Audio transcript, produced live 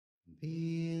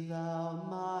Be thou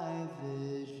my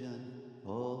vision,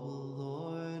 O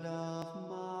Lord of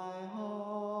my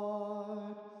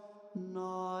heart,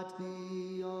 not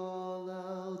be all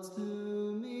else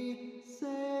to me,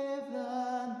 save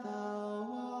that thou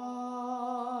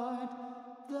art.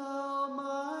 Thou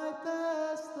my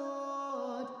best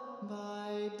thought,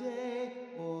 by day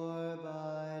or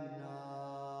by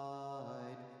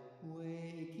night,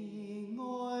 waking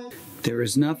or... There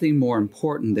is nothing more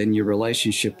important than your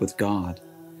relationship with God.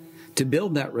 To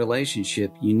build that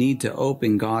relationship, you need to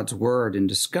open God's Word and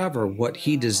discover what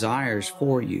He desires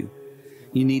for you.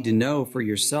 You need to know for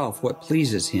yourself what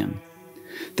pleases Him.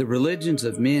 The religions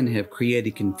of men have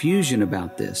created confusion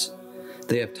about this.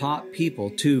 They have taught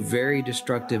people two very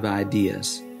destructive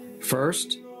ideas.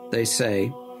 First, they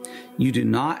say, you do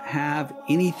not have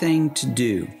anything to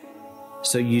do,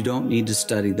 so you don't need to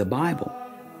study the Bible.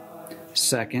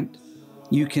 Second,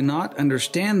 you cannot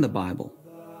understand the Bible,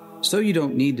 so you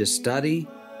don't need to study,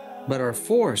 but are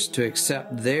forced to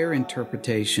accept their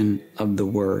interpretation of the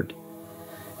Word.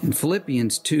 In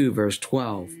Philippians 2, verse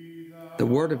 12, the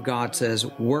Word of God says,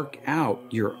 work out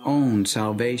your own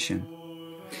salvation.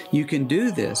 You can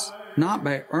do this not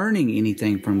by earning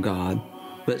anything from God,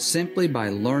 but simply by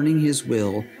learning His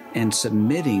will and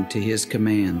submitting to His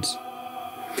commands.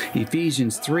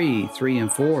 Ephesians 3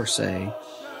 and 4 say,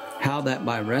 how that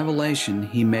by revelation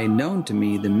He made known to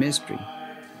me the mystery,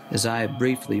 as I have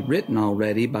briefly written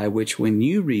already, by which when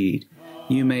you read,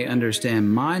 you may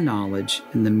understand my knowledge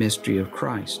in the mystery of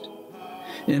Christ.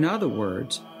 In other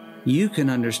words, you can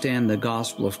understand the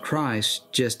gospel of Christ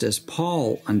just as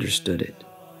Paul understood it.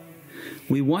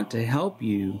 We want to help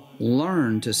you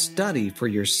learn to study for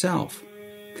yourself.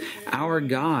 Our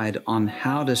guide on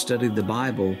how to study the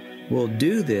Bible will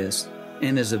do this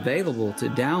and is available to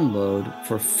download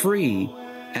for free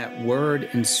at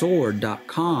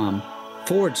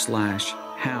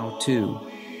wordandsword.com/how-to.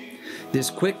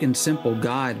 This quick and simple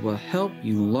guide will help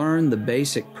you learn the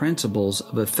basic principles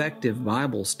of effective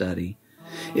Bible study.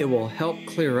 It will help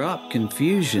clear up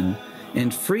confusion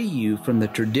and free you from the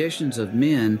traditions of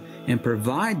men and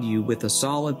provide you with a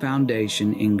solid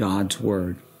foundation in God's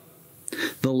Word.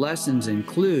 The lessons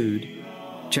include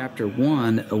Chapter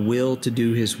 1, a will to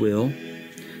do His will.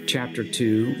 Chapter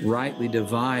 2, rightly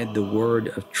divide the word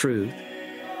of truth.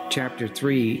 Chapter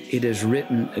 3, it is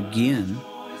written again.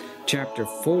 Chapter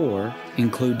 4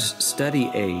 includes study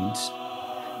aids.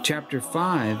 Chapter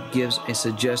 5 gives a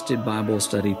suggested Bible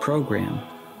study program.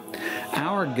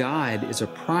 Our guide is a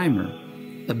primer,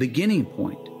 a beginning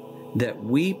point that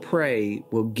we pray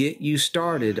will get you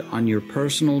started on your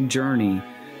personal journey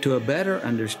to a better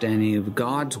understanding of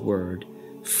God's Word,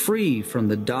 free from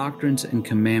the doctrines and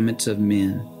commandments of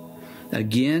men.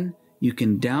 Again, you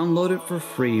can download it for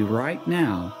free right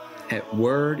now at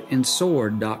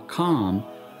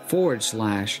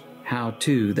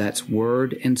wordandsword.com/how-to. That's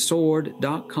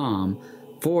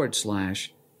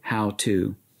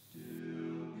wordandsword.com/how-to.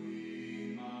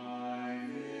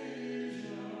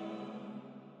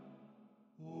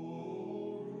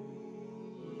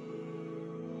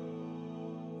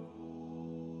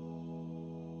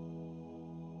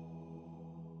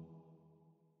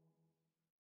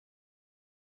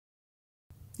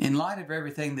 In light of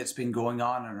everything that's been going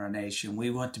on in our nation,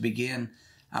 we want to begin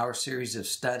our series of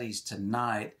studies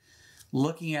tonight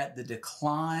looking at the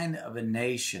decline of a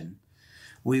nation.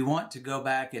 We want to go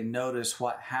back and notice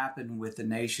what happened with the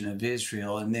nation of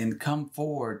Israel and then come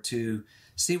forward to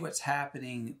see what's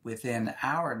happening within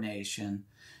our nation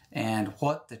and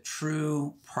what the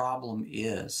true problem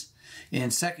is.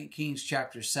 In 2 Kings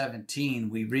chapter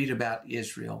 17, we read about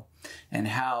Israel and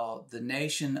how the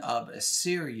nation of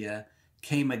Assyria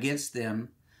came against them,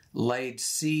 laid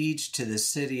siege to the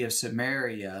city of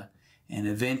Samaria, and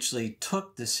eventually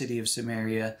took the city of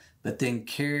Samaria, but then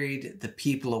carried the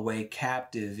people away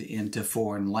captive into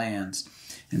foreign lands.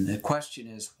 And the question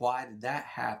is, why did that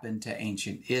happen to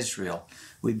ancient Israel?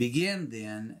 We begin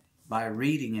then by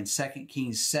reading in 2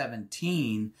 Kings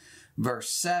 17,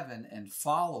 verse 7 and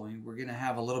following. We're going to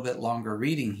have a little bit longer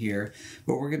reading here,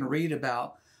 but we're going to read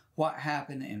about what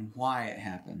happened and why it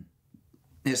happened.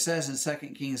 It says in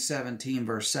 2 Kings 17,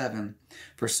 verse 7,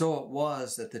 for so it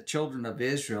was that the children of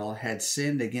Israel had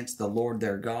sinned against the Lord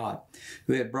their God,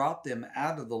 who had brought them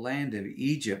out of the land of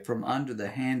Egypt from under the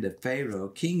hand of Pharaoh,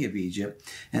 king of Egypt,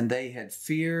 and they had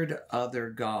feared other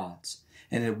gods,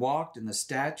 and had walked in the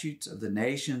statutes of the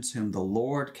nations whom the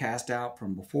Lord cast out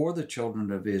from before the children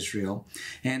of Israel,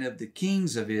 and of the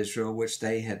kings of Israel which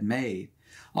they had made.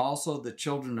 Also the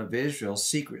children of Israel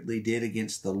secretly did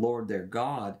against the Lord their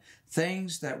God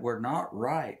things that were not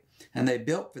right, And they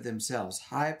built for themselves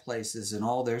high places in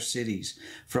all their cities,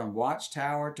 from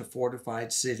watchtower to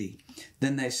fortified city.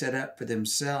 Then they set up for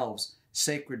themselves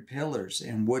sacred pillars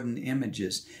and wooden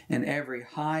images in every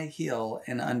high hill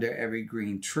and under every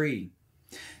green tree.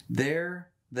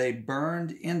 There they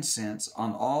burned incense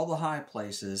on all the high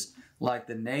places, like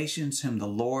the nations whom the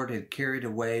Lord had carried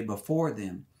away before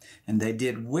them. And they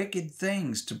did wicked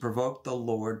things to provoke the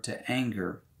Lord to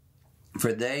anger.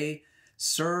 For they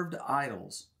served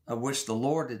idols, of which the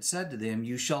Lord had said to them,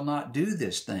 "You shall not do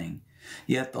this thing."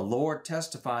 Yet the Lord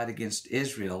testified against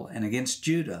Israel and against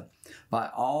Judah by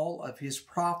all of his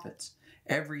prophets,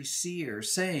 every seer,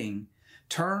 saying,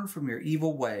 "Turn from your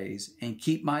evil ways and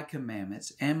keep my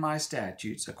commandments and my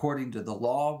statutes according to the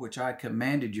law which I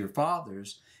commanded your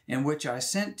fathers and which I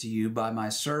sent to you by my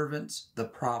servants the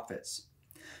prophets."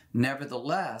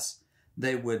 Nevertheless,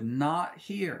 they would not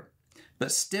hear,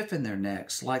 but stiffened their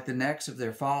necks like the necks of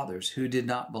their fathers, who did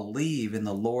not believe in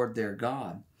the Lord their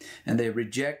God. And they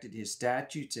rejected his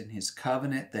statutes and his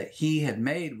covenant that he had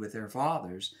made with their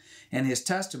fathers, and his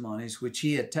testimonies which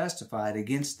he had testified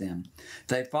against them.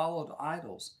 They followed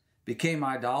idols, became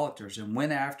idolaters, and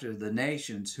went after the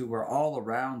nations who were all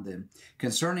around them,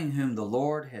 concerning whom the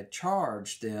Lord had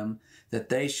charged them that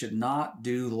they should not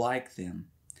do like them.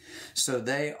 So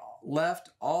they left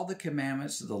all the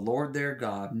commandments of the Lord their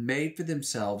God, made for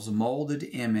themselves a molded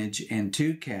image and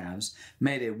 2 calves,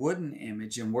 made a wooden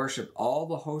image, and worshipped all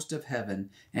the host of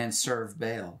heaven, and served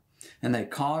Baal. And they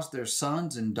caused their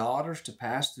sons and daughters to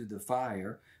pass through the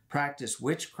fire, practiced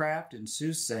witchcraft and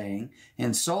soothsaying,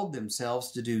 and sold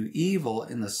themselves to do evil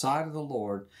in the sight of the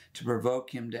Lord, to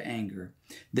provoke him to anger.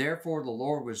 Therefore the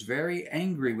Lord was very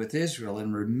angry with Israel,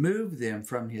 and removed them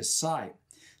from his sight.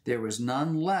 There was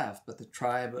none left but the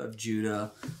tribe of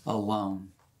Judah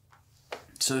alone.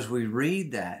 So as we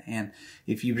read that, and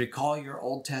if you recall your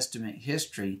Old Testament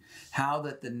history, how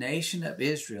that the nation of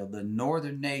Israel, the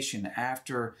northern nation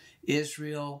after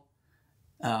Israel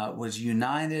was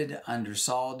united under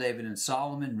Saul, David, and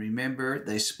Solomon, remember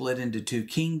they split into 2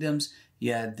 kingdoms.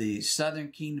 You had the southern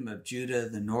kingdom of Judah,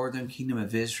 the northern kingdom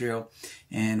of Israel,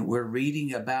 and we're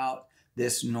reading about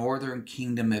this northern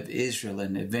kingdom of Israel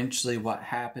and eventually what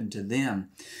happened to them.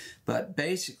 But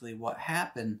basically what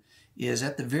happened is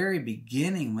at the very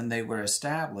beginning when they were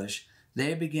established,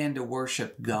 they began to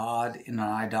worship God in an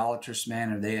idolatrous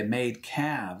manner. They had made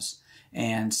calves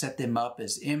and set them up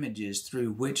as images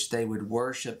through which they would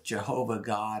worship Jehovah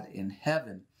God in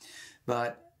heaven.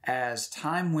 But as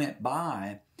time went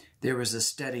by, there was a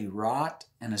steady rot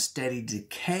and a steady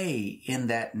decay in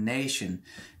that nation,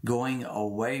 going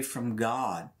away from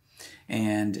God.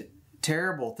 And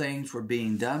terrible things were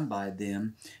being done by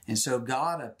them. And so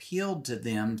God appealed to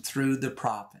them through the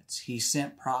prophets. He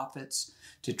sent prophets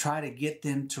to try to get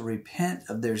them to repent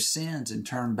of their sins and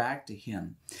turn back to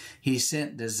him. He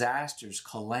sent disasters,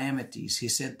 calamities. He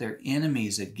sent their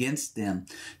enemies against them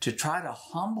to try to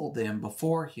humble them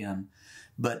before him.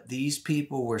 But these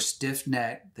people were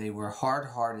stiff-necked, they were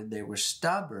hard-hearted, they were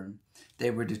stubborn, they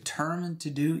were determined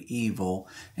to do evil,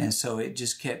 and so it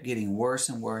just kept getting worse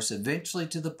and worse, eventually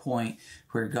to the point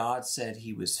where God said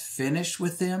he was finished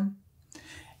with them,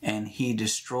 and he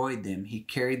destroyed them. He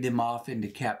carried them off into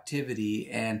captivity,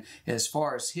 and as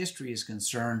far as history is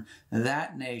concerned,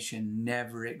 that nation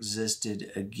never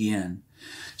existed again.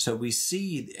 So we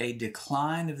see a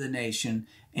decline of the nation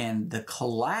and the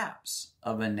collapse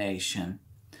of a nation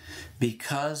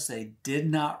because they did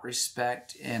not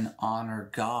respect and honor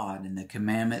God and the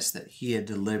commandments that he had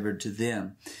delivered to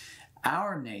them.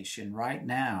 Our nation right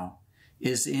now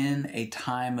is in a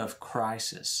time of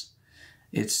crisis.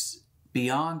 It's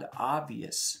beyond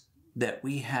obvious that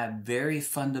we have very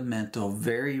fundamental,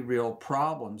 very real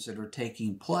problems that are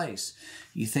taking place.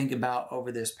 You think about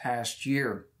over this past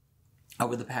year,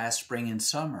 over the past spring and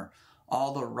summer,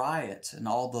 all the riots and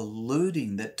all the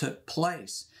looting that took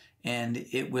place. And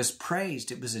it was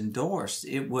praised, it was endorsed,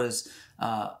 it was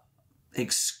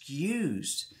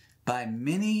excused by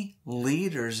many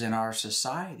leaders in our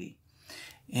society.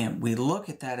 And we look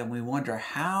at that and we wonder,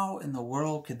 how in the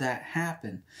world could that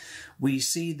happen? We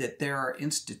see that there are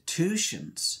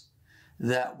institutions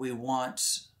that we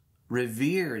once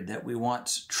revered, that we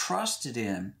once trusted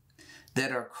in,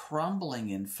 that are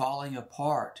crumbling and falling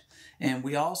apart. And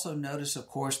we also notice, of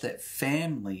course, that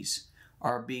families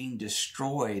are being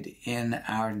destroyed in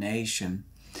our nation.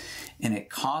 And it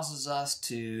causes us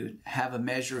to have a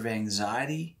measure of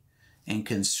anxiety and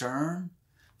concern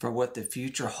for what the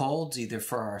future holds, either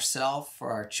for ourselves, for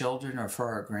our children, or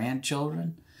for our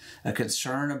grandchildren. A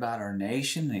concern about our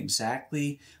nation and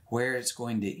exactly where it's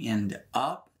going to end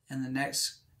up in the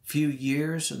next few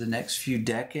years or the next few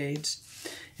decades.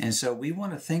 And so we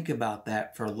want to think about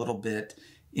that for a little bit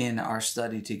in our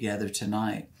study together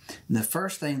tonight. And the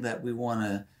first thing that we want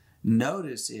to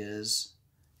notice is,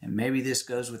 and maybe this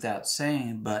goes without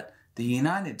saying, but the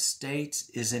United States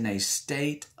is in a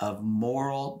state of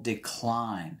moral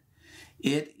decline.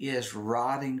 It is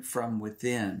rotting from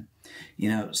within. You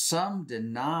know, some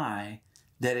deny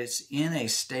that it's in a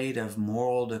state of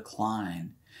moral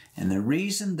decline. And the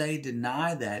reason they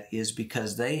deny that is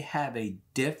because they have a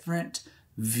different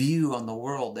view on the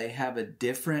world. They have a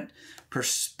different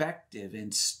perspective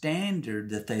and standard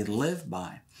that they live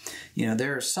by. You know,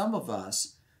 there are some of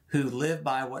us who live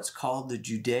by what's called the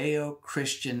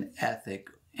Judeo-Christian ethic.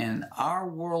 And our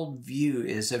worldview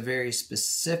is a very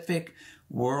specific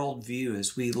worldview.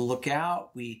 As we look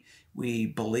out, we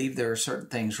believe there are certain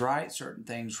things right, certain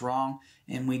things wrong,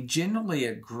 and we generally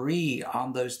agree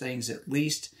on those things, at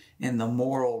least in the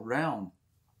moral realm.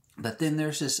 But then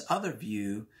there's this other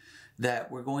view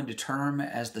that we're going to term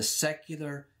as the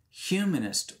secular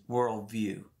humanist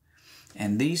worldview.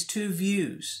 And these two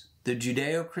views, the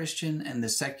Judeo-Christian and the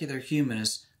secular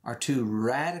humanist, are two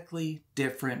radically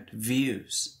different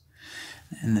views.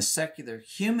 And the secular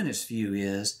humanist view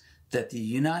is that the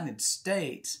United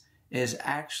States is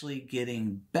actually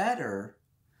getting better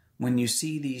when you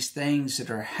see these things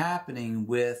that are happening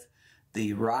with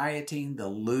the rioting, the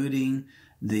looting,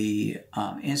 the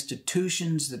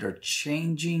institutions that are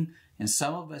changing. And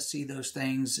some of us see those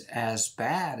things as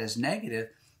bad, as negative,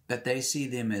 but they see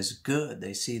them as good.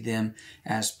 They see them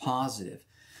as positive.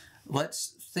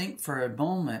 Let's think for a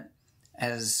moment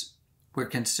as we're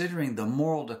considering the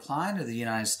moral decline of the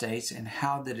United States and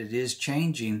how that it is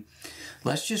changing.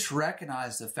 Let's just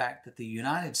recognize the fact that the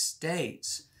United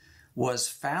States was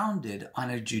founded on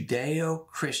a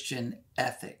Judeo-Christian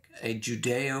ethic, a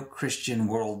Judeo-Christian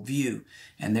worldview.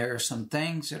 And there are some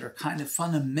things that are kind of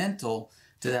fundamental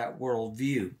to that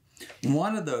worldview.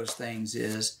 One of those things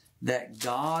is that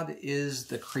God is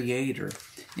the creator.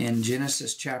 In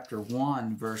Genesis chapter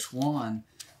 1, verse 1,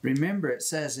 remember it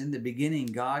says, in the beginning,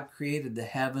 God created the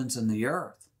heavens and the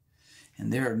earth.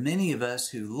 And there are many of us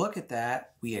who look at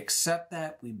that, we accept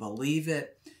that, we believe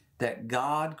it, that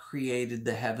God created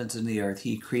the heavens and the earth.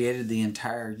 He created the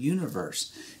entire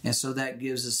universe. And so that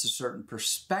gives us a certain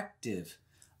perspective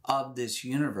of this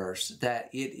universe, that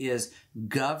it is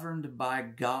governed by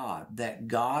God, that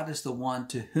God is the one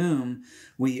to whom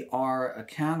we are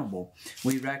accountable.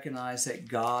 We recognize that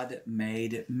God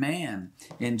made man.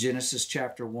 In Genesis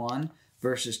chapter 1,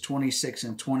 verses 26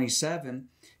 and 27,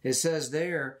 it says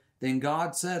there, then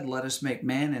God said, let us make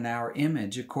man in our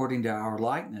image, according to our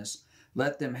likeness.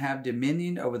 Let them have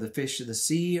dominion over the fish of the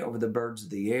sea, over the birds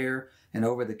of the air, and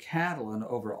over the cattle, and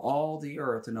over all the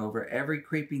earth, and over every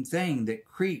creeping thing that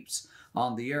creeps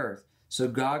on the earth. So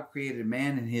God created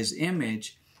man in his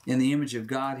image. In the image of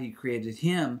God he created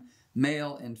him.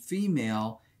 Male and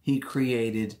female he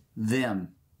created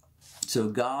them. So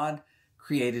God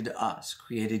created us,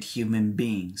 created human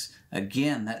beings.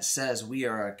 Again, that says we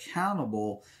are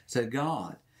accountable to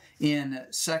God. In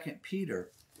 2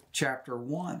 Peter chapter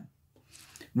 1,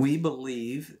 we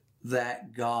believe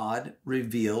that God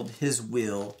revealed his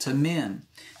will to men.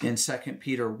 In 2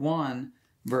 Peter 1,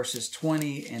 verses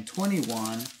 20 and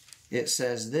 21, it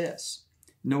says this,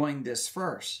 knowing this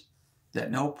first,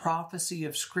 that no prophecy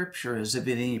of Scripture is of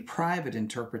any private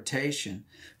interpretation,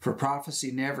 for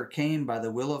prophecy never came by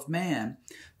the will of man,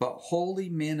 but holy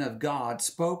men of God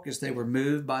spoke as they were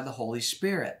moved by the Holy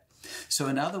Spirit. So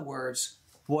in other words,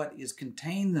 what is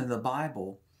contained in the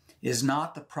Bible is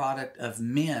not the product of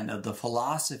men, of the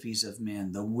philosophies of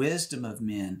men, the wisdom of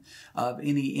men, of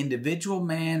any individual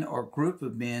man or group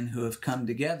of men who have come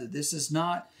together. This is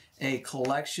not a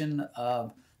collection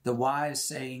of the wise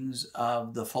sayings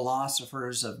of the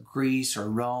philosophers of Greece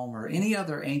or Rome or any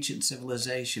other ancient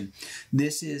civilization.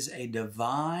 This is a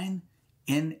divine,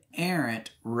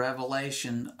 inerrant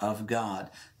revelation of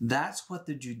God. That's what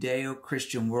the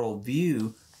Judeo-Christian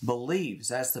worldview believes.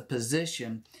 That's the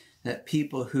position that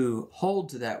people who hold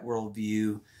to that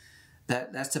worldview,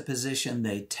 that's the position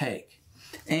they take.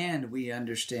 And we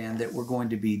understand that we're going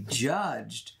to be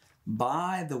judged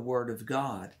by the Word of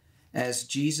God. As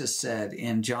Jesus said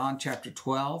in John chapter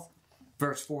 12,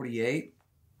 verse 48,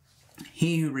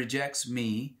 he who rejects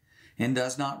me and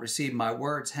does not receive my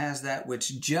words has that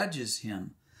which judges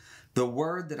him. The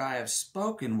word that I have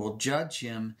spoken will judge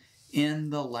him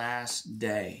in the last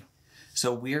day.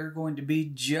 So we're going to be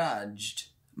judged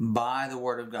by the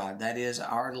Word of God. That is,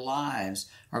 our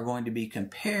lives are going to be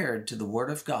compared to the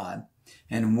Word of God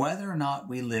and whether or not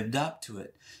we lived up to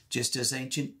it. Just as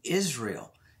ancient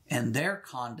Israel and their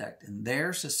conduct and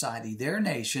their society, their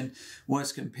nation,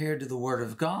 was compared to the Word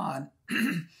of God.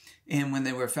 And when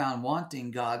they were found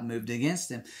wanting, God moved against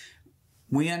them.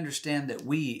 We understand that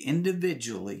we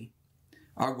individually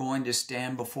are going to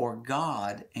stand before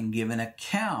God and give an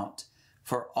account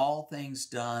for all things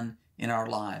done in our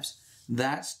lives.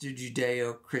 That's the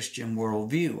Judeo-Christian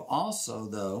worldview. Also,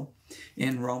 though,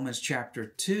 in Romans chapter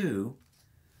 2,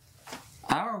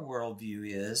 our worldview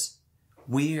is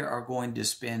we are going to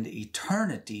spend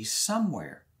eternity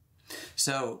somewhere.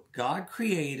 So God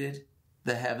created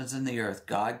the heavens and the earth.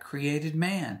 God created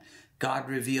man. God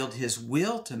revealed his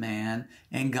will to man,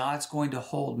 and God's going to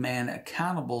hold man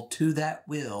accountable to that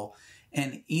will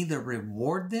and either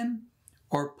reward them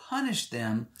or punish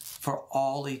them for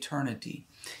all eternity.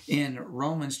 In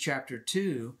Romans chapter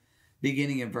 2,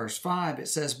 beginning in verse 5, it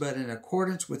says, "But in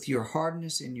accordance with your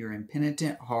hardness and your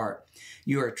impenitent heart,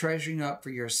 you are treasuring up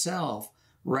for yourself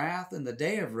wrath in the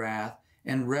day of wrath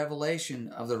and revelation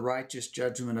of the righteous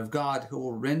judgment of God, who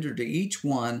will render to each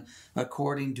one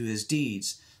according to his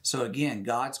deeds." So again,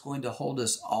 God's going to hold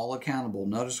us all accountable.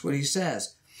 Notice what he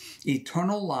says: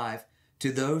 "Eternal life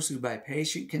to those who by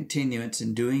patient continuance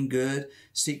in doing good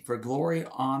seek for glory,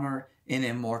 honor, and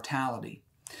immortality."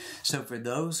 So for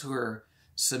those who are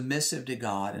submissive to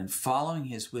God and following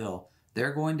his will,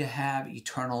 they're going to have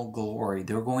eternal glory.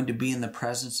 They're going to be in the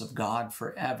presence of God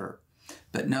forever.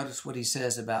 But notice what he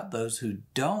says about those who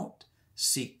don't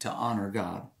seek to honor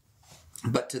God.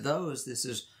 But to those, this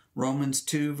is Romans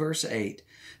 2 verse 8,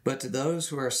 "But to those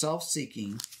who are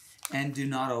self-seeking and do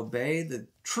not obey the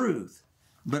truth,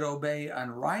 but obey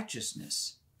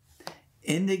unrighteousness,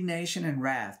 indignation and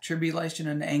wrath, tribulation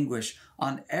and anguish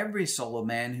on every soul of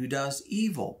man who does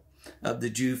evil, of the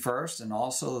Jew first and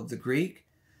also of the Greek,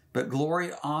 but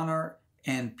glory, honor,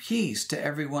 and peace to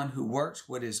everyone who works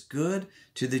what is good,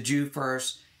 to the Jew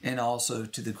first and also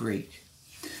to the Greek."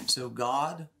 So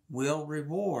God will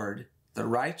reward the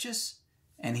righteous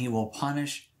and he will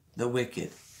punish the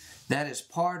wicked. That is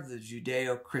part of the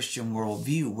Judeo-Christian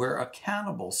worldview. We're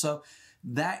accountable. So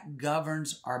that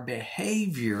governs our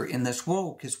behavior in this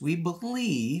world, because we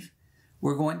believe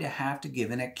we're going to have to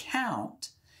give an account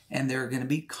and there are going to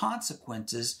be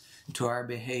consequences to our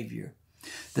behavior.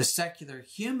 The secular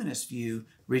humanist view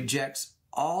rejects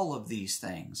all of these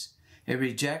things. It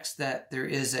rejects that there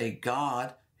is a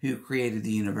God who created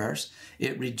the universe.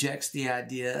 It rejects the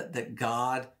idea that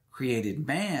God created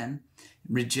man. It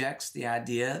rejects the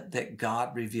idea that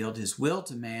God revealed his will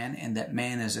to man and that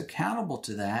man is accountable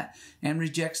to that, and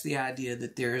rejects the idea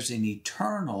that there is an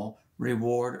eternal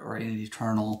reward or an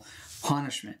eternal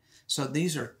punishment. So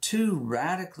these are two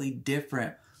radically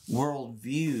different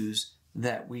worldviews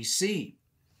that we see.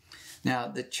 Now,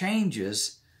 the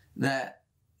changes that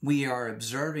we are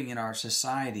observing in our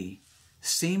society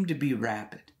seem to be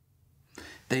rapid.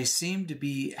 They seem to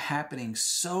be happening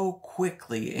so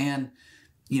quickly, and,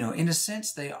 in a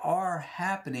sense, they are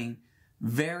happening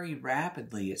very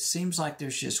rapidly. It seems like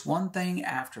there's just one thing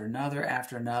after another,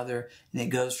 and it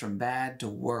goes from bad to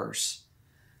worse.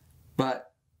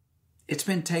 But it's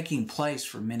been taking place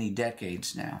for many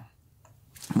decades now.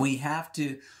 We have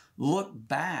to look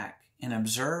back and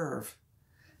observe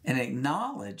and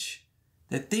acknowledge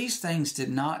that these things did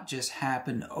not just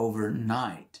happen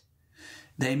overnight.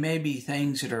 They may be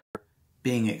things that are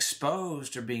being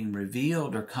exposed or being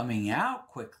revealed or coming out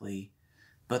quickly,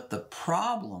 but the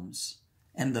problems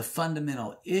and the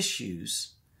fundamental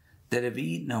issues that have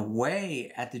eaten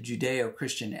away at the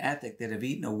Judeo-Christian ethic, that have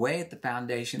eaten away at the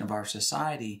foundation of our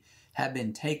society, have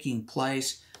been taking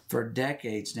place for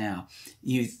decades now.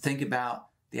 You think about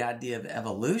the idea of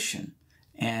evolution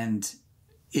and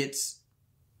its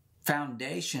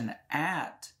foundation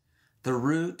at the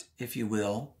root, if you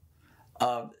will,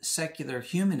 of secular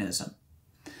humanism.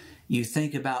 You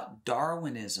think about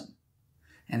Darwinism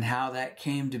and how that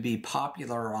came to be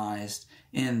popularized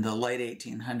in the late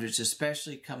 1800s,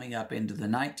 especially coming up into the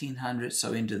 1900s,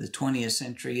 so into the 20th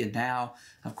century, and now,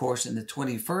 of course, in the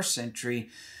 21st century,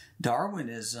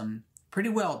 Darwinism pretty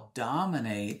well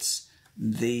dominates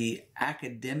the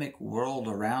academic world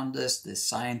around us, the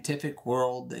scientific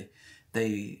world,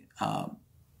 they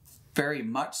very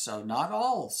much so. Not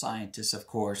all scientists, of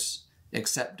course,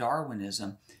 accept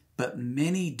Darwinism, but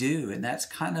many do, and that's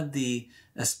kind of the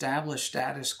established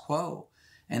status quo,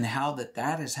 and how that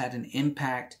has had an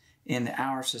impact in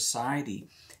our society.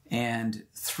 And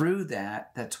through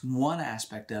that, that's one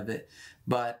aspect of it,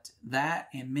 but that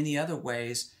in many other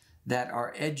ways, that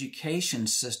our education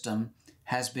system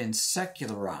has been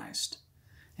secularized,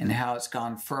 and how it's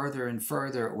gone further and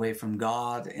further away from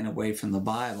God and away from the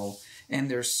Bible. And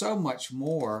there's so much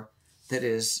more that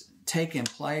is taken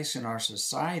place in our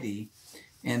society,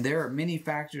 and there are many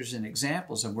factors and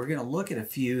examples, and we're going to look at a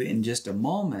few in just a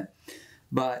moment,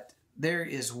 but there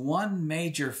is one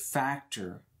major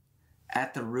factor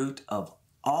at the root of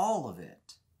all of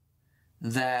it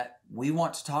that we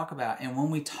want to talk about. And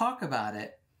when we talk about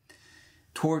it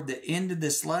toward the end of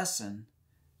this lesson,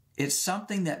 it's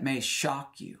something that may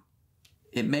shock you.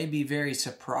 It may be very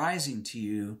surprising to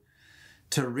you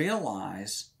to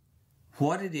realize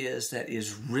what it is that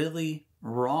is really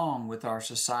wrong with our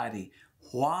society,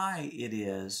 why it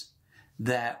is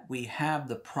that we have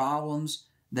the problems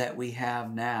that we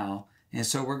have now. And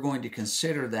so we're going to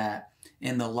consider that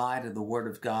in the light of the Word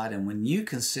of God. And when you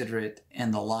consider it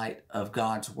in the light of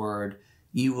God's Word,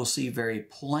 you will see very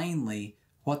plainly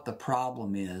what the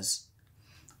problem is,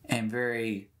 and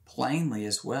very plainly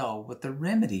as well what the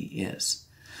remedy is.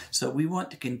 So we want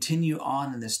to continue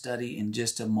on in this study in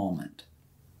just a moment.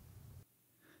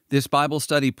 This Bible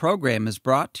study program is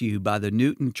brought to you by the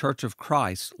Newton Church of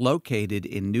Christ, located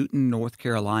in Newton, North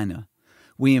Carolina.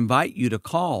 We invite you to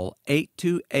call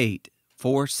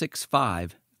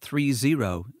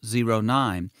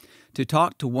 828-465-3009 to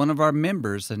talk to one of our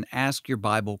members and ask your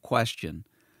Bible question.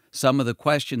 Some of the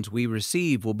questions we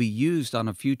receive will be used on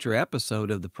a future episode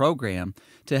of the program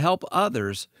to help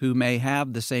others who may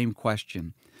have the same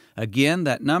question. Again,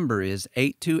 that number is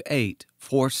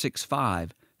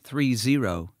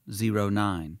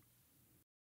 828-465-3009.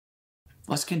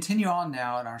 Let's continue on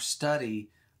now in our study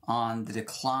on the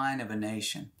decline of a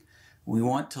nation. We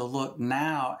want to look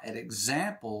now at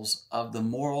examples of the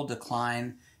moral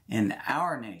decline in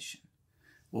our nation.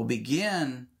 We'll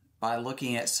begin by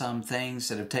looking at some things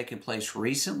that have taken place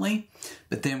recently,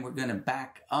 but then we're going to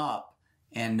back up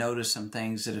and notice some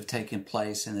things that have taken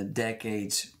place in the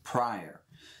decades prior.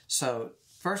 So,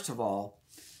 first of all,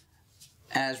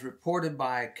 as reported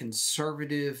by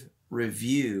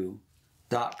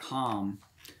conservativereview.com,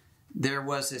 there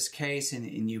was this case,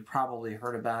 and you probably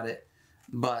heard about it,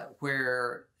 but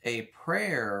where a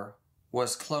prayer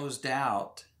was closed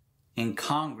out in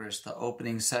Congress, the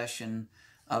opening session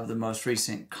of the most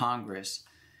recent Congress.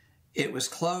 It was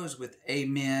closed with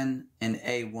Amen and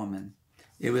A woman.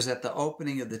 It was at the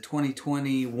opening of the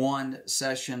 2021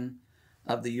 session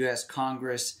of the U.S.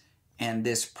 Congress, and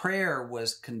this prayer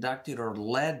was conducted or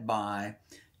led by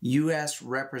U.S.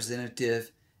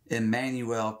 Representative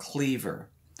Emanuel Cleaver.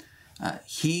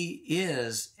 He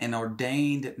is an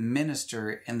ordained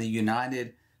minister in the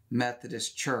United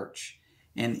Methodist Church.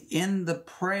 And in the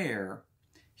prayer,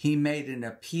 he made an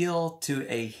appeal to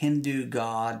a Hindu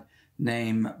god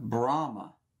named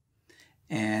Brahma.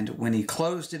 And when he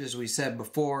closed it, as we said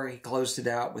before, he closed it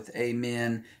out with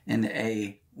Amen and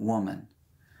a woman.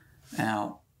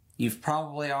 Now, you've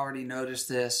probably already noticed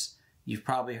this. You've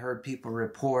probably heard people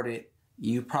report it.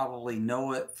 You probably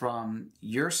know it from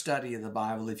your study of the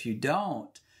Bible. If you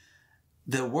don't,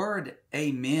 the word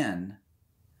amen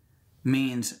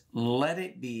means let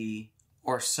it be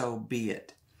or so be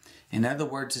it. In other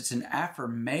words, it's an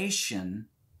affirmation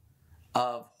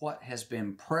of what has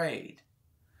been prayed.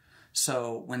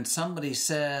 So when somebody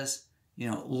says,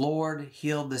 Lord,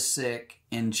 heal the sick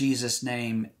in Jesus'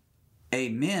 name,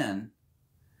 amen,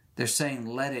 they're saying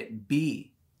let it be.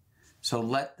 So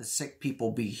let the sick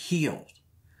people be healed.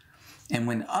 And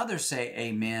when others say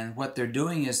amen, what they're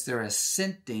doing is they're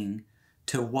assenting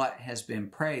to what has been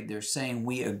prayed. They're saying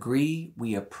we agree,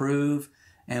 we approve,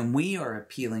 and we are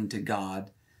appealing to God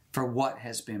for what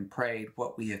has been prayed,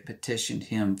 what we have petitioned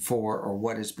Him for, or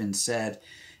what has been said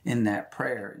in that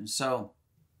prayer. And so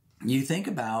you think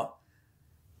about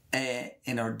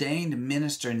an ordained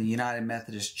minister in the United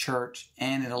Methodist Church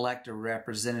and an elected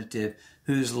representative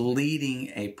who's leading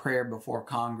a prayer before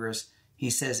Congress. He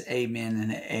says amen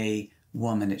and a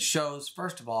woman. It shows,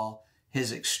 first of all,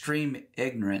 his extreme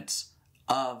ignorance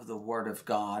of the Word of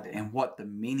God and what the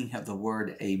meaning of the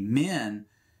word amen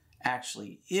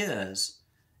actually is.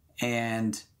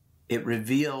 And it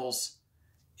reveals,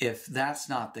 if that's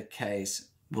not the case,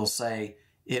 we'll say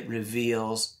it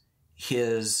reveals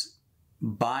his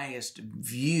biased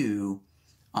view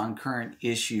on current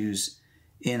issues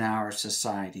in our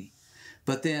society.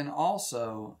 But then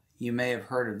also, you may have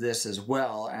heard of this as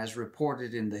well, as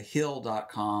reported in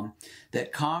thehill.com,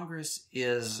 that Congress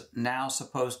is now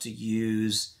supposed to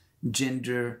use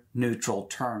gender-neutral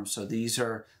terms. So these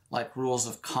are like rules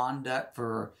of conduct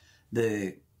for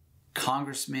the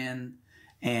congressmen,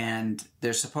 and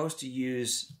they're supposed to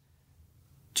use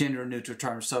gender-neutral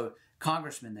terms. So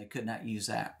congressmen, they could not use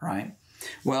that, right?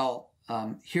 Well,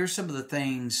 here's some of the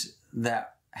things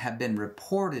that have been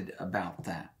reported about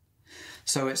that.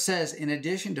 So it says, in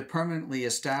addition to permanently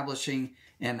establishing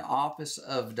an Office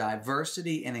of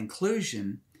Diversity and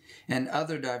Inclusion and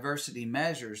other diversity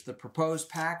measures, the proposed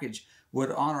package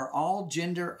would honor all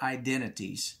gender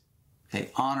identities. Okay,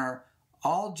 honor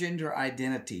all gender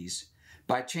identities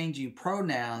by changing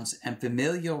pronouns and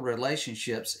familial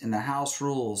relationships in the House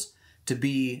rules to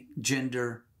be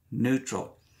gender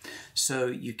neutral. So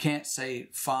you can't say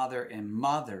father and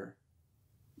mother.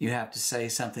 You have to say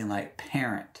something like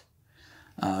parent.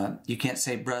 You can't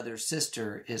say brother,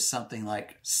 sister is something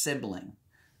like sibling.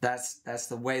 That's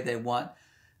the way they want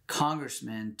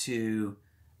congressmen to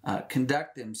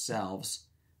conduct themselves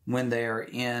when they are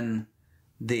in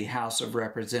the House of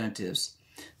Representatives.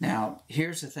 Now,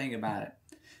 here's the thing about it.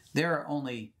 There are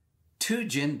only two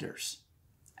genders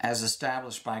as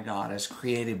established by God, as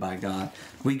created by God.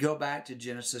 We go back to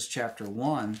Genesis chapter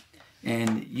 1,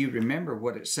 and you remember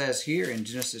what it says here in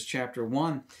Genesis chapter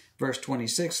 1, verse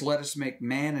 26, let us make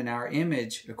man in our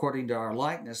image, according to our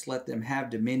likeness. Let them have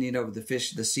dominion over the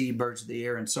fish of the sea, birds of the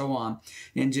air, and so on.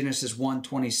 In Genesis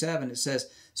 1:27, it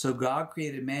says, so God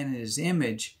created man in his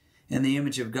image. In the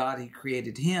image of God, he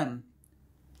created him.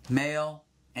 Male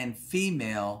and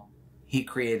female, he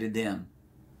created them.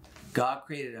 God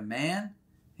created a man,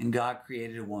 and God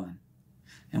created a woman.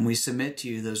 And we submit to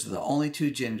you, those are the only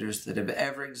two genders that have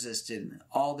ever existed in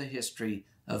all the history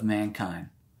of mankind.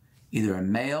 Either a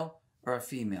male or a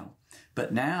female.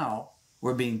 But now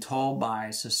we're being told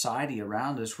by society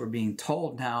around us, we're being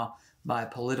told now by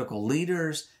political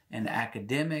leaders and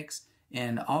academics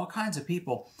and all kinds of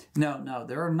people, no,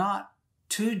 there are not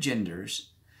two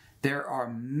genders. There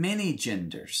are many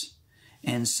genders.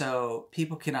 And so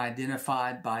people can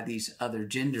identify by these other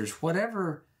genders,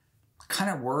 whatever kind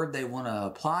of word they want to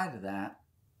apply to that,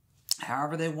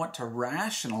 however they want to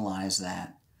rationalize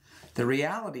that. The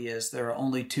reality is there are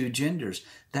only two genders.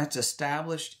 That's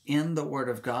established in the Word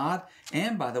of God.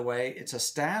 And by the way, it's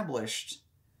established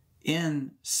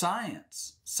in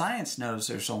science. Science knows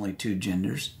there's only two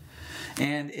genders.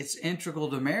 And it's integral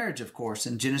to marriage, of course.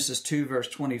 In Genesis 2, verse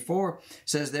 24, it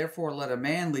says, therefore let a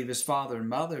man leave his father and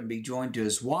mother and be joined to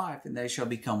his wife, and they shall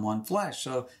become one flesh.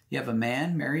 So you have a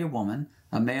man marry a woman,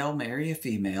 a male marry a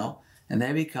female, and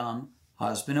they become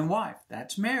husband and wife.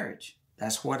 That's marriage.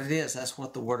 That's what it is. That's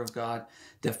what the Word of God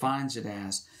defines it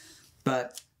as.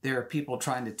 But there are people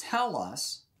trying to tell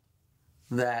us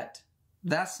that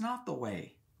that's not the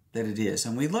way that it is.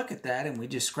 And we look at that and we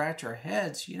just scratch our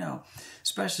heads,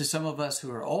 especially some of us who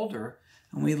are older,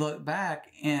 and we look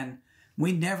back and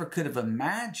we never could have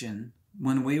imagined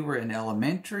when we were in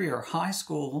elementary or high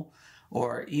school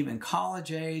or even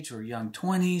college age or young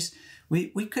 20s,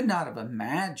 we could not have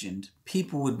imagined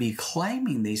people would be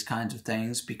claiming these kinds of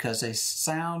things because they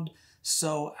sound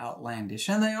so outlandish,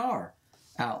 and they are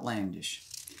outlandish.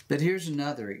 But here's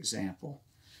another example.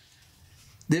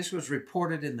 This was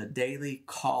reported in the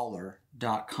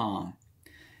dailycaller.com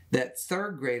that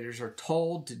third graders are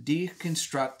told to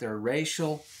deconstruct their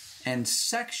racial and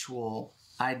sexual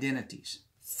identities.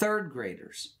 Third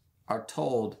graders are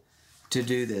told to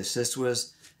do this. This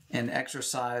was an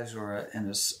exercise or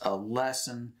a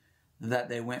lesson that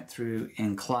they went through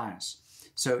in class.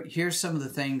 So here's some of the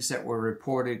things that were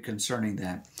reported concerning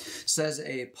that. It says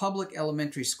a public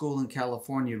elementary school in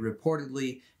California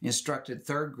reportedly instructed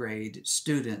third grade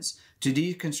students to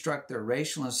deconstruct their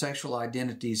racial and sexual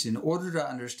identities in order to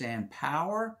understand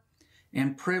power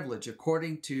and privilege,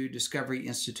 according to Discovery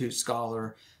Institute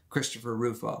scholar Christopher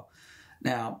Rufo.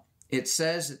 Now, it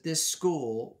says that this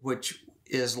school, which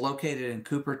is located in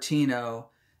Cupertino,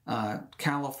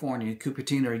 California,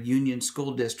 Cupertino Union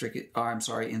School District,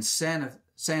 in San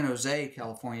Jose,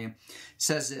 California,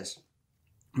 says this,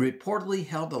 reportedly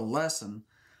held a lesson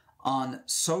on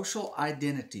social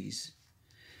identities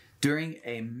during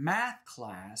a math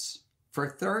class for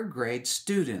third grade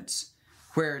students,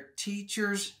 where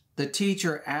the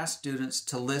teacher asked students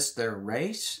to list their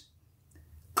race,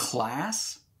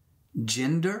 class,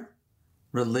 gender,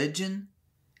 religion,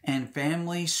 and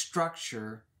family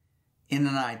structure in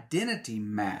an identity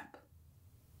map.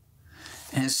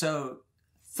 And so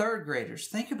third graders,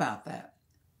 think about that.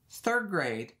 Third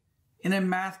grade, in a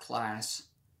math class,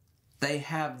 they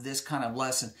have this kind of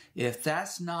lesson. If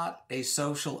that's not a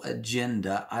social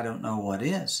agenda, I don't know what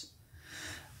is.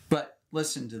 But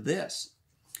listen to this.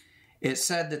 It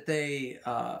said that they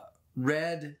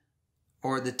the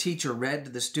teacher read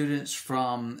to the students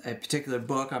from a particular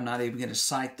book. I'm not even going to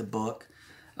cite the book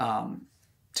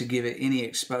to give it any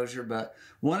exposure, but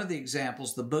one of the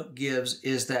examples the book gives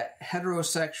is that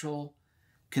heterosexual,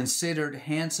 considered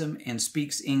handsome and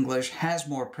speaks English, has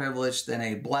more privilege than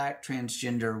a black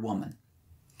transgender woman.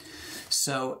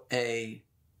 So a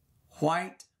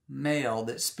white male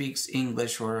that speaks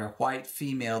English or a white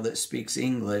female that speaks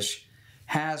English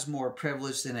has more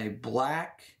privilege than a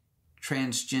black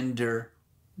transgender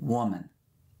woman.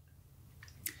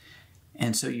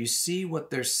 And so you see what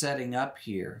they're setting up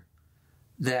here,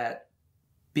 that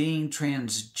being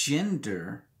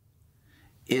transgender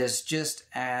is just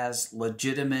as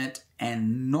legitimate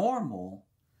and normal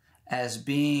as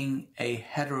being a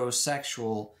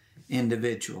heterosexual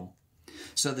individual.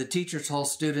 So the teacher told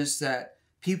students that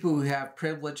people who have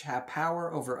privilege have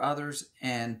power over others,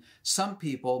 and some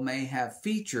people may have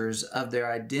features of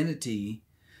their identity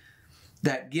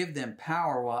that give them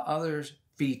power, while other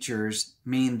features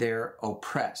mean they're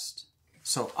oppressed.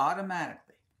 So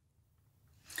automatically,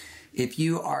 if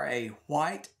you are a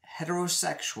white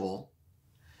heterosexual,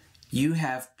 you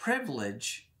have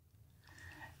privilege,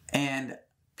 and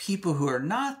people who are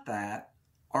not that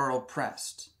are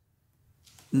oppressed.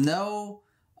 No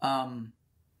other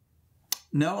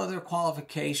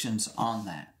qualifications on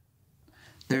that.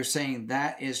 They're saying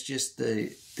that is just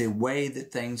the way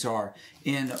that things are.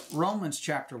 In Romans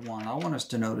chapter 1, I want us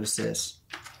to notice this.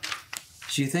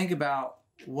 So you think about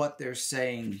what they're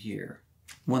saying here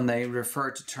when they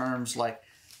refer to terms like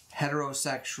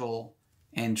heterosexual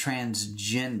and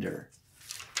transgender.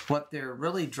 What they're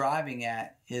really driving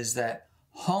at is that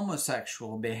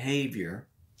homosexual behavior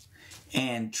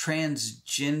and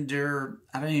transgender,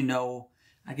 I don't even know,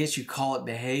 I guess you call it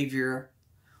behavior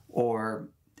or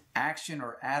action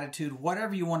or attitude,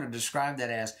 whatever you want to describe that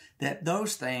as, that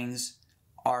those things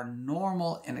are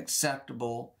normal and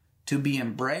acceptable to be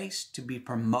embraced, to be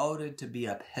promoted, to be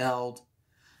upheld,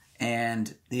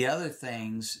 and the other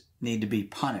things need to be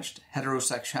punished.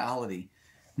 Heterosexuality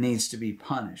needs to be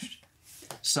punished.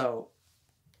 So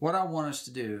what I want us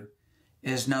to do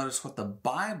is notice what the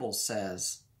Bible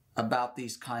says about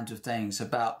these kinds of things,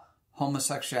 about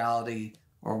homosexuality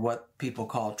or what people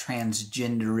call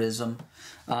transgenderism.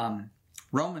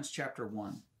 Romans chapter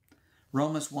 1.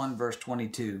 Romans 1 verse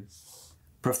 22.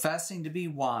 Professing to be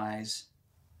wise,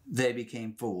 they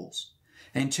became fools,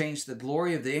 and changed the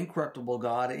glory of the incorruptible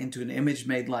God into an image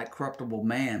made like corruptible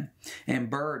man, and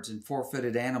birds and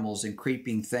four-footed animals and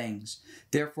creeping things.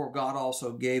 Therefore God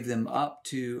also gave them up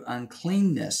to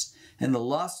uncleanness and the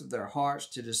lust of their hearts,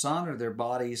 to dishonor their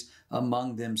bodies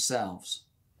among themselves,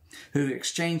 who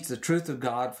exchanged the truth of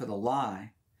God for the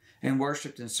lie, and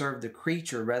worshipped and served the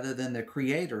creature rather than the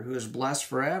Creator, who is blessed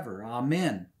forever.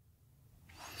 Amen.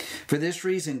 For this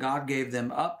reason God gave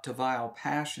them up to vile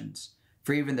passions,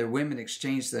 for even their women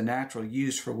exchanged the natural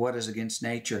use for what is against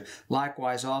nature.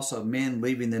 Likewise also men,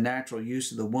 leaving the natural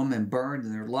use of the woman, burned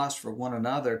in their lust for one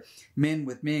another, men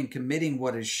with men, committing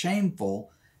what is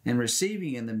shameful, and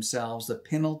receiving in themselves the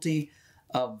penalty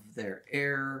of their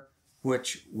error,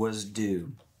 which was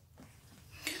due.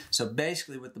 So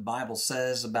basically what the Bible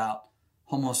says about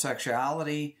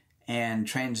homosexuality and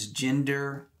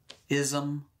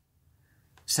transgenderism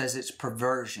says it's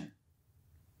perversion.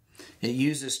 It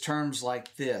uses terms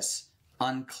like this: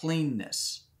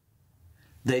 uncleanness.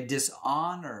 They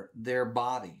dishonor their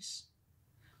bodies.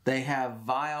 They have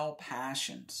vile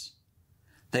passions.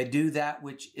 They do that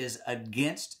which is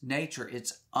against nature.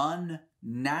 It's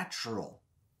unnatural.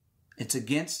 It's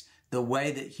against the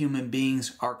way that human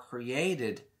beings are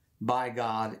created by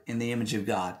God in the image of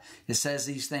God. It says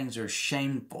these things are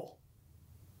shameful.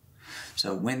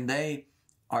 So when they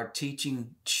are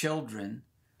teaching children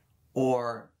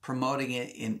or promoting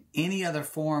it in any other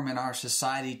form in our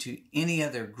society to any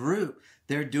other group,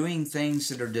 they're doing things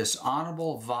that are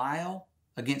dishonorable, vile,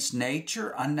 against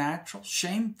nature, unnatural,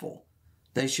 shameful.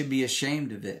 They should be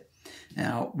ashamed of it.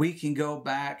 Now, we can go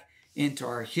back into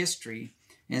our history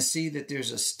and see that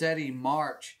there's a steady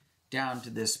march down to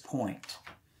this point.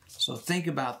 So think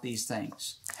about these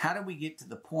things. How do we get to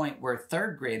the point where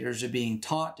third graders are being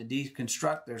taught to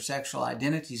deconstruct their sexual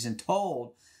identities and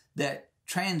told that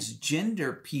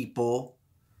transgender people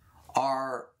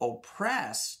are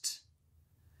oppressed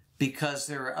because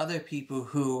there are other people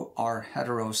who are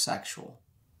heterosexual?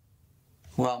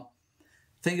 Well,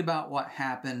 think about what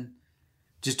happened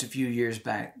just a few years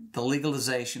back. The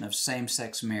legalization of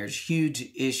same-sex marriage,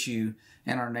 huge issue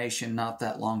in our nation not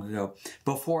that long ago.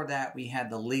 Before that, we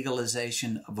had the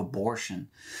legalization of abortion.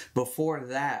 Before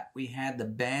that, we had the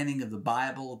banning of the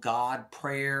Bible, God,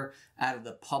 prayer out of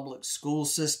the public school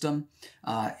system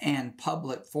and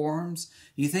public forums.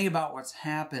 You think about what's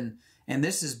happened, and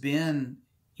this has been,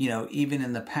 even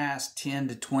in the past 10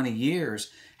 to 20 years,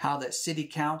 how that city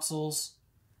councils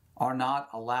are not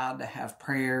allowed to have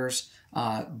prayers,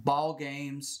 ball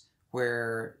games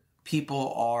where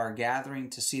people are gathering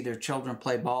to see their children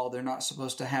play ball. They're not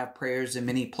supposed to have prayers in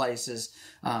many places.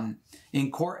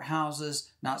 In courthouses,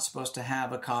 not supposed to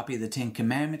have a copy of the Ten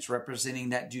Commandments representing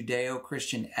that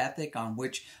Judeo-Christian ethic on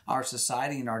which our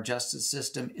society and our justice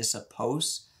system is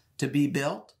supposed to be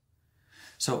built.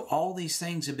 So all these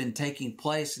things have been taking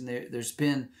place, and there's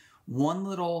been one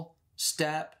little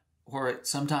step, or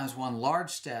sometimes one large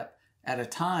step at a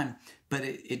time, but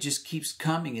it just keeps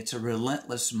coming. It's a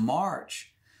relentless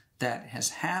march that has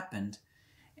happened.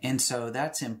 And so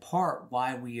that's in part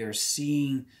why we are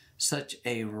seeing such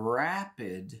a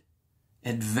rapid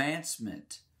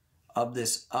advancement of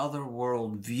this other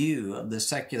worldview, of the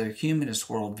secular humanist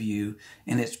worldview,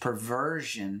 and its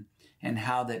perversion, and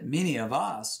how that many of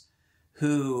us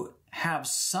who have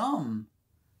some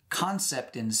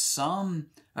concept and some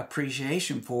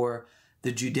appreciation for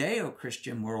the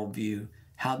Judeo-Christian worldview,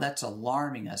 how that's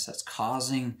alarming us, that's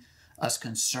causing us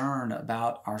concern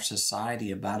about our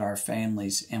society, about our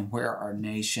families, and where our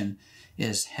nation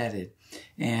is headed.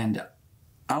 And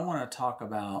I want to talk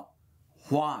about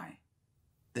why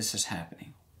this is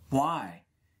happening. Why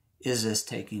is this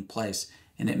taking place?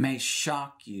 And it may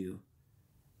shock you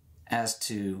as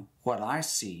to what I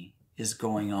see is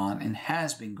going on and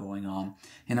has been going on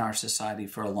in our society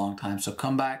for a long time. So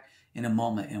come back in a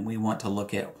moment, and we want to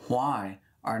look at why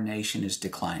our nation is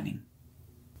declining.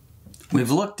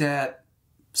 We've looked at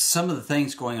some of the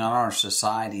things going on in our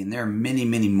society, and there are many,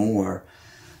 many more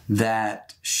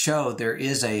that show there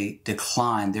is a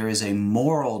decline. There is a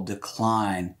moral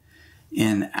decline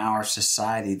in our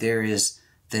society. There is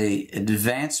the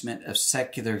advancement of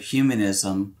secular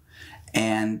humanism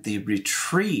and the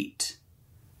retreat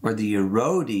or the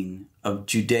eroding of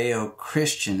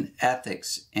Judeo-Christian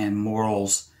ethics and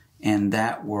morals and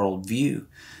that worldview.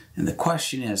 And the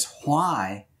question is,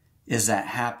 why is that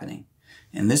happening?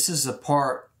 And this is the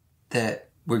part that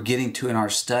we're getting to in our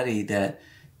study that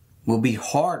will be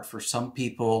hard for some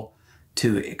people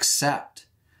to accept.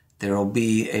 There will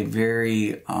be a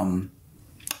very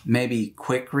maybe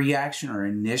quick reaction or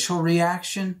initial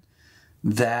reaction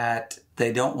that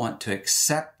they don't want to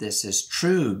accept this as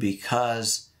true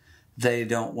because they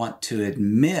don't want to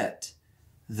admit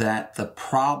that the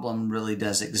problem really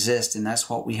does exist. And that's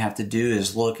what we have to do,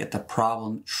 is look at the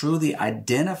problem, truly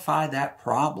identify that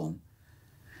problem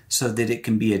so that it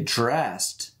can be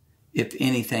addressed if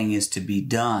anything is to be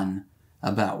done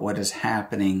about what is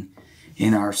happening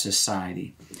in our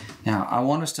society. Now, I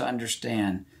want us to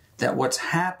understand that what's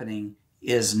happening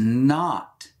is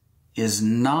not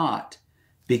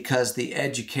because the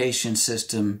education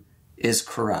system is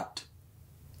corrupt.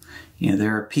 You know,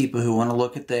 there are people who want to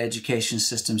look at the education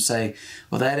system and say,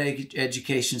 well, that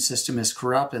education system is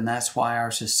corrupt, and that's why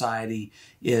our society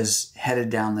is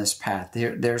headed down this path.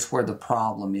 There's where the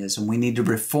problem is, and we need to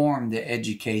reform the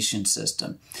education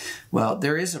system. Well,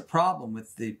 there is a problem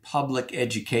with the public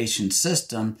education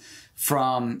system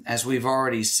from, as we've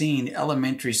already seen,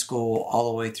 elementary school all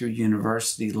the way through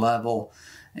university level.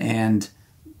 And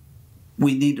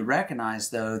we need to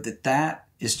recognize, though, that that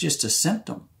is just a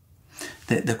symptom.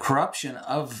 The corruption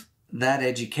of that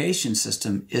education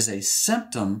system is a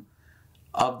symptom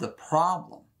of the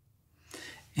problem.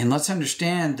 And let's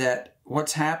understand that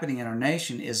what's happening in our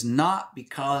nation is not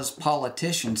because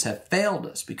politicians have failed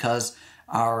us, because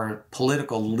our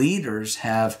political leaders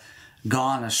have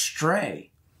gone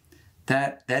astray.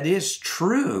 That is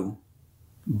true,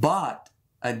 but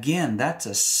again, that's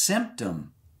a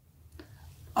symptom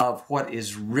of what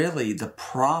is really the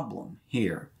problem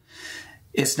here.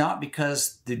 It's not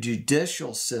because the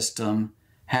judicial system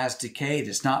has decayed.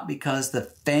 It's not because the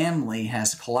family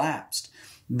has collapsed.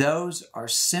 Those are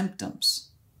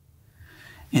symptoms.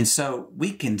 And so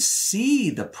we can see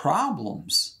the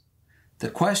problems. The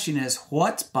question is,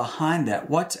 what's behind that?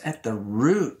 What's at the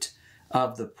root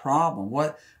of the problem?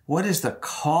 What is the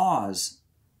cause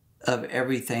of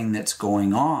everything that's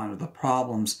going on, or the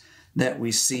problems that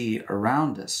we see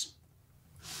around us?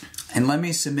 And let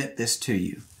me submit this to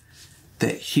you,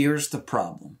 that here's the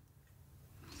problem.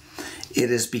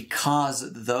 It is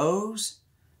because those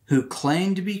who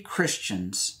claim to be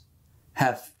Christians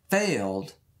have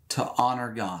failed to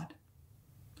honor God.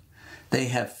 They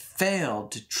have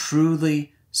failed to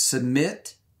truly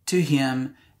submit to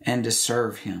Him and to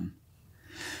serve Him.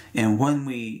 And when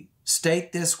we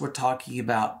state this, we're talking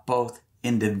about both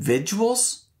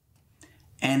individuals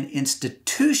and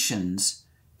institutions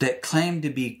that claim to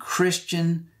be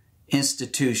Christian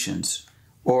institutions,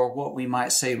 or what we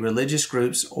might say religious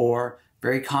groups, or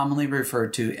very commonly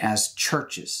referred to as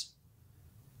churches.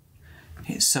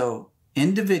 Okay, so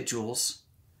individuals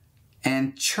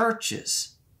and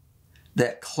churches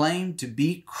that claim to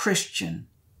be Christian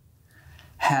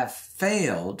have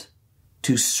failed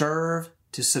to serve,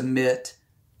 to submit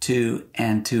to,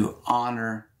 and to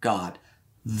honor God.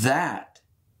 That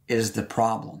is the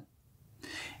problem.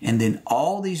 And then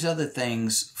all these other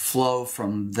things flow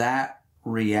from that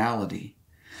reality.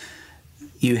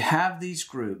 You have these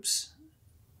groups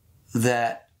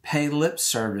that pay lip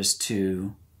service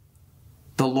to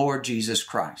the Lord Jesus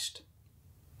Christ,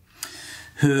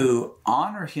 who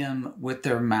honor him with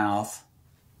their mouth,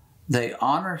 they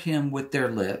honor him with their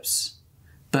lips,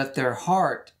 but their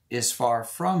heart is far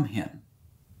from him.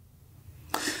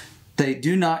 They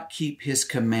do not keep his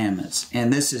commandments.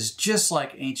 And this is just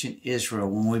like ancient Israel.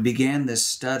 When we began this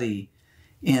study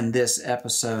in this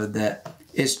episode, that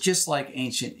it's just like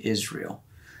ancient Israel,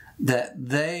 that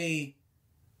they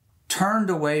turned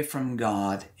away from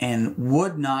God and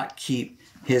would not keep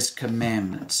his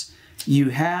commandments.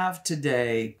 You have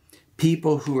today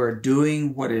people who are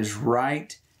doing what is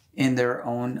right in their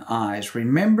own eyes.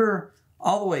 Remember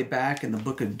all the way back in the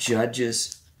book of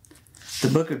Judges,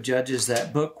 that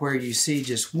book where you see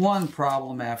just one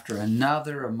problem after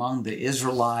another among the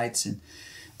Israelites, and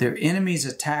their enemies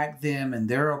attack them and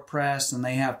they're oppressed and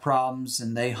they have problems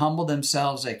and they humble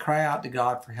themselves. They cry out to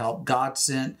God for help. God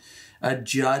sent a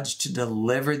judge to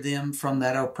deliver them from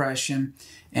that oppression,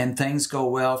 and things go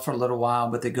well for a little while,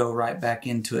 but they go right back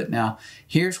into it. Now,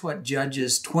 here's what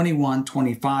Judges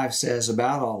 21:25 says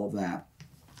about all of that.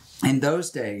 In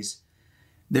those days,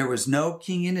 there was no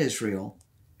king in Israel.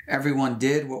 Everyone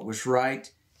did what was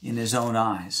right in his own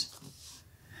eyes.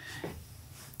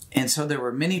 And so there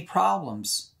were many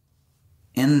problems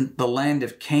in the land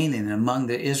of Canaan among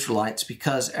the Israelites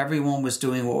because everyone was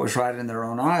doing what was right in their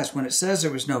own eyes. When it says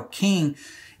there was no king,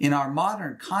 in our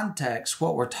modern context,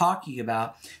 what we're talking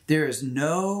about, there is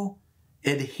no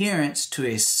adherence to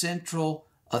a central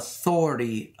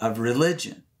authority of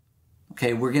religion.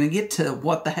 Okay, we're going to get to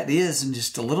what that is in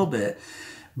just a little bit,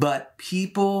 but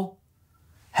people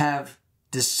have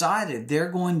decided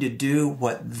they're going to do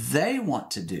what they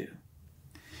want to do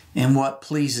and what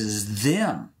pleases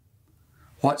them,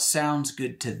 what sounds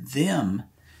good to them,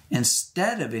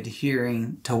 instead of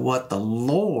adhering to what the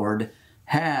Lord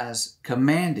has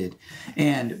commanded.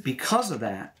 And because of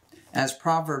that, as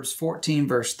Proverbs 14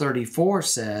 verse 34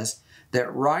 says,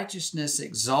 that righteousness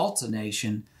exalts a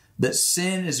nation, but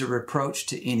sin is a reproach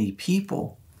to any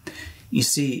people. You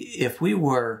see, if we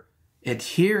were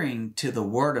adhering to the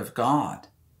Word of God,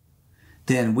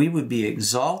 then we would be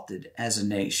exalted as a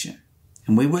nation.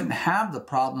 And we wouldn't have the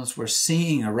problems we're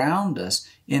seeing around us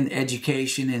in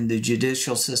education, in the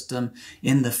judicial system,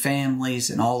 in the families,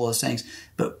 and all those things.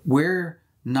 But we're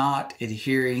not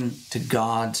adhering to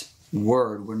God's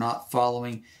Word. We're not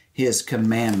following his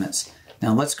commandments.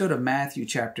 Now let's go to Matthew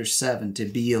chapter 7 to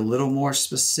be a little more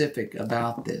specific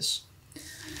about this.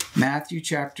 Matthew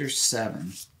chapter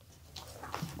 7.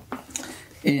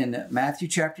 In Matthew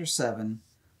chapter 7,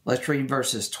 let's read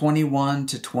verses 21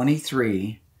 to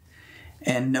 23.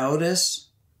 And notice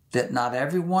that not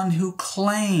everyone who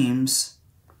claims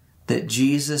that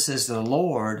Jesus is their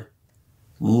Lord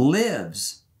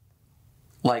lives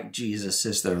like Jesus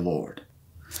is their Lord.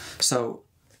 So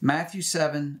Matthew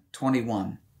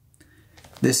 7:21.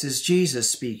 This is Jesus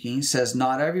speaking, says,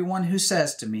 "Not everyone who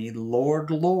says to me,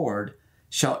 'Lord, Lord,'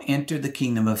 shall enter the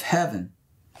kingdom of heaven,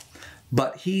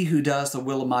 but he who does the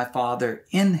will of my Father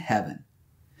in heaven.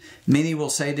 Many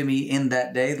will say to me in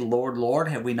that day, 'Lord, Lord,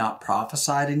 have we not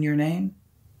prophesied in your name,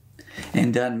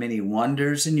 and done many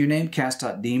wonders in your name, cast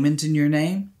out demons in your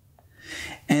name?'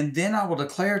 And then I will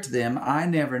declare to them, 'I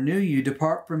never knew you.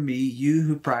 Depart from me, you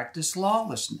who practice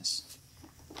lawlessness.'"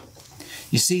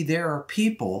 You see, there are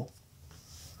people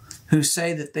who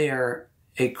say that they are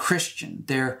a Christian.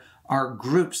 There are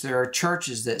groups, there are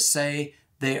churches that say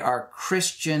they are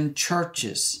Christian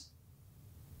churches,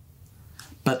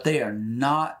 but they are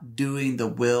not doing the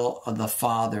will of the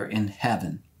Father in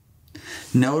heaven.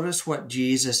 Notice what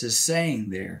Jesus is saying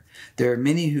there. There are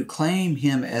many who claim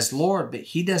him as Lord, but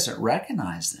he doesn't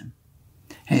recognize them.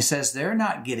 And he says they're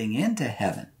not getting into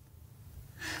heaven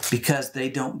because they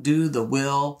don't do the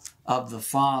will of the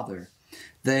Father.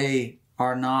 They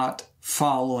are not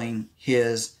following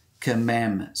his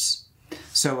commandments.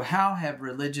 So how have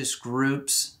religious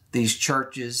groups, these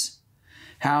churches,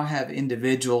 how have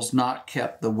individuals not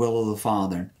kept the will of the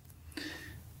Father?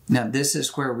 Now, this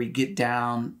is where we get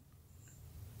down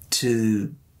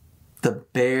to the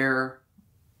bare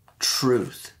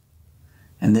truth.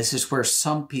 And this is where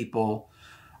some people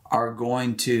are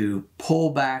going to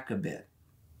pull back a bit.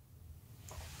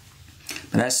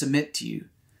 But I submit to you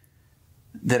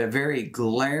that a very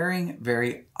glaring,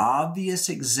 very obvious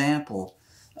example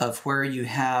of where you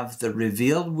have the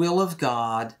revealed will of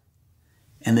God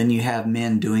and then you have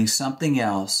men doing something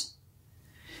else,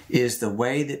 is the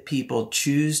way that people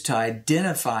choose to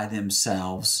identify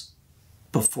themselves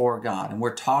before God. And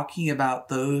we're talking about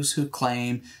those who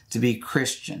claim to be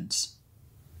Christians.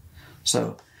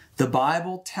 So the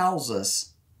Bible tells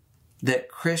us that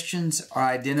Christians are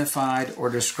identified or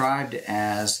described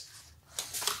as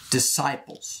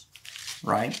disciples,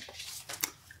 right?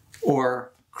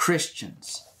 Or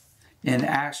Christians. In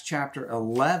Acts chapter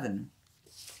 11,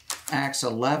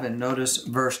 notice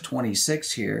verse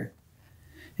 26 here.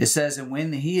 It says, and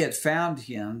when he had found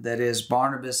him, that is,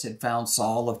 Barnabas had found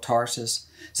Saul of Tarsus,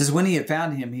 it says, when he had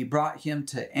found him, he brought him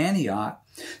to Antioch.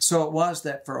 So it was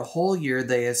that for a whole year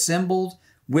they assembled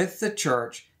with the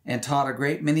church and taught a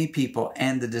great many people.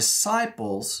 And the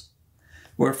disciples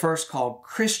were first called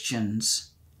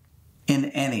Christians in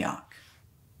Antioch.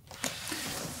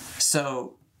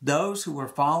 So those who were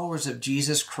followers of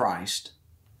Jesus Christ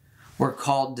were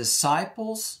called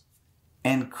disciples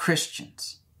and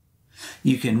Christians.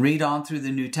 You can read on through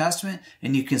the New Testament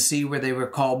and you can see where they were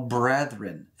called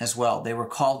brethren as well. They were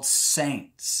called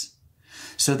saints.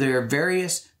 So there are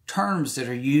various terms that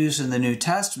are used in the New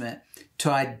Testament to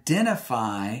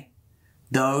identify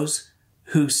those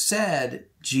who said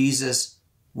Jesus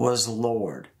was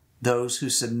Lord, those who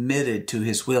submitted to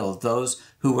his will, those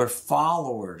who were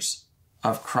followers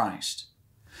of Christ.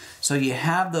 So you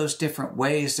have those different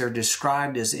ways they're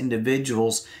described as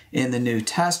individuals in the New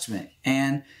Testament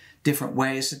and different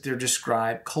ways that they're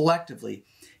described collectively.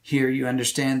 Here you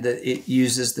understand that it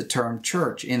uses the term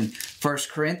church. In 1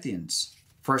 Corinthians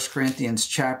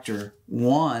chapter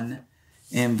 1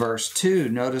 and verse 2,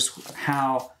 notice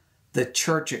how the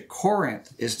church at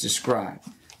Corinth is described.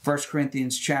 1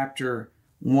 Corinthians chapter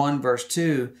 1 verse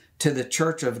 2, to the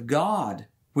church of God,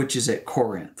 which is at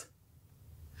Corinth.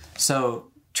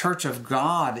 So church of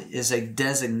God is a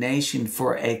designation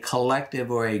for a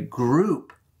collective or a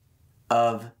group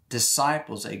of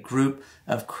disciples, a group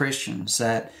of Christians,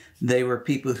 that they were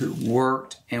people who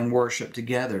worked and worshiped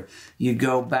together. You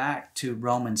go back to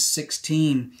Romans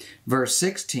 16, verse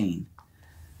 16.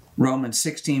 Romans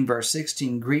 16, verse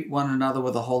 16, greet one another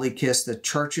with a holy kiss. The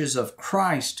churches of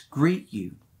Christ greet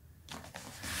you.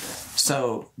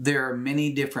 So there are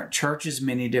many different churches,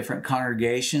 many different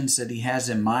congregations that he has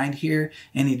in mind here,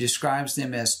 and he describes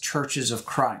them as churches of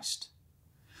Christ.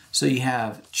 So you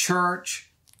have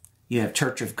church, you have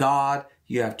Church of God,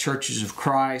 you have churches of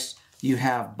Christ, you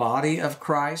have body of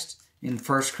Christ. In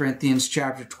 1 Corinthians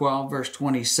chapter 12, verse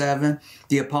 27,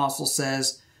 the apostle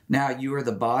says, now you are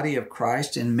the body of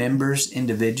Christ and members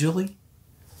individually.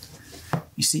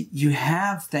 You see, you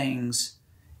have things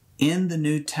in the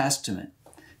New Testament,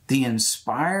 the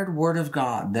inspired Word of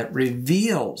God, that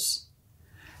reveals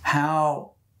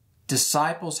how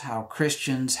disciples, how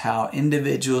Christians, how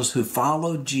individuals who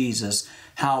followed Jesus,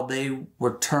 how they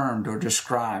were termed or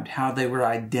described, how they were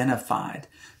identified,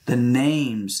 the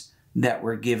names that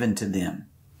were given to them.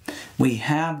 We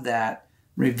have that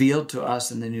revealed to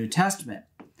us in the New Testament.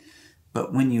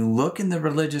 But when you look in the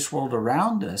religious world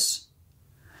around us,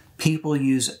 people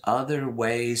use other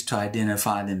ways to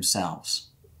identify themselves.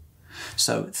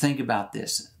 So think about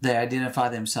this. They identify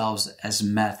themselves as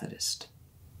Methodist,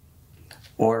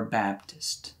 or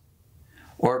Baptist,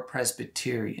 or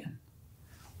Presbyterian,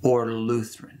 or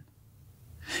Lutheran.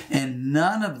 And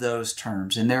none of those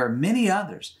terms, and there are many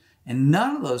others, and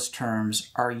none of those terms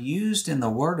are used in the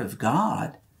Word of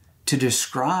God to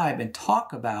describe and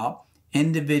talk about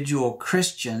individual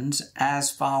Christians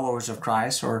as followers of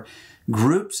Christ, or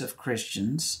groups of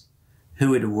Christians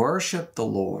who would worship the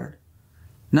Lord.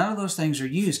 None of those things are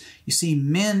used. You see,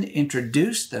 men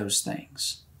introduced those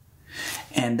things.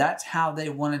 And that's how they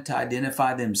wanted to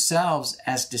identify themselves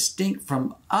as distinct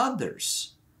from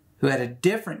others who had a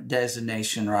different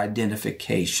designation or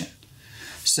identification.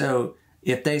 So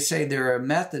if they say they're a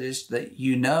Methodist, that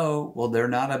you know, well, they're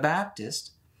not a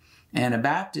Baptist. And a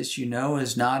Baptist, you know,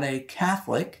 is not a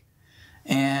Catholic.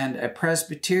 And a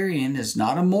Presbyterian is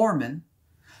not a Mormon.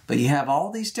 But you have all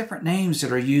these different names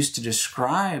that are used to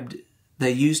describe,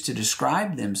 they use to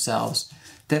describe themselves,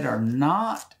 that are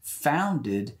not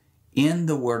founded in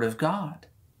the Word of God.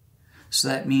 So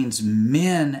that means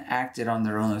men acted on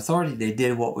their own authority. They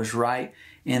did what was right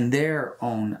in their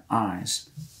own eyes.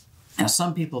 Now,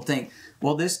 some people think,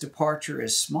 well, this departure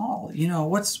is small. You know,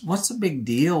 what's the big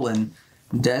deal in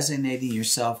designating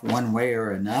yourself one way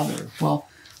or another? Well,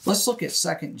 let's look at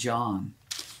 2 John.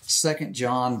 2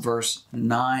 John verse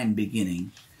 9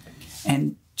 beginning.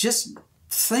 And just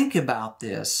think about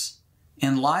this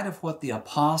in light of what the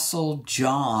Apostle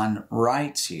John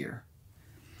writes here.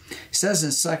 He says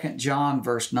in 2 John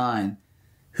verse 9,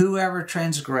 whoever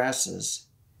transgresses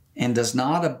and does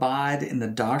not abide in the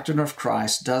doctrine of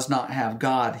Christ does not have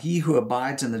God. He who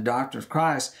abides in the doctrine of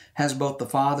Christ has both the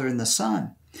Father and the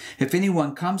Son. If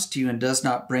anyone comes to you and does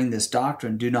not bring this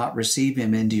doctrine, do not receive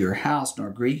him into your house, nor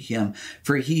greet him,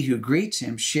 for he who greets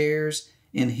him shares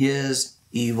in his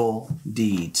evil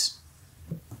deeds.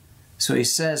 So he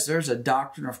says there's a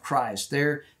doctrine of Christ.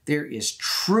 There is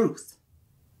truth.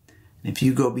 And if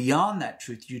you go beyond that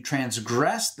truth, you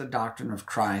transgress the doctrine of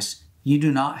Christ, you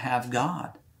do not have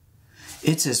God.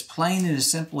 It's as plain and as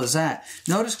simple as that.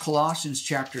 Notice Colossians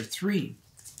chapter 3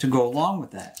 to go along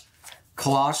with that.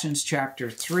 Colossians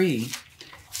chapter 3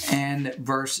 and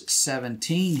verse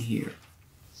 17 here.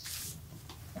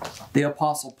 The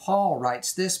Apostle Paul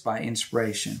writes this by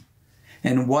inspiration.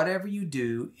 And whatever you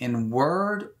do in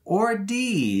word or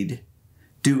deed,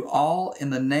 do all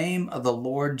in the name of the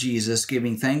Lord Jesus,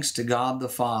 giving thanks to God the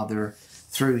Father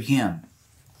through him.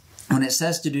 When it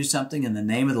says to do something in the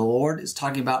name of the Lord, it's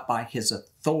talking about by his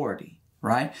authority,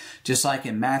 right? Just like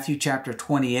in Matthew chapter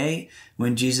 28,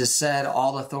 when Jesus said,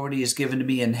 all authority is given to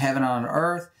me in heaven and on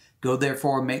earth. Go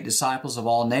therefore and make disciples of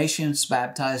all nations,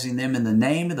 baptizing them in the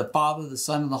name of the Father, the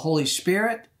Son, and the Holy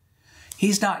Spirit.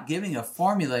 He's not giving a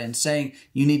formula and saying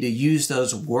you need to use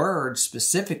those words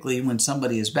specifically when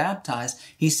somebody is baptized.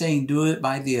 He's saying do it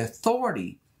by the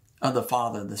authority of the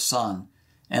Father, the Son,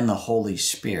 and the Holy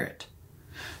Spirit.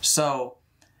 So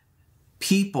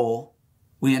people,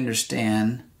 we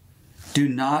understand, do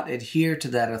not adhere to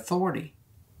that authority.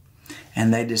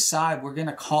 And they decide we're going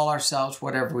to call ourselves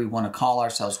whatever we want to call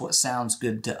ourselves, what sounds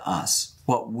good to us,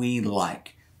 what we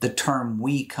like, the term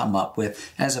we come up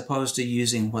with, as opposed to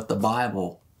using what the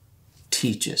Bible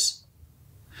teaches.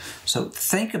 So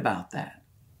think about that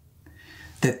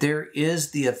there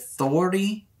is the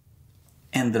authority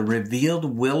and the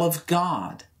revealed will of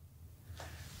God,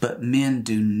 but men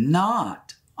do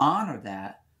not honor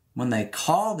that when they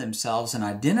call themselves and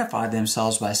identify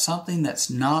themselves by something that's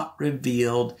not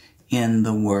revealed in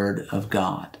the Word of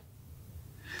God.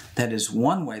 That is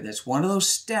one way, that's one of those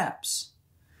steps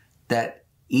that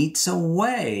eats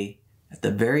away at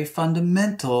the very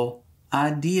fundamental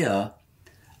idea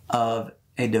of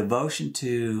a devotion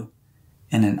to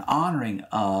and an honoring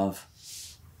of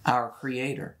our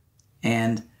Creator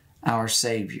and our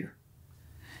Savior.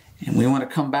 And we want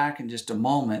to come back in just a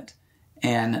moment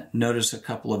and notice a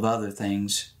couple of other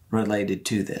things related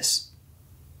to this.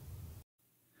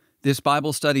 This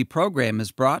Bible study program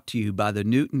is brought to you by the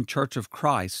Newton Church of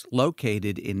Christ,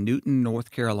 located in Newton,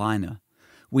 North Carolina.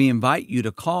 We invite you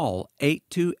to call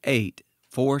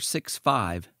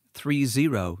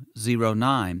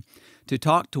 828-465-3009 to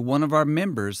talk to one of our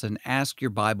members and ask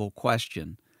your Bible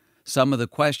question. Some of the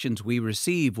questions we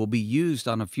receive will be used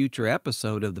on a future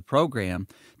episode of the program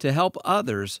to help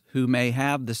others who may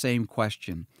have the same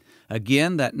question.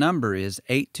 Again, that number is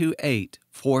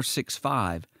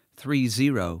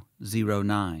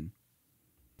 828-465-3009.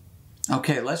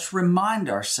 Okay, let's remind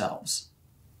ourselves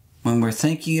when we're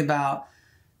thinking about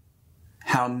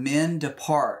how men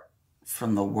depart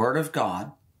from the Word of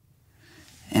God,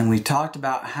 and we talked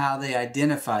about how they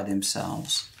identify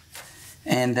themselves,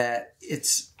 and that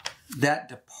it's that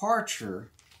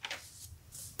departure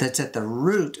that's at the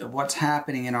root of what's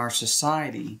happening in our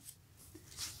society,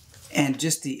 and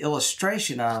just the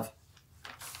illustration of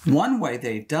one way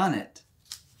they've done it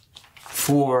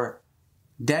for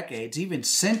decades, even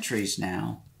centuries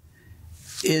now,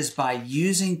 is by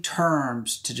using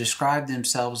terms to describe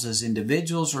themselves as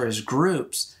individuals or as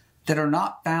groups that are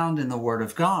not found in the Word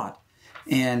of God.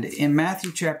 And in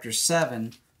Matthew chapter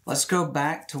 7, let's go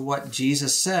back to what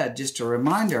Jesus said just to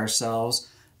remind ourselves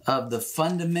of the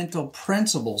fundamental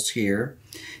principles here.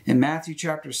 In Matthew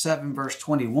chapter 7, verse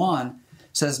 21,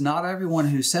 says, not everyone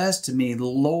who says to me,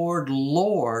 Lord,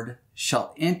 Lord,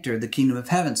 shall enter the kingdom of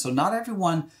heaven. So not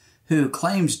everyone who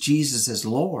claims Jesus as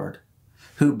Lord,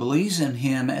 who believes in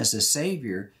him as a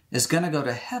Savior, is going to go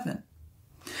to heaven.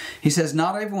 He says,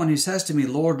 not everyone who says to me,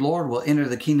 Lord, Lord, will enter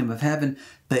the kingdom of heaven,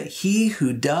 but he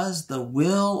who does the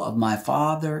will of my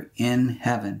Father in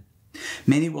heaven.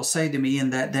 Many will say to me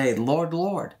in that day, Lord,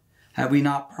 Lord, have we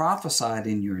not prophesied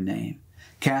in your name,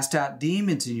 cast out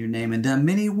demons in your name, and done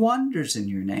many wonders in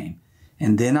your name?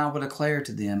 And then I will declare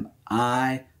to them,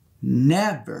 I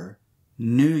never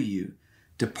knew you.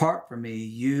 Depart from me,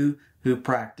 you who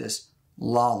practice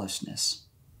lawlessness.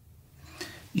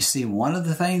 You see, one of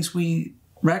the things we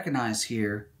recognize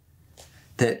here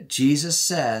that Jesus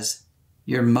says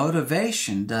your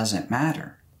motivation doesn't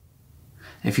matter.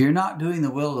 If you're not doing the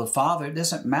will of the Father, it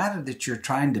doesn't matter that you're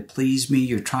trying to please me,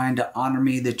 you're trying to honor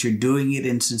me, that you're doing it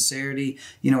in sincerity.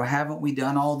 You know, haven't we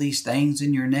done all these things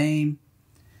in your name?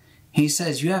 He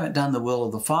says, you haven't done the will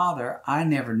of the Father. I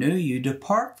never knew you.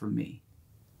 Depart from me.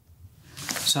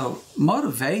 So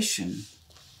motivation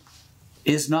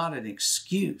is not an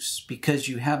excuse. Because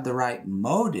you have the right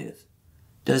motive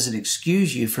doesn't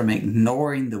excuse you from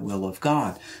ignoring the will of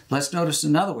God. Let's notice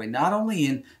another way. Not only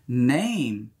in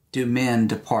name do men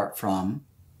depart from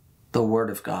the Word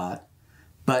of God,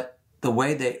 but the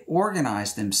way they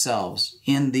organize themselves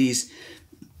in these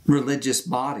religious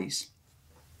bodies.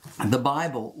 The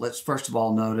Bible, let's first of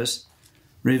all notice,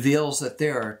 reveals that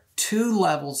there are two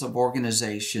levels of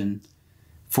organization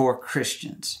for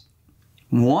Christians.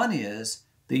 One is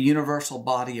the universal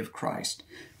body of Christ.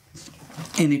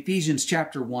 In Ephesians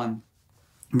chapter 1,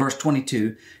 verse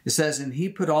 22, it says, and he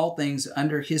put all things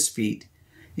under his feet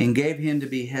and gave him to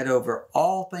be head over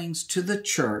all things to the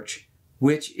church,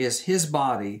 which is his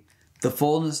body, the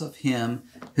fullness of him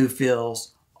who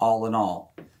fills all in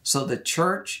all. So the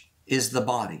church is the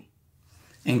body,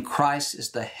 and Christ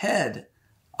is the head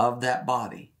of that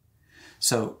body.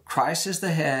 So Christ is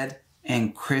the head,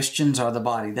 and Christians are the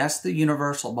body. That's the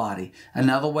universal body.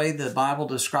 Another way the Bible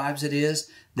describes it is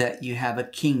that you have a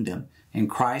kingdom, and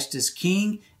Christ is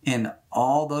king, and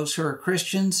all those who are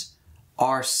Christians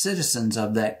are citizens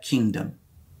of that kingdom.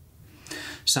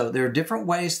 So there are different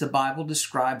ways the Bible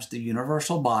describes the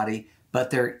universal body,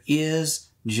 but there is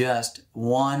just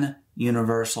one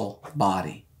universal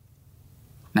body.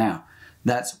 Now,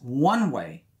 that's one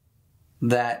way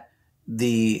that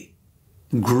the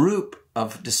group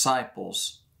of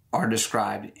disciples are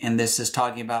described, and this is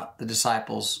talking about the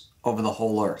disciples over the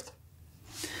whole earth.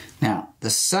 Now, the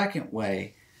second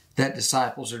way that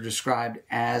disciples are described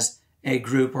as a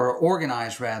group, or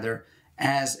organized rather,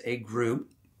 as a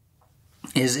group,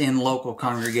 is in local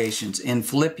congregations. In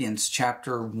Philippians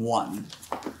chapter 1.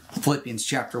 Philippians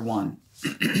chapter 1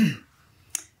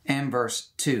 and verse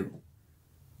 2.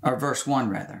 Or verse 1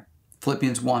 rather.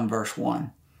 Philippians 1 verse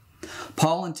 1.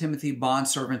 Paul and Timothy,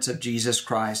 bondservants of Jesus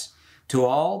Christ, to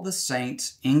all the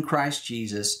saints in Christ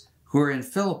Jesus who are in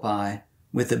Philippi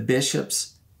with the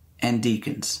bishops and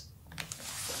deacons.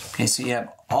 Okay, so you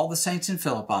have all the saints in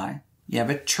Philippi. You have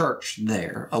a church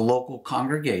there, a local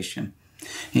congregation.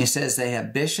 And he says they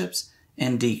have bishops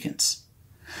and deacons.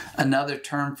 Another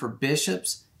term for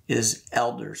bishops is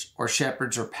elders or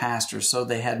shepherds or pastors. So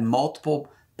they had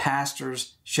multiple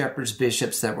pastors, shepherds,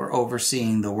 bishops that were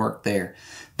overseeing the work there.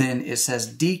 Then it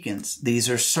says deacons. These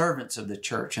are servants of the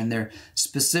church, and they're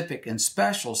specific and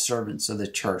special servants of the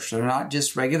church. They're not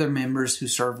just regular members who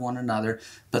serve one another,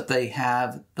 but they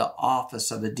have the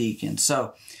office of a deacon.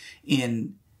 So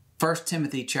in 1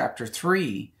 Timothy chapter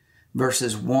 3,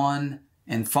 verses 1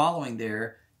 and following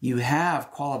there, you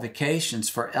have qualifications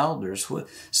for elders.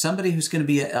 Somebody who's going to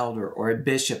be an elder or a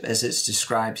bishop, as it's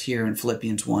described here in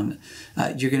Philippians 1.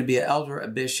 You're going to be an elder, a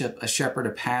bishop, a shepherd,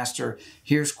 a pastor.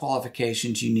 Here's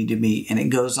qualifications you need to meet. And it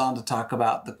goes on to talk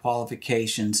about the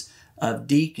qualifications of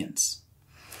deacons.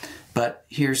 But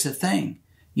here's the thing.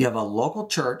 You have a local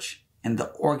church, and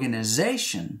the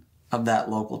organization of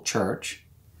that local church,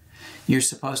 you're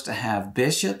supposed to have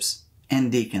bishops and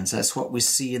deacons. That's what we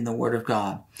see in the Word of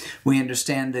God. We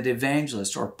understand that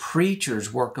evangelists or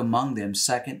preachers work among them.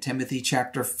 2 Timothy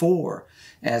chapter 4,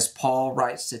 as Paul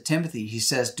writes to Timothy, he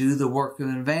says, do the work of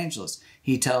an evangelist.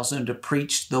 He tells him to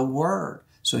preach the Word.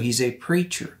 So he's a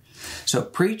preacher. So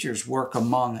preachers work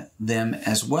among them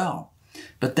as well.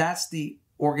 But that's the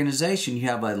organization. You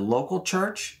have a local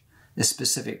church, a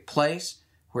specific place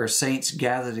where saints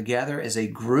gather together as a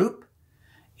group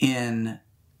in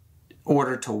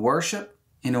order to worship,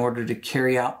 in order to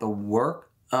carry out the work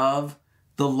of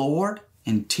the Lord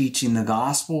in teaching the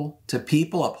gospel to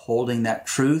people, upholding that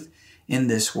truth in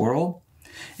this world.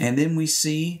 And then we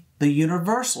see the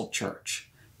universal church.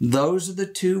 Those are the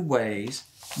two ways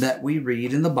that we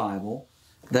read in the Bible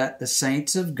that the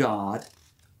saints of God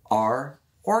are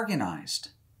organized.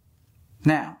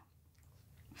 Now,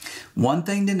 one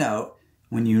thing to note,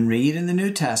 when you read in the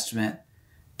New Testament,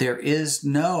 there is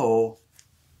no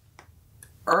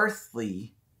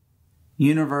earthly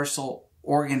universal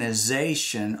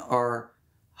organization or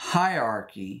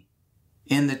hierarchy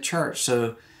in the church.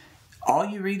 So all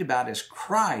you read about is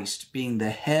Christ being the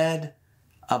head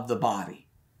of the body.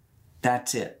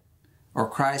 That's it. Or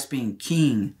Christ being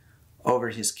king over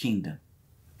his kingdom.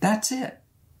 That's it.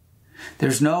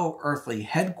 There's no earthly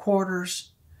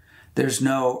headquarters. There's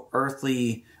no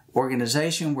earthly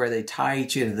organization where they tie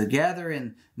each other together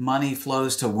and money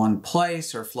flows to one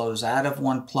place or flows out of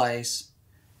one place.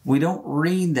 We don't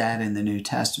read that in the New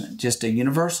Testament. Just a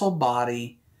universal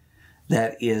body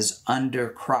that is under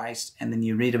Christ. And then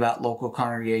you read about local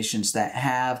congregations that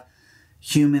have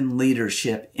human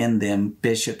leadership in them,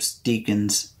 bishops,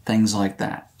 deacons, things like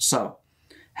that. So,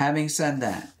 having said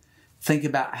that, think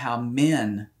about how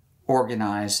men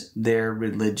organize their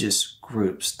religious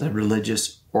groups, the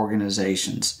religious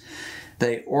organizations.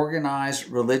 They organize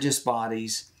religious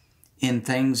bodies in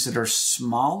things that are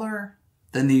smaller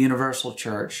than the universal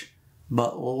church,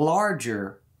 but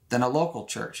larger than a local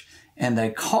church. And they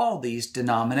call these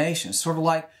denominations, sort of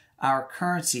like our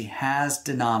currency has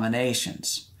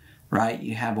denominations, right?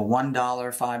 You have a $1,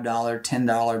 $5,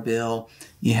 $10 bill.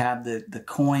 You have the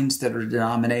coins that are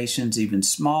denominations, even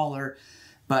smaller.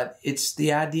 But it's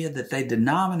the idea that they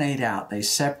denominate out, they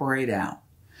separate out.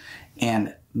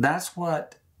 And that's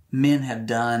what men have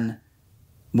done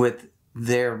with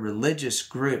their religious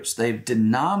groups. They've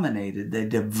denominated, they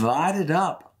divided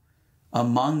up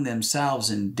among themselves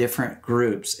in different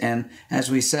groups. And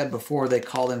as we said before, they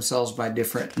call themselves by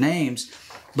different names.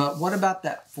 But what about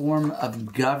that form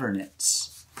of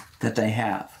governance that they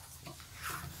have?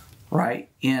 Right?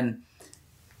 In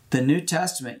the New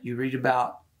Testament, you read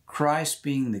about Christ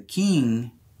being the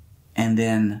king and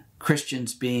then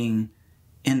Christians being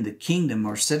in the kingdom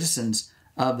or citizens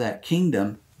of that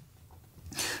kingdom.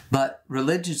 But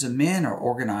religions of men are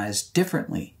organized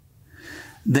differently.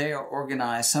 They are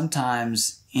organized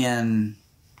sometimes in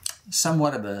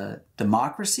somewhat of a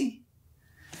democracy.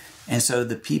 And so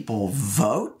the people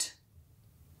vote,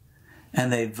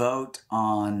 and they vote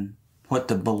on what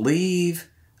to believe,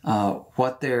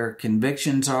 what their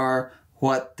convictions are,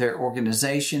 what their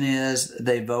organization is.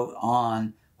 They vote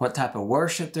on what type of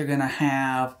worship they're going to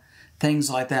have,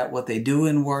 things like that, what they do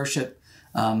in worship,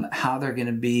 how they're going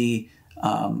to be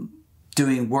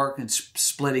doing work and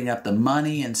splitting up the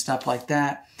money and stuff like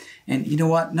that. And you know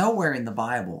what? Nowhere in the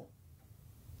Bible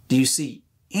do you see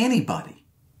anybody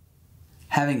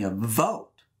having a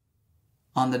vote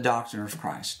on the doctrine of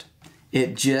Christ.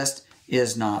 It just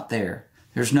is not there.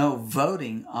 There's no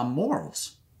voting on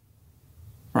morals,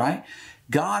 right?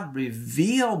 God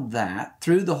revealed that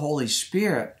through the Holy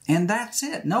Spirit, and that's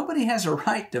it. Nobody has a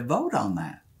right to vote on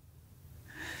that.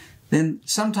 Then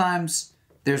sometimes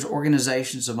there's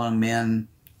organizations among men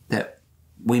that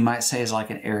we might say is like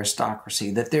an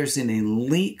aristocracy, that there's an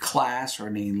elite class or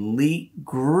an elite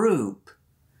group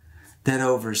that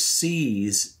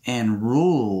oversees and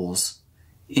rules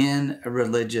in a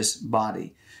religious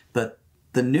body. But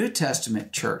the New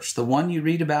Testament church, the one you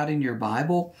read about in your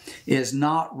Bible, is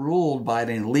not ruled by an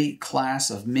elite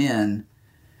class of men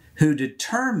who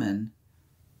determine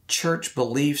church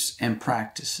beliefs and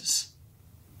practices.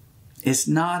 It's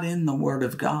not in the Word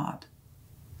of God.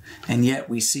 And yet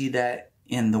we see that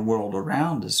in the world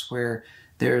around us, where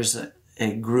there's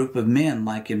a group of men,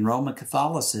 like in Roman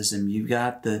Catholicism, you've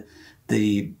got the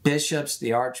bishops,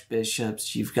 the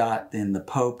archbishops, you've got then the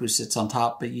Pope who sits on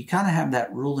top, but you kind of have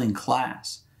that ruling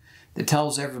class that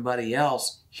tells everybody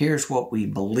else, here's what we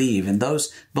believe. And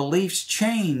those beliefs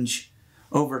change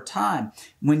over time.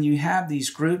 When you have these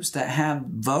groups that have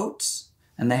votes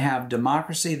and they have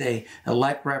democracy, they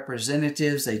elect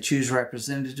representatives, they choose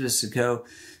representatives to go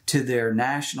to their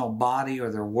national body or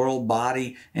their world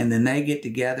body, and then they get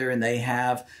together and they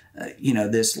have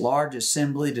this large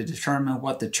assembly to determine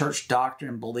what the church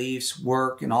doctrine, beliefs,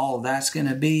 work, and all of that's going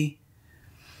to be.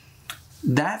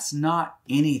 That's not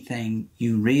anything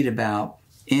you read about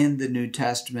in the New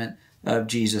Testament of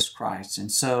Jesus Christ.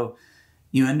 And so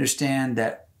you understand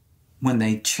that when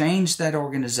they change that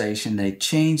organization, they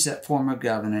change that form of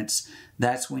governance,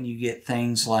 that's when you get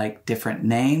things like different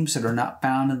names that are not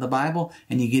found in the Bible,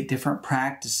 and you get different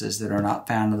practices that are not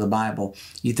found in the Bible.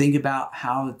 You think about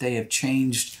how they have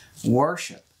changed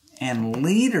worship and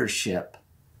leadership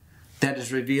that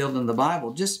is revealed in the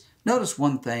Bible. Just notice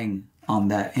one thing on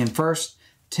that in 1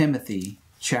 Timothy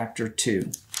chapter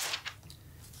 2.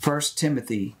 1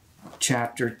 Timothy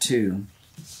chapter 2.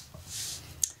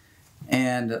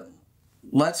 And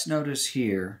let's notice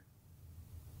here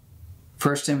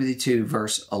 1 Timothy 2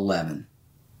 verse 11.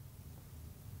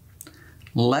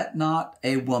 Let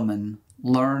a woman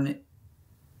learn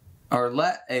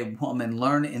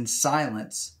in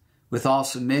silence with all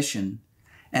submission,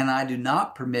 and I do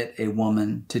not permit a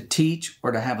woman to teach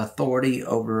or to have authority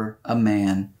over a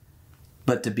man,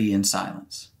 but to be in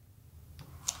silence.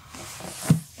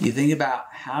 You think about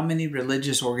how many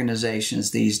religious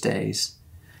organizations these days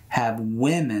have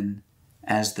women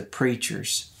as the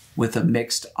preachers with a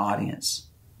mixed audience.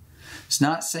 It's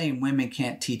not saying women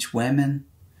can't teach women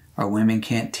or women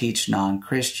can't teach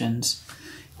non-Christians.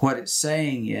 What it's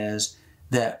saying is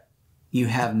that you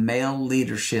have male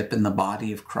leadership in the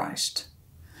body of Christ.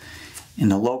 In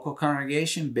the local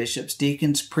congregation, bishops,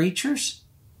 deacons, preachers,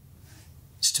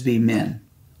 it's to be men.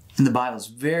 And the Bible is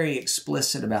very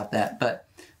explicit about that. But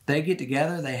they get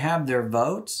together, they have their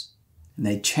votes, and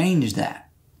they change that.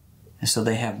 And so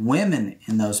they have women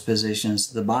in those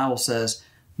positions. The Bible says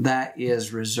that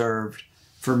is reserved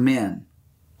for men.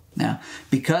 Now,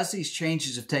 because these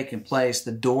changes have taken place,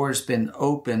 the door has been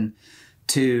open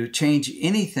to change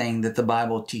anything that the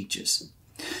Bible teaches.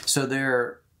 So there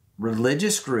are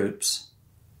religious groups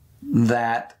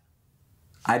that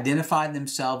identify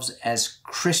themselves as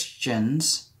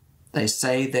Christians. They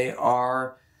say they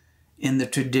are in the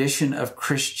tradition of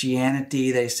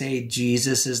Christianity. They say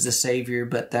Jesus is the Savior,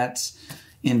 but that's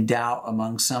in doubt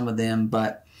among some of them.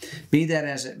 But be that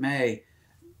as it may,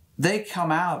 they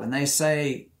come out and they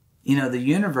say, you know, the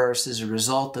universe is a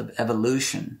result of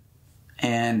evolution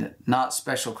and not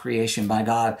special creation by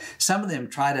God. Some of them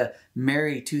try to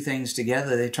marry two things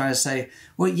together. They try to say,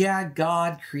 well, yeah,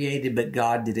 God created, but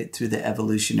God did it through the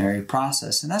evolutionary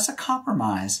process. And that's a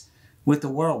compromise with the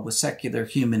world, with secular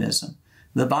humanism.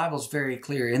 The Bible's very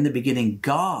clear. In the beginning,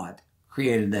 God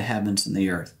created the heavens and the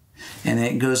earth. And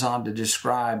it goes on to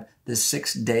describe the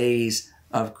 6 days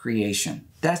of creation.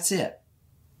 That's it.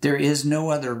 There is no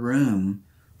other room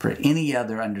for any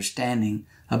other understanding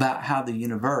about how the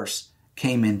universe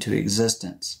came into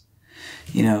existence.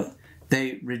 You know,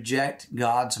 they reject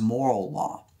God's moral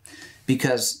law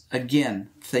because, again,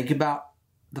 think about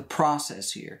the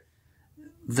process here.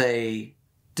 They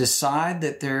decide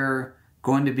that they're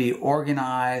going to be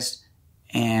organized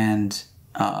and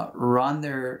run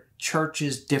their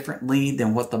churches differently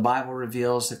than what the Bible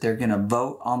reveals, that they're going to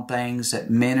vote on things, that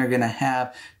men are going to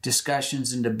have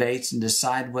discussions and debates and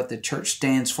decide what the church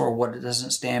stands for, what it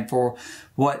doesn't stand for,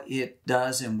 what it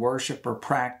does in worship or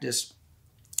practice,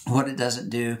 what it doesn't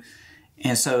do.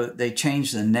 And so they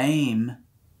change the name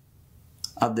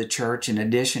of the church in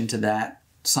addition to that,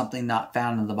 something not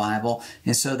found in the Bible.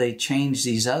 And so they change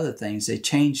these other things. They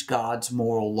change God's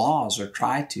moral laws, or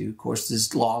try to. Of course,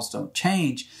 these laws don't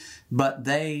change, but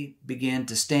they begin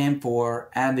to stand for,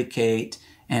 advocate,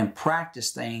 and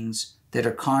practice things that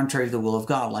are contrary to the will of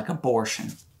God, like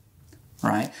abortion,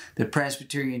 right? The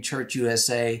Presbyterian Church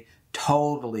USA,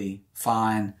 totally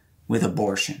fine with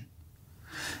abortion.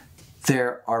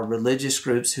 There are religious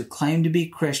groups who claim to be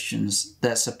Christians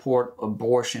that support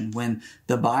abortion when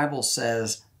the Bible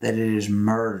says that it is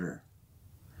murder.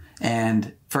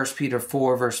 And 1 Peter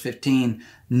 4, verse 15,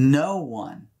 no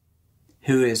one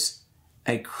who is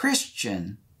a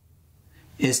Christian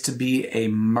is to be a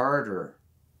murderer.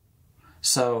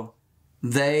 So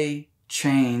they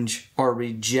change or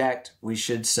reject, we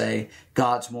should say,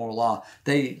 God's moral law.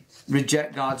 They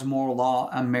reject God's moral law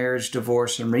on marriage,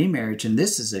 divorce, and remarriage. And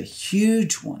this is a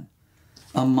huge one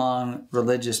among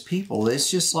religious people. It's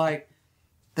just like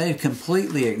they've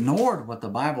completely ignored what the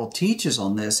Bible teaches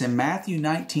on this. In Matthew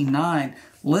 19:9,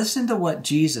 listen to what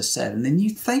Jesus said. And then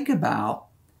you think about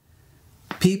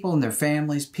people and their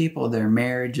families, people and their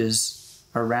marriages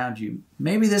around you.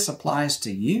 Maybe this applies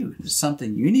to you. It's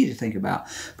something you need to think about.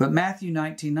 But Matthew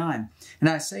 19:9, and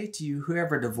I say to you,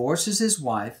 whoever divorces his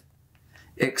wife,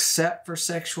 except for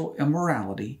sexual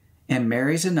immorality, and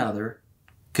marries another,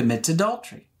 commits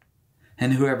adultery.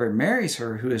 And whoever marries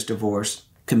her who is divorced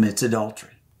commits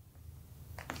adultery.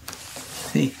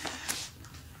 See,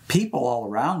 people all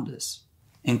around us,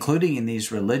 including in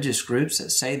these religious groups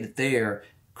that say that they are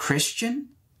Christian,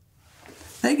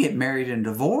 they get married and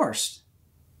divorced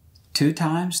 2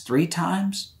 times, 3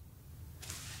 times,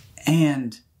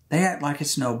 and they act like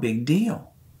it's no big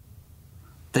deal.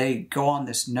 They go on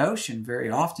this notion very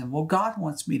often, well, God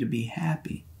wants me to be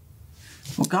happy.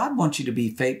 Well, God wants you to be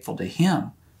faithful to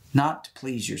Him, not to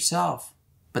please yourself,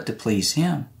 but to please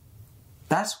Him.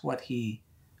 That's what He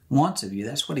wants of you.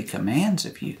 That's what He commands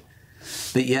of you.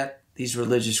 But yet, these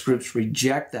religious groups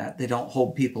reject that. They don't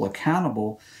hold people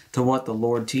accountable to what the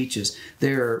Lord teaches.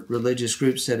 There are religious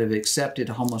groups that have accepted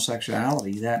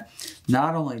homosexuality, that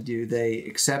not only do they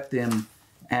accept them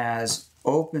as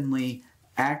openly,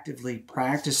 actively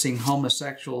practicing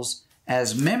homosexuals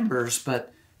as members,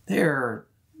 but there are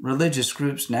religious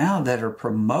groups now that are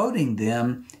promoting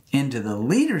them into the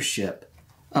leadership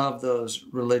of those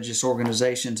religious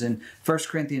organizations. In 1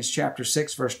 Corinthians chapter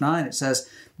 6, verse 9, it says,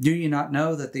 do you not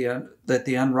know that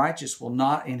the unrighteous will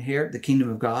not inherit the kingdom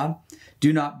of God?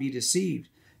 Do not be deceived.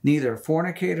 Neither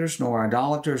fornicators, nor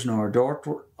idolaters, nor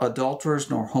adulterers,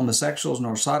 nor homosexuals,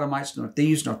 nor sodomites, nor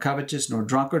thieves, nor covetous, nor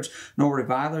drunkards, nor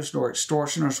revilers, nor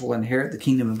extortioners will inherit the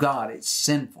kingdom of God. It's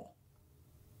sinful.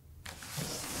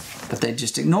 But they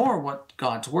just ignore what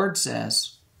God's word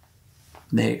says.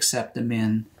 They accept the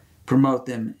men, promote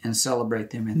them, and celebrate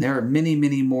them. And there are many,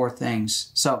 many more things.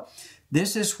 So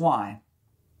this is why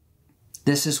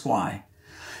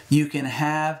You can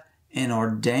have an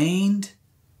ordained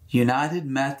United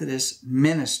Methodist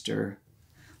minister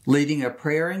leading a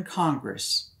prayer in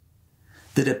Congress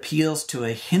that appeals to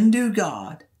a Hindu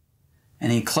God,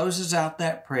 and he closes out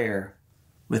that prayer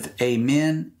with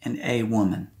amen and a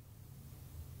woman.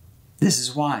 This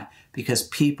is why, because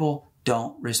people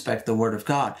don't respect the Word of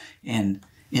God. And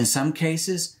in some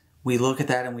cases, we look at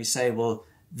that and we say, well,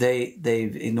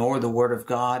 they've ignored the Word of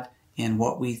God in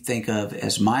what we think of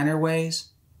as minor ways.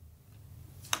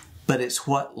 But it's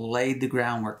what laid the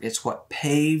groundwork. It's what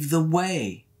paved the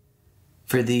way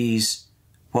for these,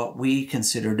 what we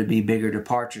consider to be bigger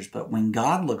departures. But when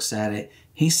God looks at it,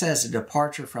 He says a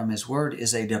departure from His Word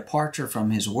is a departure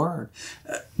from His Word.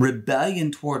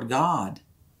 Rebellion toward God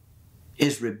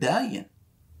is rebellion.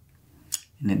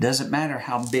 And it doesn't matter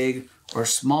how big or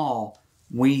small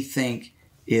we think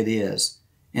it is.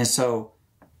 And so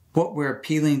what we're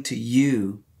appealing to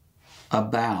you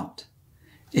about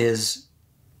is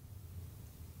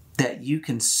that you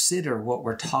consider what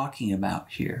we're talking about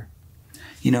here.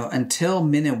 You know, until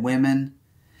men and women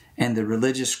and the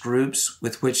religious groups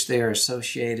with which they are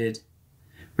associated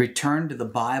return to the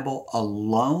Bible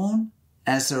alone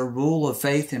as their rule of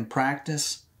faith and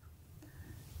practice,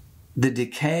 the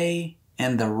decay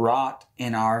and the rot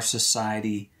in our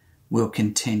society will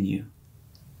continue,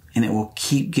 and it will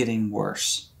keep getting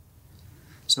worse.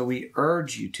 So we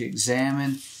urge you to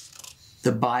examine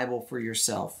the Bible for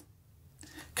yourself.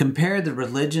 Compare the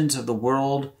religions of the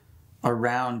world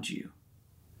around you,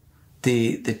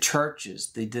 the churches,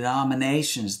 the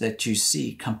denominations that you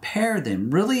see. Compare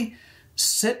them. Really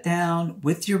sit down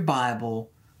with your Bible,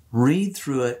 read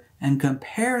through it, and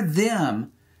compare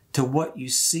them to what you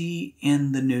see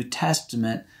in the New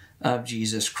Testament of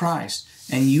Jesus Christ.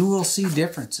 And you will see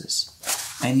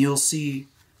differences. And you'll see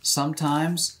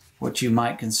sometimes what you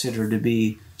might consider to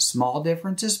be small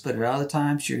differences, but at other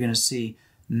times you're going to see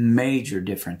major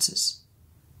differences.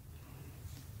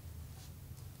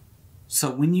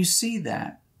 So when you see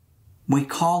that, we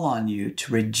call on you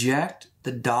to reject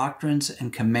the doctrines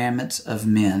and commandments of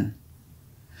men.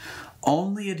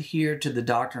 Only adhere to the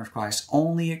doctrine of Christ.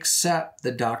 Only accept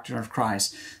the doctrine of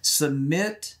Christ.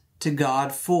 Submit to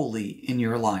God fully in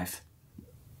your life.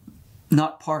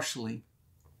 Not partially.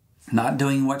 Not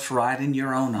doing what's right in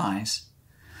your own eyes,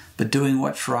 but doing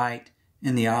what's right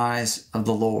in the eyes of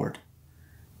the Lord.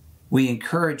 We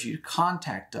encourage you to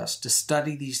contact us to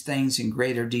study these things in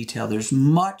greater detail. There's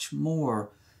much more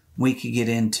we could get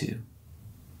into.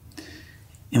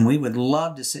 And we would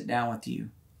love to sit down with you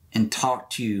and talk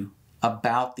to you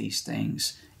about these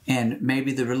things. And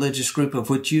maybe the religious group of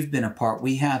which you've been a part,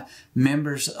 we have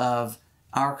members of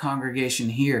our congregation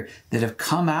here that have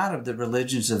come out of the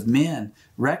religions of men,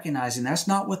 recognizing that's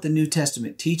not what the New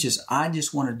Testament teaches. I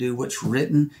just want to do what's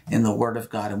written in the Word of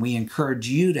God. And we encourage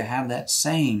you to have that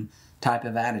same type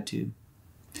of attitude.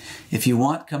 If you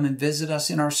want, come and visit us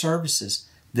in our services.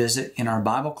 Visit in our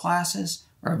Bible classes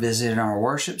or visit in our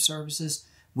worship services.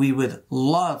 We would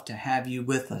love to have you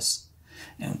with us,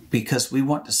 because we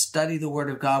want to study the Word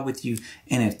of God with you.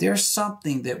 And if there's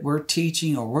something that we're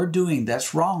teaching or we're doing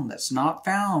that's wrong, that's not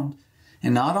found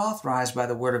and not authorized by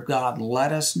the Word of God,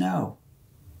 let us know.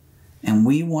 And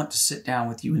we want to sit down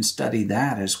with you and study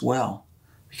that as well,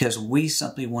 because we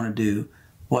simply want to do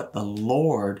what the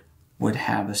Lord would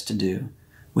have us to do.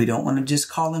 We don't want to just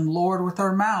call Him Lord with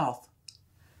our mouth,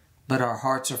 but our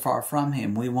hearts are far from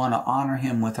Him. We want to honor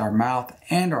Him with our mouth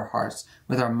and our hearts,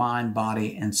 with our mind,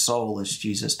 body, and soul, as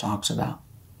Jesus talks about.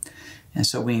 And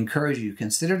so we encourage you,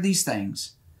 consider these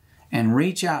things and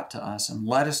reach out to us and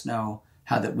let us know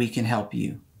how that we can help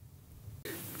you.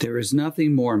 There is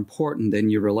nothing more important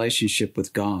than your relationship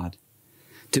with God.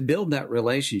 To build that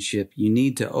relationship, you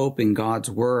need to open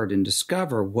God's Word and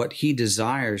discover what He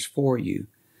desires for you.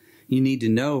 You need to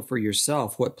know for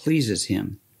yourself what pleases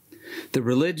Him. The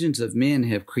religions of men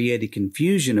have created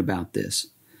confusion about this.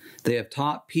 They have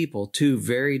taught people two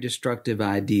very destructive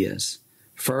ideas.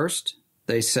 First,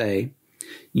 they say,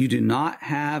 you do not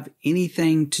have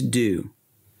anything to do,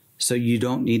 so you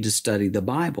don't need to study the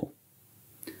Bible.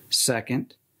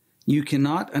 Second, you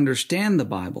cannot understand the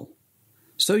Bible,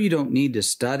 so you don't need to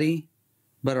study,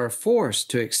 but are forced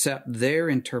to accept their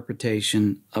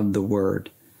interpretation of the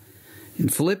Word. In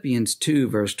Philippians 2,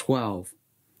 verse 12,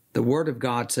 the Word of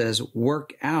God says,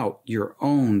 work out your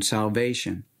own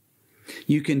salvation.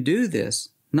 You can do this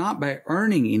not by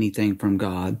earning anything from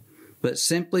God, but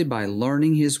simply by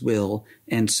learning His will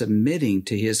and submitting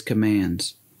to His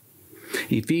commands.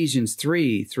 Ephesians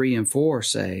 3 and 4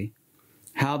 say,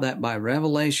 how that by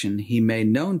revelation He made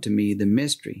known to me the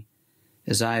mystery,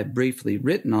 as I have briefly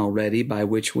written already, by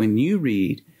which when you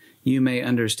read, you may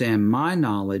understand my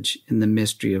knowledge in the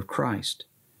mystery of Christ.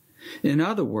 In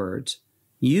other words,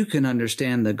 you can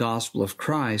understand the gospel of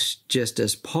Christ just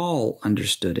as Paul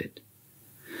understood it.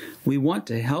 We want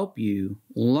to help you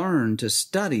learn to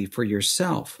study for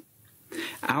yourself.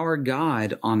 Our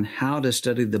guide on how to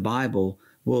study the Bible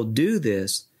will do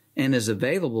this and is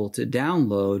available to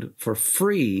download for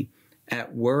free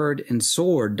at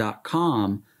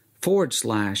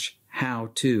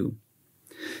wordandsword.com/how-to.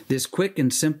 This quick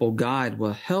and simple guide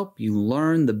will help you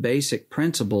learn the basic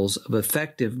principles of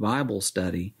effective Bible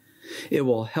study. It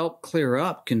will help clear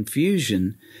up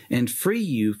confusion and free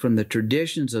you from the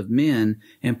traditions of men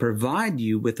and provide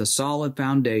you with a solid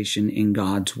foundation in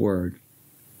God's Word.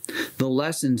 The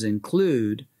lessons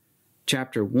include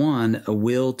Chapter 1, A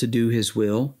Will to Do His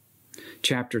Will.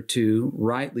 Chapter 2,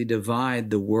 Rightly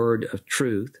Divide the Word of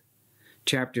Truth.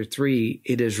 Chapter 3,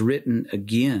 It Is Written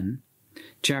Again.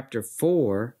 Chapter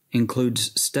 4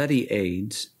 includes study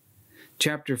aids.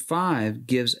 Chapter 5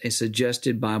 gives a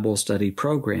suggested Bible study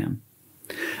program.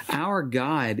 Our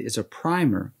guide is a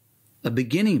primer, a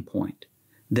beginning point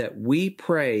that we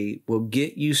pray will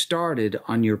get you started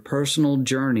on your personal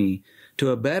journey to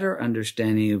a better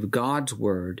understanding of God's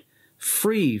Word,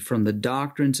 free from the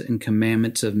doctrines and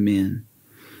commandments of men.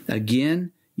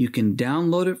 Again, you can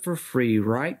download it for free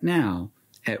right now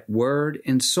at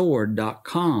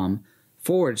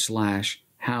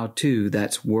wordandsword.com/how-to.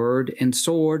 That's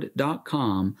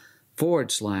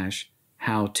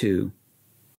wordandsword.com/how-to.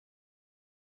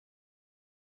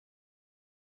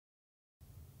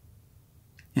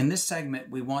 In this segment,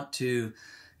 we want to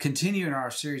continue in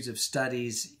our series of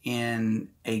studies in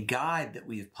a guide that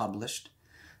we have published.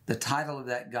 The title of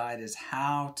that guide is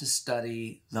How to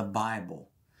Study the Bible.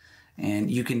 And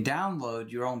you can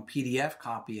download your own PDF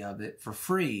copy of it for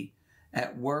free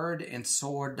at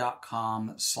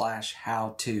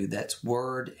wordandsword.com/how-to. That's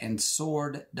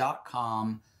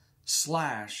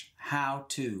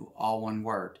wordandsword.com/how-to, all one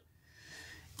word.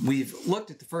 We've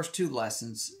looked at the first two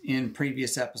lessons in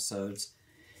previous episodes,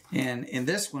 and in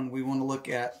this one we want to look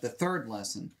at the third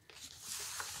lesson.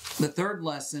 The third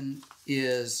lesson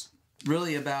is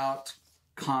really about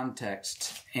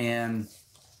context and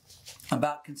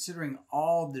about considering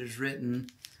all that is written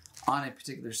on a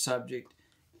particular subject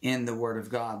in the Word of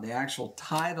God. The actual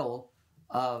title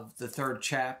of the third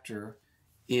chapter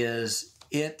is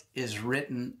It Is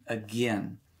Written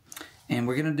Again. And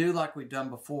we're going to do like we've done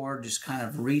before, just kind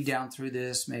of read down through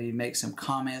this, maybe make some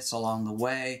comments along the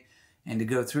way, and to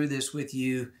go through this with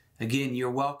you. Again,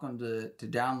 you're welcome to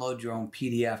download your own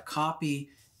PDF copy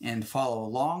and follow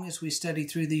along as we study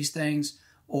through these things,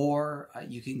 or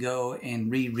you can go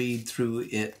and reread through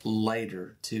it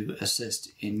later to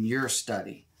assist in your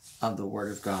study of the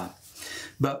Word of God.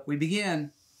 But we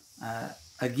begin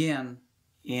again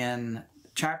in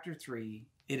chapter 3,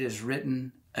 It Is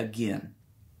Written Again.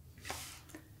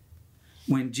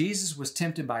 When Jesus was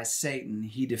tempted by Satan,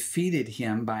 he defeated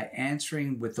him by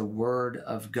answering with the Word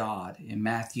of God in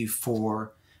Matthew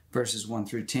 4, verses 1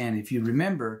 through 10. If you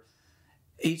remember,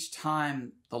 each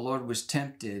time the Lord was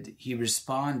tempted, he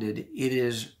responded, "It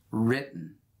is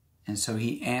written." And so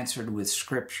he answered with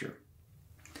Scripture.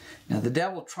 Now, the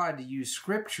devil tried to use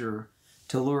Scripture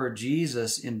to lure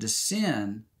Jesus into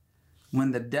sin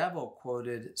when the devil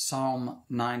quoted Psalm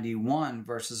 91,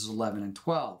 verses 11 and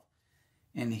 12.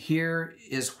 And here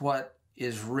is what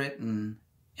is written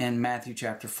in Matthew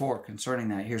chapter 4 concerning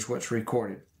that. Here's what's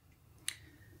recorded.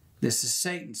 This is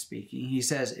Satan speaking. He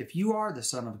says, "If you are the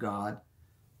Son of God,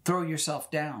 throw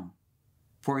yourself down,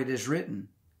 for it is written,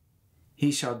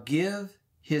 He shall give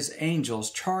His angels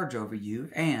charge over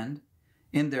you, and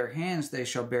in their hands they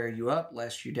shall bear you up,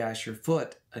 lest you dash your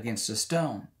foot against a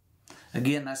stone."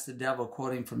 Again, that's the devil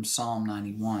quoting from Psalm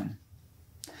 91.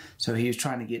 So he was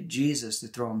trying to get Jesus to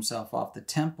throw himself off the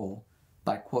temple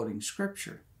by quoting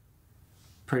Scripture.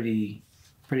 Pretty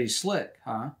slick,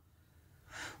 huh?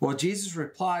 Well, Jesus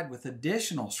replied with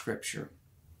additional Scripture.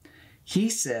 He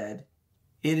said,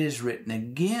 "It is written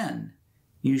again,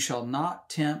 you shall not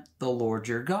tempt the Lord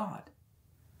your God."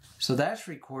 So that's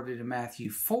recorded in Matthew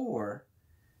 4,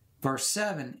 verse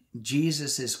 7.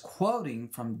 Jesus is quoting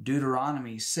from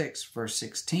Deuteronomy 6, verse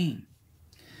 16.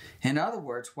 In other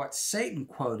words, what Satan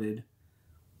quoted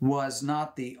was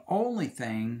not the only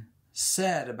thing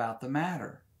said about the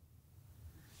matter.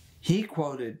 He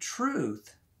quoted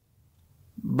truth,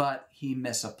 but he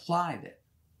misapplied it.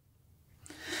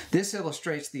 This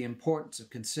illustrates the importance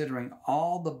of considering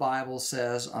all the Bible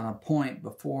says on a point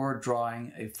before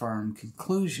drawing a firm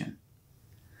conclusion.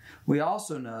 We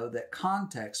also know that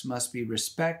context must be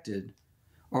respected,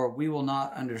 or we will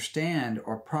not understand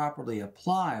or properly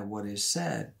apply what is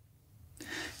said.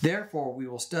 Therefore, we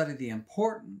will study the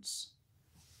importance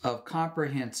of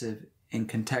comprehensive and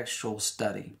contextual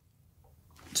study.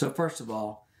 So first of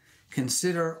all,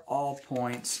 consider all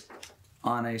points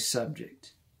on a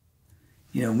subject.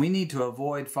 We need to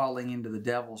avoid falling into the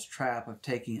devil's trap of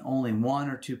taking only one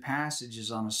or two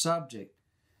passages on a subject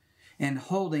and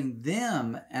holding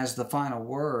them as the final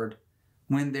word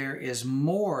when there is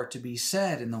more to be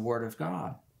said in the Word of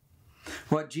God.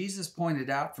 What Jesus pointed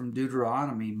out from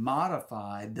Deuteronomy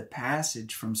modified the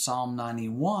passage from Psalm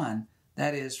 91,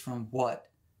 that is, from what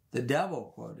the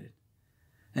devil quoted.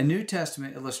 A New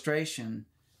Testament illustration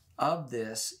of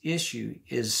this issue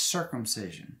is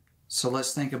circumcision. So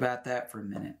let's think about that for a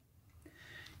minute.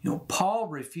 Paul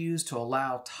refused to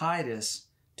allow Titus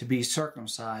to be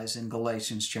circumcised in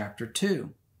Galatians chapter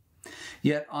 2.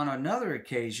 Yet on another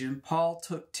occasion, Paul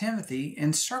took Timothy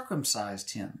and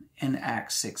circumcised him in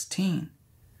Acts 16.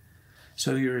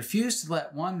 So he refused to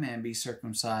let one man be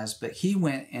circumcised, but he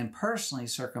went and personally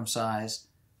circumcised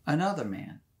another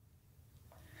man.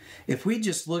 If we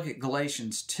just look at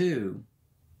Galatians 2,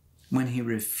 when he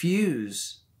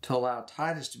refused to allow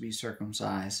Titus to be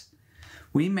circumcised,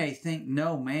 we may think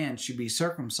no man should be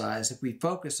circumcised. If we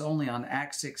focus only on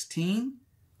Acts 16,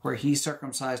 where he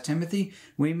circumcised Timothy,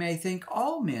 we may think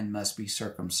all men must be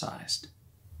circumcised.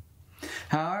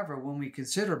 However, when we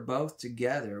consider both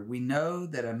together, we know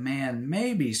that a man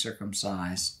may be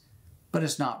circumcised, but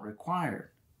it's not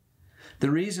required. The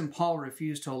reason Paul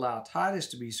refused to allow Titus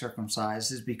to be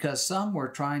circumcised is because some were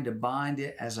trying to bind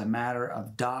it as a matter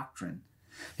of doctrine.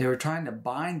 They were trying to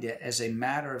bind it as a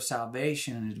matter of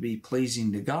salvation and to be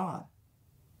pleasing to God.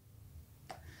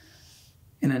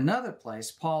 In another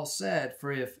place, Paul said,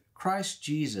 "For if in Christ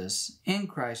Jesus,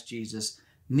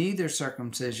 neither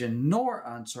circumcision nor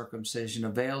uncircumcision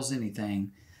avails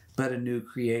anything, but a new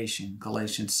creation,"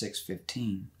 Galatians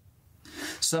 6:15.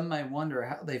 Some may wonder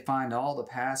how they find all the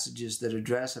passages that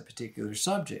address a particular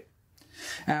subject.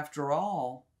 After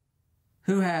all,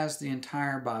 who has the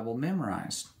entire Bible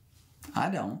memorized? I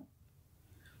don't.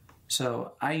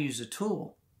 So I use a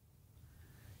tool.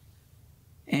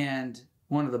 And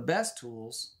one of the best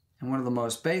tools and one of the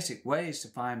most basic ways to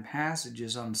find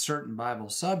passages on certain Bible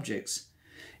subjects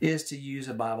is to use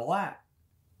a Bible app.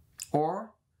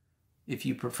 Or, if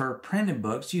you prefer printed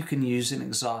books, you can use an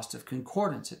exhaustive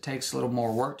concordance. It takes a little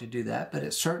more work to do that, but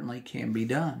it certainly can be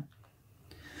done.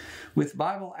 With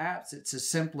Bible apps, it's as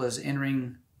simple as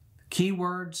entering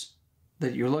keywords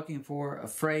that you're looking for, a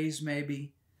phrase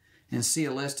maybe, and see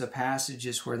a list of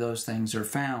passages where those things are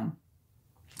found.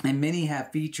 And many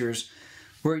have features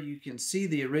where you can see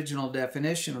the original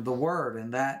definition of the word,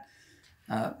 and that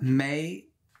may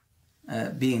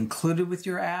be included with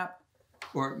your app,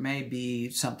 or it may be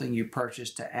something you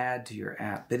purchase to add to your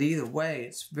app. But either way,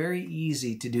 it's very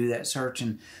easy to do that search,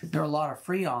 and there are a lot of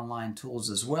free online tools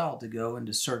as well to go and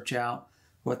to search out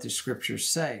what the scriptures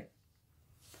say.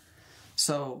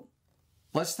 So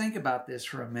let's think about this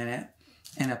for a minute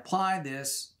and apply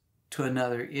this to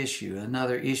another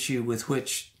issue with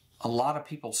which a lot of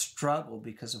people struggle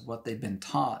because of what they've been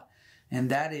taught.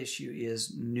 And that issue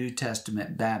is New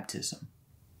Testament baptism.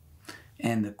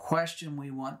 And the question we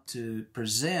want to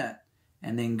present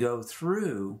and then go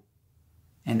through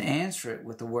and answer it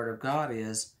with the Word of God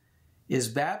is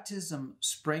baptism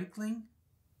sprinkling,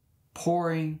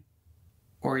 pouring,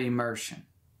 or immersion?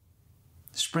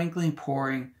 Sprinkling,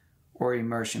 pouring, or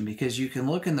immersion, because you can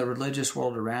look in the religious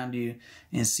world around you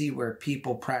and see where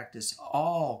people practice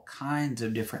all kinds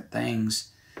of different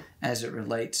things as it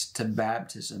relates to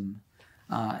baptism.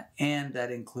 And that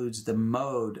includes the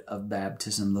mode of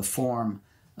baptism, the form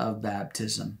of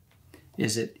baptism.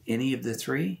 Is it any of the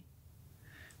three?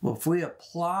 Well, if we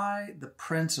apply the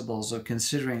principles of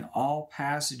considering all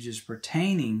passages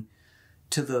pertaining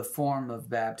to the form of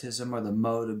baptism or the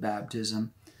mode of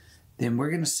baptism, then we're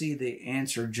going to see the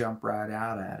answer jump right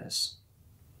out at us.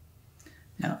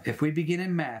 Now, if we begin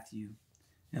in Matthew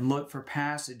and look for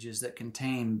passages that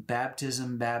contain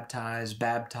baptism, baptize,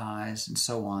 baptize, and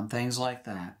so on, things like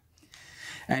that,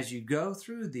 as you go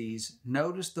through these,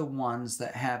 notice the ones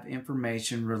that have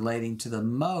information relating to the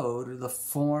mode or the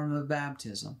form of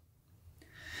baptism.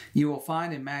 You will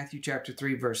find in Matthew chapter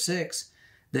 3, verse 6,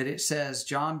 that it says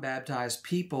John baptized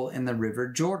people in the river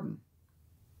Jordan.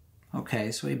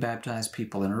 Okay, so he baptized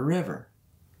people in a river.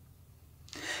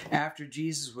 After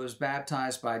Jesus was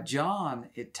baptized by John,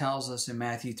 it tells us in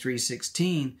Matthew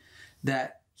 3:16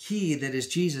 that he, that is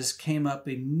Jesus, came up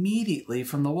immediately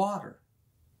from the water.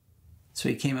 So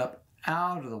he came up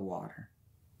out of the water.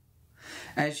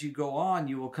 As you go on,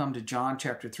 you will come to John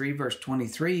chapter 3, verse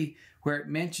 23, where it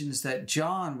mentions that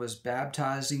John was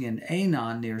baptizing in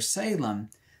Aenon near Salem,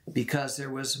 because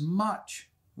there was much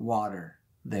water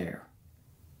there.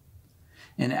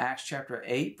 In Acts chapter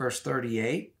 8, verse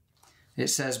 38, it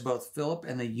says, both Philip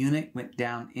and the eunuch went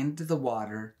down into the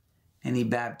water, and he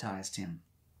baptized him.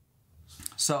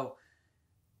 So,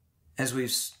 as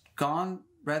we've gone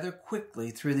rather quickly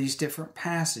through these different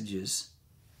passages,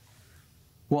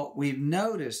 what we've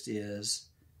noticed is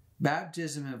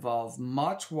baptism involved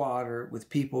much water with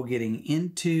people getting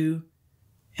into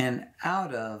and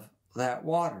out of that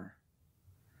water,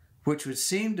 which would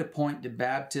seem to point to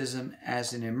baptism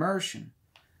as an immersion.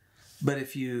 But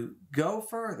if you go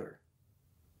further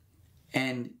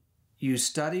and you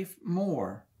study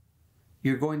more,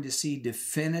 you're going to see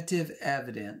definitive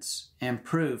evidence and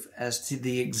proof as to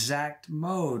the exact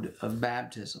mode of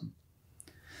baptism.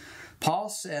 Paul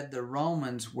said the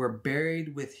Romans were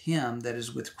buried with him, that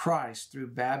is with Christ,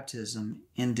 through baptism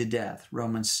into death,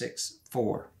 Romans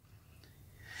 6:4.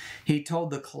 He told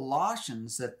the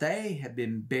Colossians that they had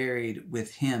been buried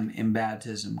with him in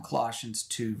baptism, Colossians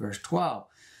 2, verse 12.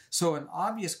 So an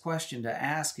obvious question to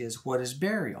ask is, what is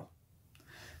burial?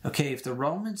 Okay, if the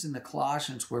Romans and the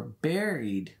Colossians were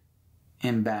buried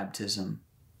in baptism,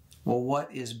 well,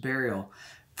 what is burial?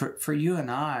 For you and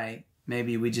I,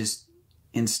 maybe we just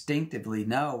instinctively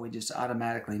know, we just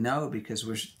automatically know because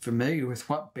we're familiar with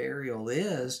what burial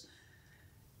is.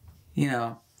 You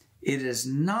know, it is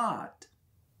not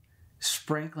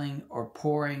sprinkling or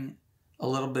pouring a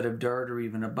little bit of dirt or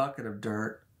even a bucket of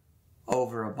dirt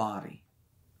over a body.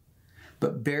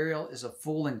 But burial is a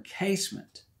full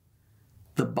encasement.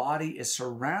 The body is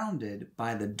surrounded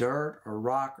by the dirt or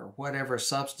rock or whatever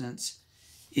substance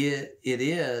it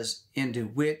is into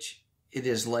which it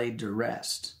is laid to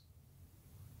rest.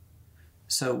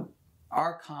 So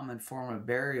our common form of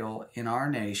burial in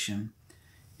our nation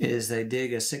is they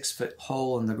dig a 6-foot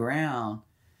hole in the ground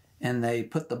and they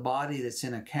put the body that's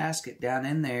in a casket down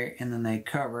in there, and then they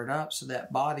cover it up so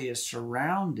that body is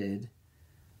surrounded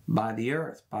by the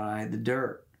earth, by the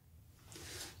dirt.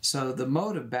 So the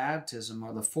mode of baptism,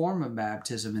 or the form of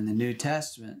baptism in the New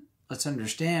Testament, let's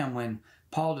understand when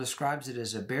Paul describes it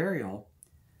as a burial,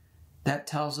 that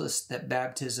tells us that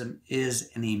baptism is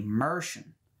an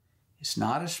immersion. It's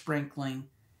not a sprinkling.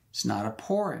 It's not a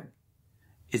pouring.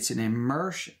 It's an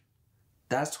immersion.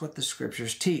 That's what the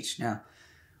scriptures teach. Now,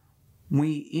 we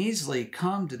easily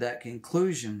come to that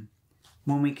conclusion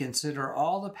when we consider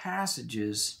all the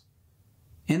passages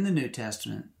in the New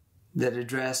Testament that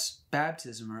address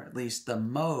baptism, or at least the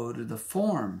mode or the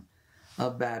form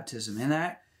of baptism. And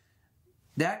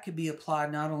that could be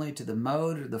applied not only to the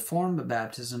mode or the form of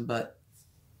baptism, but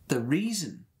the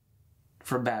reason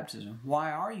for baptism.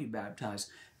 Why are you baptized?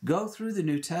 Go through the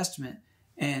New Testament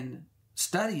and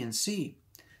study and see.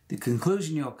 The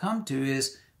conclusion you'll come to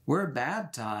is we're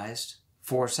baptized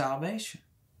for salvation.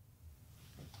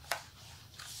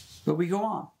 But we go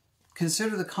on.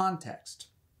 Consider the context.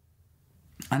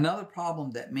 Another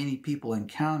problem that many people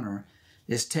encounter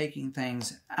is taking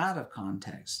things out of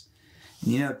context.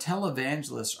 You know,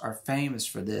 televangelists are famous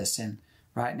for this, and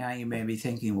right now you may be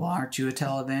thinking, well, aren't you a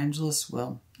televangelist?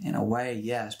 Well, in a way,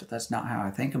 yes, but that's not how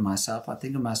I think of myself. I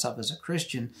think of myself as a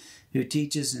Christian who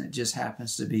teaches, and it just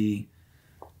happens to be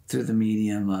through the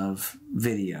medium of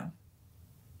video.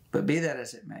 But be that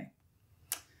as it may,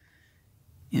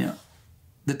 you know,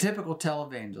 the typical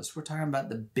televangelist, we're talking about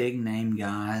the big name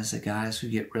guys, the guys who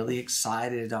get really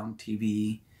excited on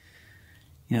TV.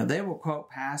 You know, they will quote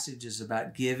passages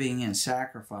about giving and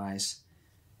sacrifice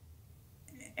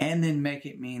and then make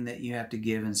it mean that you have to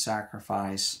give and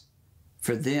sacrifice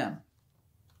for them.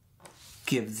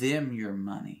 Give them your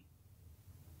money.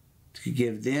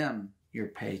 Give them your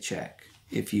paycheck,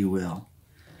 if you will.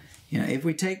 You know, if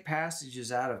we take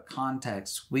passages out of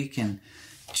context, we can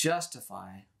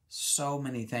justify so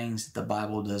many things that the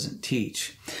Bible doesn't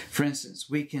teach. For instance,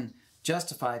 we can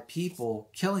justify people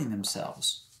killing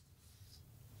themselves.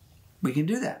 We can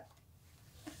do that.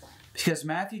 Because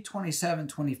Matthew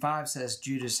 27:25 says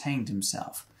Judas hanged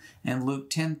himself. And Luke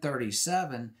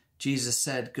 10:37, Jesus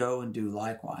said, go and do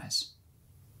likewise.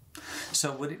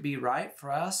 So would it be right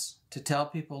for us to tell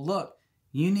people, look,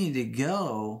 you need to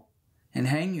go and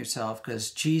hang yourself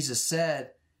because Jesus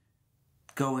said,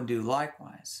 go and do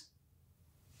likewise?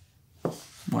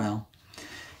 Well,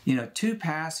 you know, two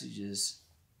passages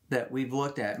that we've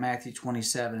looked at, Matthew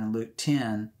 27 and Luke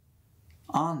 10,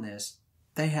 on this,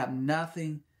 they have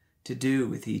nothing to do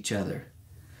with each other.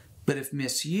 But if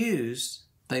misused,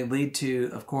 they lead to,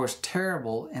 of course,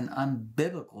 terrible and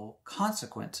unbiblical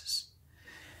consequences.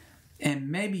 And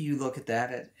maybe you look at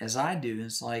that as I do, and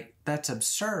it's like, that's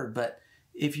absurd. But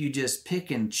if you just pick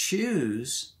and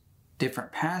choose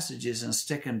different passages and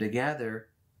stick them together,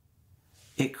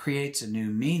 it creates a new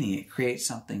meaning. It creates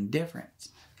something different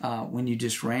when you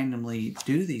just randomly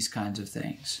do these kinds of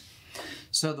things.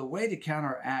 So the way to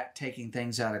counteract taking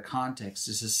things out of context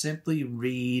is to simply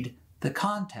read the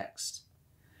context.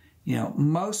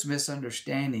 Most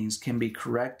misunderstandings can be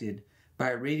corrected by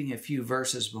reading a few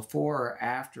verses before or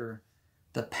after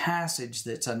the passage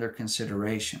that's under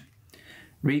consideration.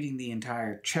 Reading the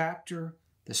entire chapter,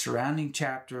 the surrounding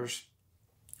chapters,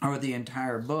 or the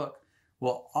entire book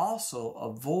will also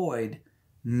avoid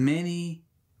many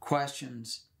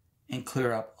questions and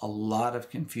clear up a lot of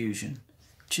confusion.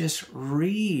 Just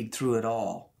read through it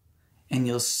all, and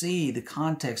you'll see the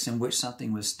context in which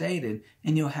something was stated,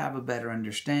 and you'll have a better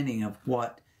understanding of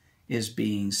what is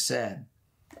being said.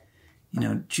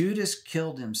 Judas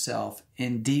killed himself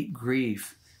in deep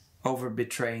grief over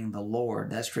betraying the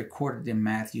Lord. That's recorded in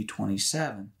Matthew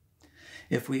 27.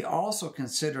 If we also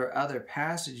consider other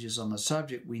passages on the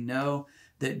subject, we know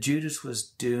that Judas was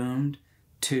doomed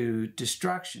to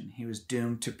destruction. He was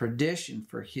doomed to perdition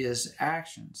for his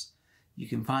actions. You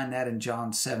can find that in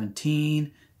John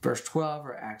 17, verse 12,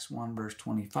 or Acts 1, verse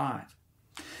 25.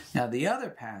 Now, the other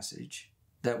passage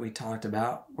that we talked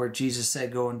about, where Jesus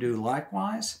said, "Go and do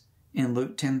likewise," in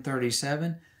Luke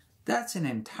 10:37, that's an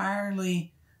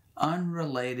entirely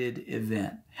unrelated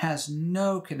event. Has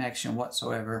no connection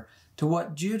whatsoever to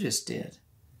what Judas did.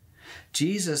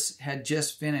 Jesus had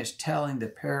just finished telling the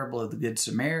parable of the Good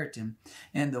Samaritan,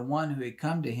 and the one who had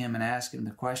come to him and asked him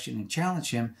the question and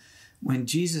challenged him. When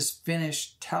Jesus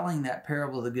finished telling that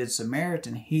parable of the Good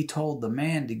Samaritan, he told the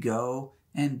man to go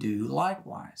and do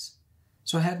likewise.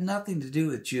 So it had nothing to do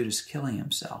with Judas killing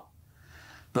himself.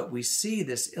 But we see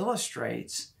this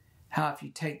illustrates how if you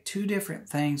take two different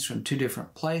things from two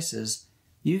different places,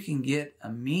 you can get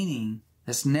a meaning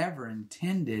that's never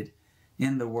intended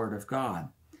in the Word of God.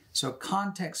 So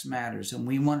context matters, and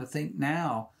we want to think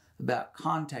now about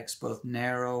context, both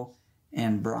narrow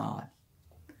and broad.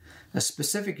 A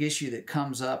specific issue that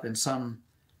comes up in some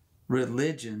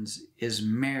religions is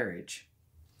marriage.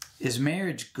 Is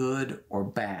marriage good or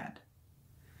bad?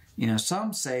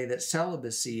 Some say that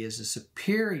celibacy is a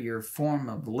superior form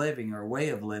of living or way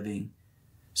of living,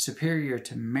 superior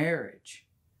to marriage.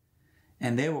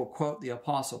 And they will quote the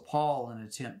Apostle Paul in an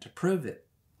attempt to prove it.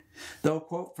 They'll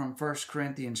quote from 1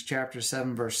 Corinthians chapter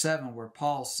 7, verse 7, where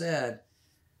Paul said,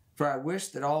 "For I wish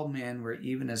that all men were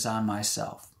even as I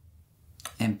myself."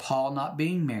 And Paul not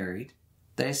being married,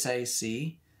 they say,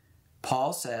 see,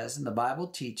 Paul says, and the Bible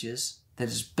teaches, that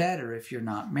it's better if you're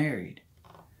not married.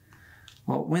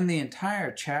 Well, when the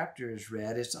entire chapter is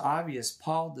read, it's obvious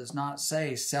Paul does not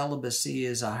say celibacy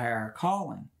is a higher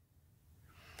calling.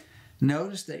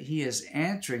 Notice that he is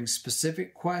answering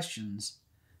specific questions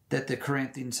that the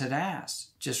Corinthians had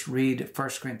asked. Just read 1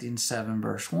 Corinthians 7,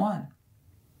 verse 1.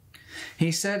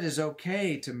 He said it's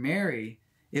okay to marry.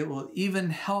 It will even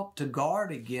help to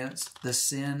guard against the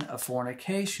sin of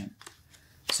fornication.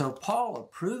 So Paul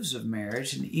approves of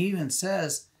marriage and even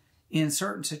says in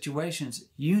certain situations,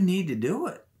 you need to do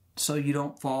it so you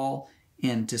don't fall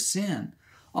into sin.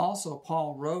 Also,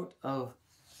 Paul wrote of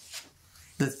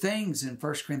the things in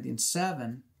 1 Corinthians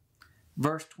 7,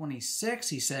 verse 26,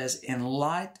 he says, in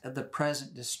light of the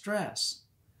present distress.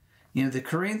 The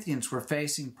Corinthians were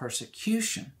facing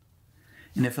persecution.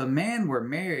 And if a man were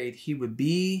married, he would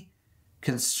be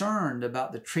concerned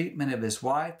about the treatment of his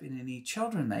wife and any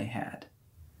children they had.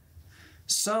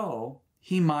 So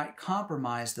he might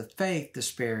compromise the faith to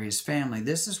spare his family.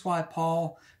 This is why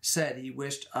Paul said he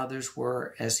wished others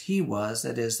were as he was,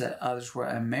 that is, that others were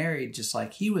unmarried just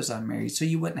like he was unmarried, so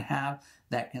you wouldn't have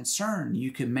that concern.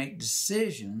 You could make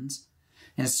decisions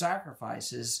and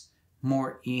sacrifices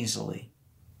more easily.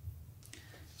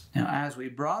 Now, as we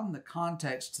broaden the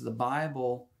context to the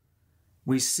Bible,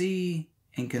 we see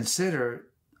and consider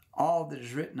all that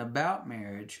is written about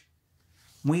marriage.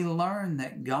 We learn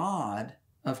that God,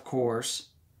 of course,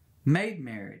 made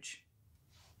marriage,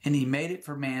 and he made it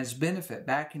for man's benefit.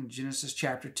 Back in Genesis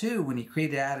chapter 2, when he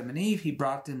created Adam and Eve, he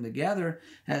brought them together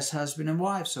as husband and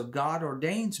wife. So God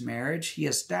ordains marriage. He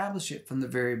established it from the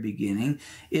very beginning.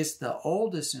 It's the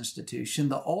oldest institution,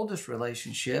 the oldest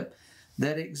relationship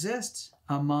that exists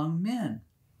among men.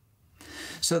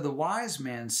 So the wise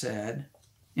man said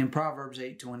in Proverbs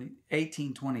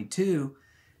 18:22,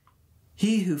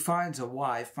 he who finds a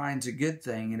wife finds a good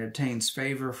thing and obtains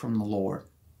favor from the Lord.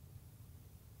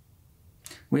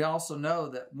 We also know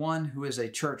that one who is a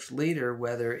church leader,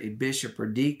 whether a bishop or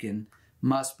deacon,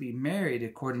 must be married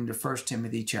according to 1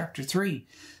 Timothy chapter 3.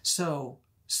 So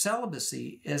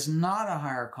celibacy is not a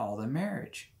higher call than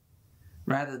marriage.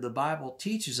 Rather, the Bible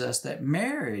teaches us that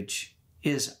marriage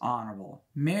is honorable.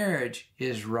 Marriage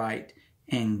is right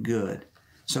and good.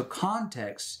 So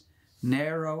context,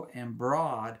 narrow and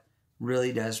broad,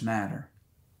 really does matter.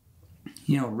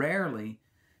 Rarely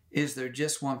is there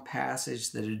just one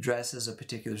passage that addresses a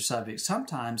particular subject.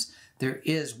 Sometimes there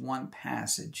is one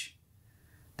passage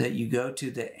that you go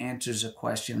to that answers a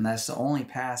question, and that's the only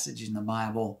passage in the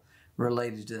Bible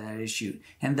related to that issue.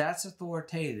 And that's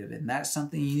authoritative, and that's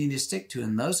something you need to stick to.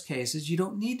 In those cases, you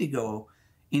don't need to go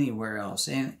anywhere else.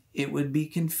 And it would be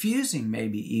confusing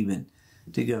maybe even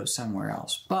to go somewhere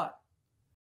else. But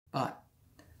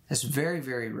that's very,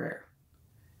 very rare.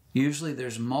 Usually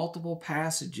there's multiple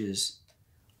passages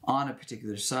on a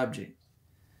particular subject.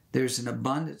 There's an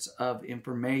abundance of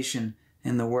information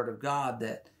in the Word of God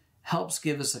that helps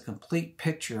give us a complete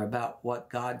picture about what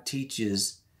God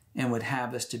teaches and would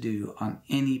have us to do on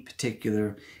any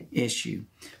particular issue.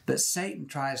 But Satan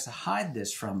tries to hide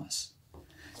this from us.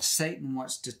 Satan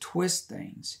wants to twist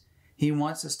things. He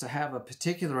wants us to have a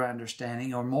particular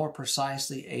understanding, or more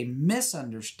precisely, a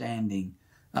misunderstanding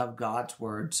of God's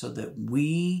Word, so that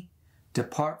we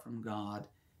depart from God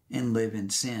and live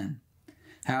in sin.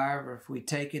 However, if we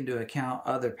take into account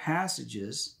other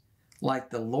passages, like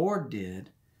the Lord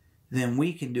did, then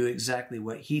we can do exactly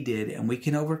what He did, and we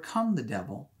can overcome the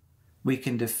devil. We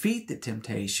can defeat the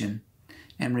temptation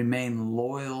and remain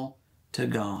loyal to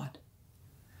God.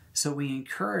 So we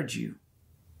encourage you,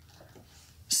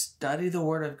 study the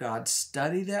Word of God,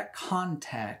 study that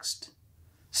context,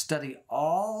 study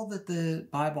all that the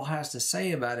Bible has to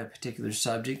say about a particular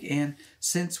subject, and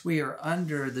since we are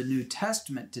under the New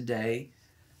Testament today,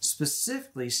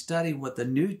 specifically study what the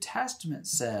New Testament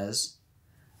says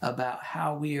about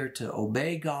how we are to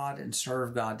obey God and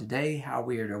serve God today, how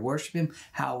we are to worship Him,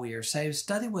 how we are saved.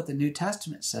 Study what the New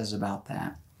Testament says about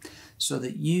that, so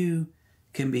that you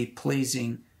can be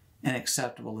pleasing and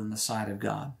acceptable in the sight of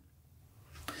God.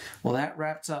 Well, that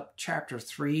wraps up chapter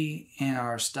 3 in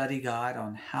our study guide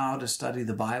on how to study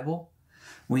the Bible.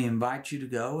 We invite you to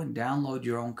go and download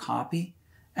your own copy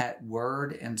at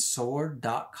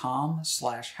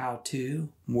wordandsword.com/how-to,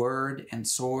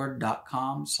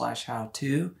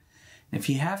 wordandsword.com/how-to. If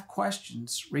you have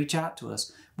questions, reach out to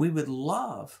us. We would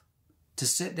love to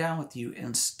sit down with you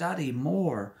and study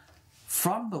more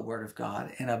from the Word of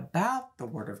God and about the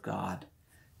Word of God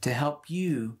to help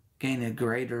you gain a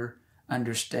greater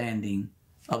understanding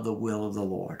of the will of the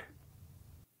Lord.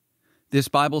 This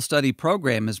Bible study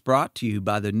program is brought to you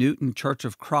by the Newton Church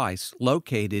of Christ,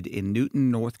 located in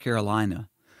Newton, North Carolina.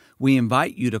 We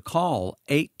invite you to call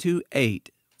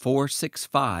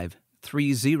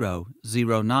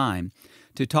 828-465-3009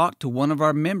 to talk to one of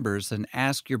our members and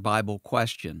ask your Bible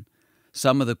question.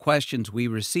 Some of the questions we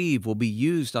receive will be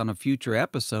used on a future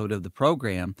episode of the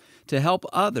program to help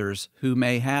others who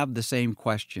may have the same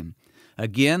question.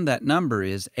 Again, that number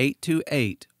is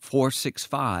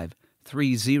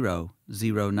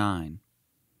 828-465-3009.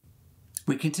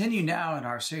 We continue now in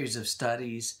our series of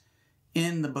studies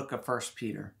in the book of 1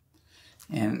 Peter.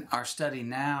 And our study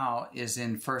now is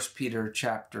in 1 Peter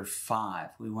chapter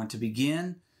 5. We want to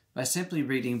begin by simply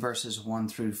reading verses 1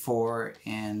 through 4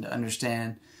 and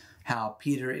understand how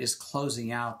Peter is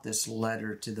closing out this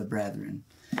letter to the brethren.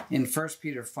 In 1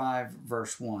 Peter 5,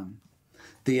 verse 1,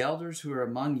 "The elders who are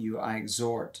among you I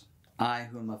exhort, I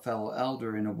who am a fellow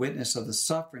elder and a witness of the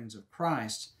sufferings of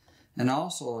Christ, and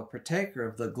also a partaker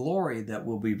of the glory that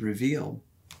will be revealed.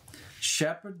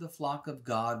 Shepherd the flock of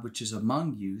God which is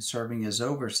among you, serving as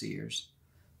overseers,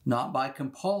 not by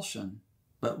compulsion,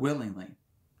 but willingly,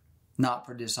 not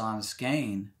for dishonest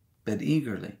gain, but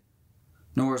eagerly,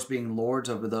 nor as being lords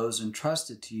over those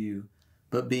entrusted to you,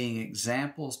 but being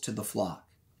examples to the flock.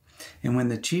 And when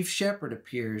the chief shepherd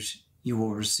appears, you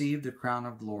will receive the crown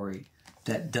of glory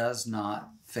that does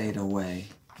not fade away."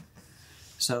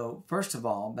 So, first of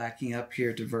all, backing up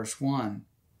here to verse 1,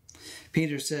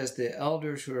 Peter says, "The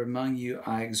elders who are among you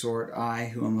I exhort, I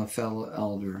who am a fellow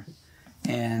elder."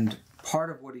 And part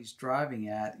of what he's driving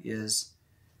at is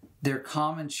their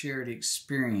common shared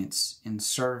experience in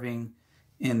serving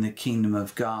in the kingdom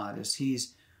of God. As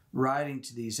he's writing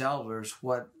to these elders,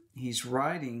 what he's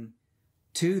writing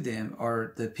to them,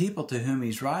 or the people to whom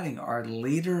he's writing, are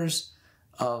leaders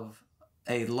of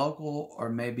a local or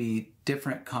maybe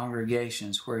different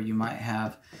congregations where you might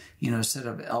have, a set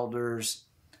of elders.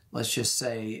 Let's just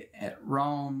say at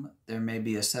Rome, there may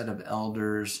be a set of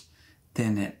elders.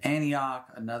 Then at Antioch,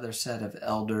 another set of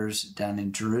elders down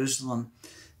in Jerusalem.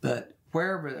 But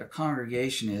wherever the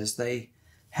congregation is, they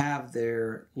have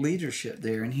their leadership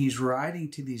there. And he's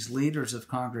writing to these leaders of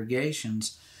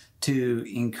congregations to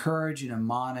encourage and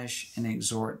admonish and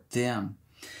exhort them.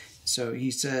 So he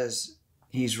says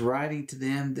he's writing to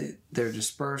them that they're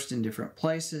dispersed in different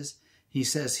places. he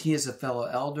says he is a fellow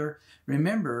elder.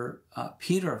 Remember,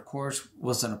 Peter, of course,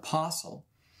 was an apostle.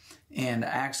 And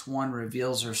Acts 1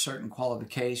 reveals there are certain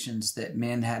qualifications that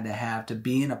men had to have to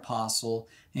be an apostle,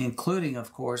 including,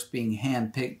 of course, being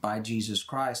handpicked by Jesus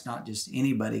Christ. Not just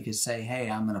anybody could say, hey,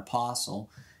 I'm an apostle.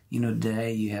 You know,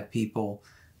 today you have people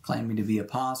claiming to be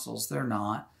apostles. They're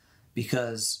not,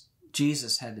 because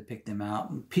Jesus had to pick them out.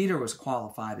 And Peter was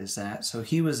qualified as that, so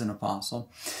he was an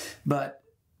apostle. But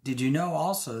did you know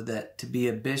also that to be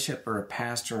a bishop or a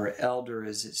pastor or elder,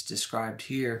 as it's described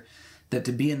here, that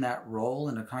to be in that role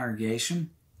in a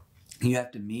congregation, you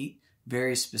have to meet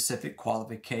very specific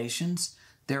qualifications.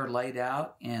 They're laid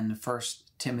out in 1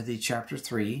 Timothy chapter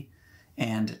 3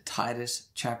 and Titus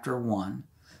chapter 1.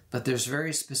 But there's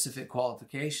very specific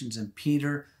qualifications, and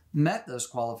Peter met those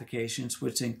qualifications,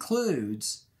 which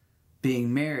includes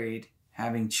being married,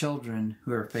 having children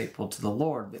who are faithful to the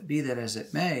Lord. But be that as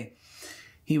it may,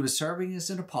 he was serving as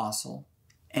an apostle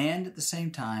and at the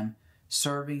same time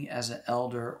serving as an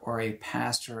elder or a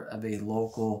pastor of a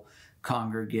local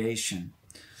congregation.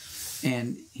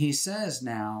 And he says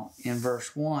now in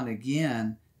verse 1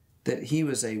 again that he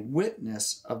was a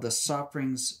witness of the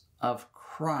sufferings of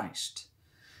Christ.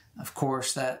 Of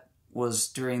course, that was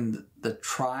during the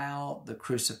trial, the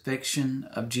crucifixion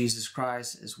of Jesus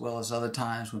Christ, as well as other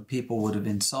times when people would have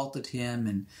insulted him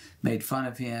and made fun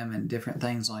of him and different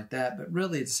things like that. But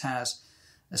really, this has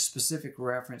a specific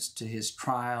reference to his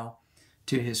trial,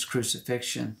 to his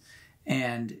crucifixion.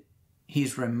 And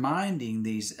he's reminding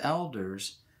these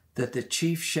elders that the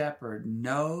chief shepherd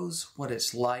knows what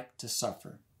it's like to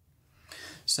suffer.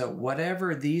 So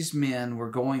whatever these men were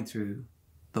going through,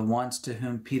 the ones to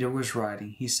whom Peter was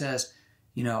writing, he says,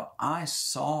 you know, I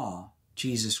saw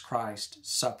Jesus Christ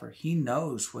suffer. He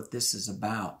knows what this is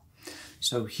about.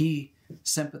 So he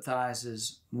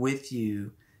sympathizes with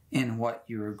you in what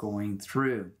you are going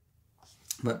through.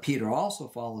 But Peter also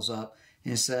follows up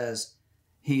and says,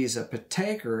 he is a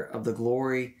partaker of the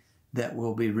glory that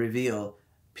will be revealed.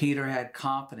 Peter had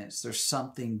confidence. There's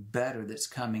something better that's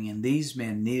coming, and these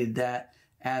men needed that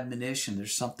admonition.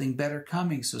 There's something better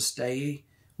coming, so stay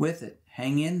with it.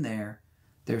 Hang in there.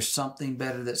 There's something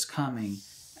better that's coming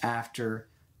after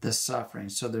the suffering.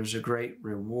 So there's a great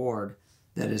reward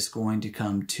that is going to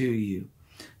come to you.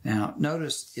 Now,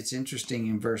 notice it's interesting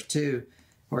in verse 2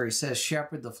 where he says,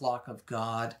 shepherd the flock of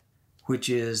God, which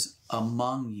is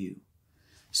among you.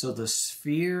 So the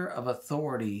sphere of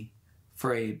authority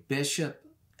for a bishop,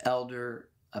 elder,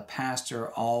 a pastor,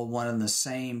 all one and the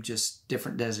same, just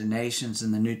different designations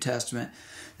in the New Testament.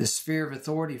 The sphere of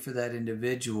authority for that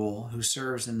individual who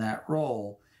serves in that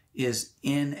role is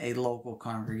in a local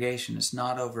congregation. It's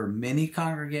not over many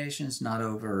congregations, not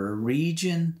over a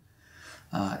region.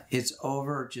 It's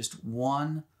over just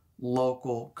one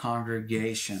local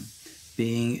congregation,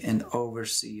 being an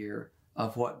overseer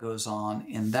of what goes on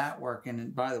in that work.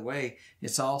 And by the way,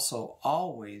 it's also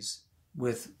always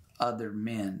with other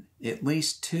men, at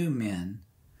least 2 men,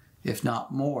 if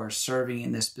not more, serving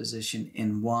in this position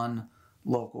in one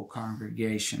local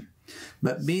congregation.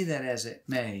 But be that as it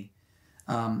may,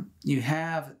 you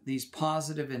have these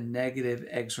positive and negative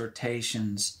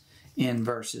exhortations in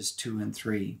verses 2 and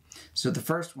 3. So the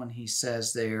first one, he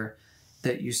says there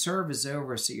that you serve as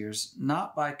overseers,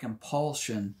 not by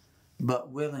compulsion,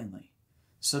 but willingly.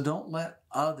 So don't let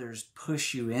others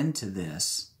push you into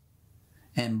this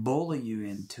and bully you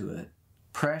into it,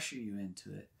 pressure you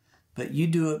into it. But you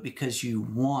do it because you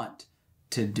want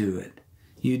to do it.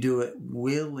 You do it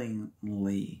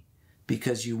willingly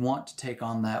because you want to take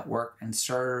on that work and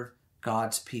serve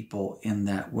God's people in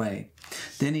that way.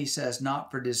 Then he says,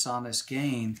 not for dishonest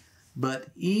gain, but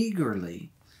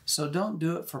eagerly. So don't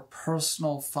do it for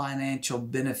personal financial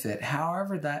benefit,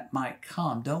 however that might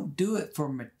come. Don't do it for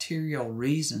material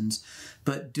reasons,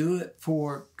 but do it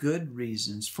for good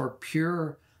reasons, for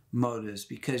pure motives,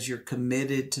 because you're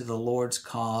committed to the Lord's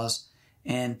cause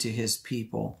and to his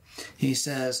people. He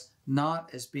says, not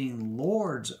as being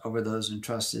lords over those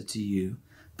entrusted to you,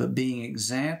 but being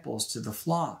examples to the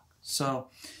flock. So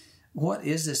what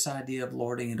is this idea of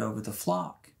lording it over the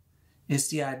flock? It's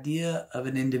the idea of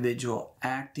an individual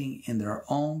acting in their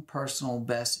own personal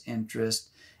best interest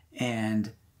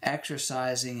and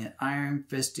exercising an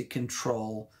iron-fisted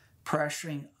control,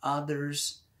 pressuring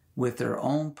others with their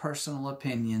own personal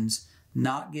opinions,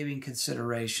 not giving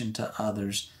consideration to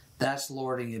others. That's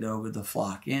lording it over the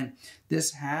flock. And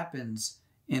this happens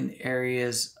in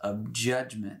areas of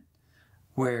judgment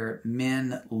where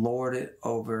men lord it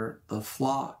over the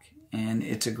flock. And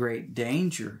it's a great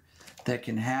danger that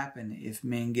can happen if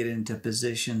men get into a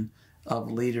position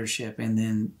of leadership and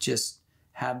then just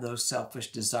have those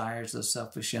selfish desires, those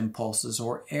selfish impulses,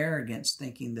 or arrogance,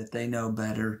 thinking that they know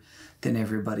better than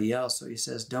everybody else. So he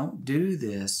says, don't do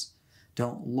this.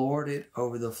 Don't lord it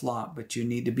over the flock, but you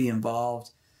need to be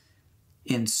involved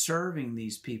in serving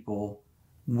these people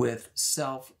with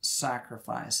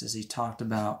self-sacrifice, as he talked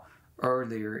about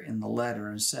earlier in the letter,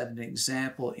 and set an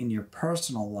example in your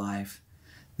personal life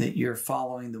that you're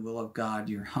following the will of God,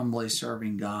 you're humbly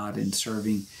serving God and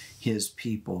serving his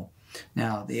people.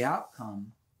 Now, the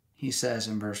outcome, he says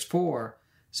in verse 4,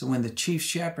 so when the chief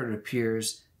shepherd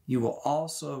appears, you will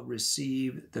also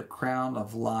receive the crown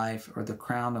of life, or the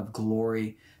crown of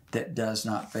glory that does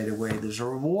not fade away. There's a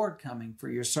reward coming for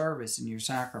your service and your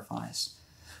sacrifice.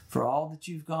 For all that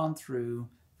you've gone through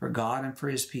for God and for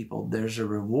his people, there's a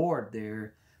reward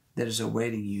there that is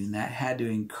awaiting you. And that had to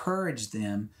encourage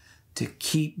them to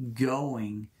keep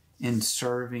going in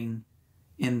serving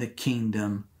in the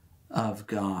kingdom of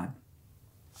God.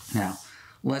 Now,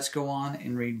 let's go on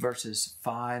and read verses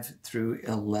 5 through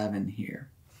 11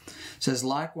 here. It says,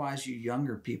 likewise, you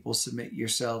younger people, submit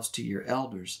yourselves to your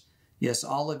elders. Yes,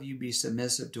 all of you be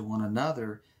submissive to one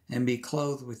another, and be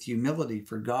clothed with humility,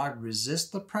 for God resists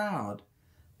the proud,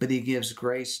 but he gives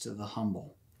grace to the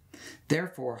humble.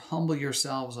 Therefore, humble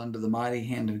yourselves under the mighty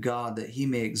hand of God, that he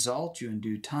may exalt you in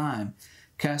due time,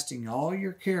 casting all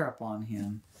your care upon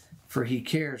him, for he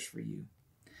cares for you.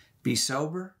 Be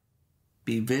sober,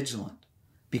 be vigilant,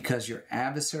 because your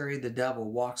adversary the devil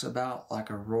walks about like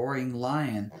a roaring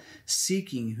lion,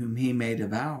 seeking whom he may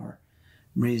devour.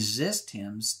 Resist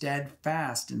him,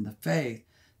 steadfast in the faith,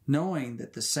 knowing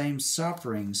that the same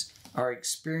sufferings are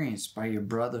experienced by your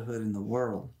brotherhood in the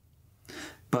world.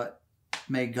 But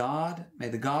may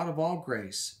the God of all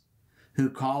grace, who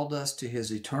called us to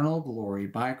his eternal glory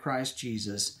by Christ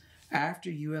Jesus, after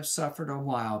you have suffered a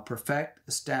while, perfect,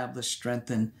 establish,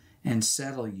 strengthen, and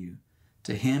settle you.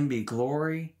 To him be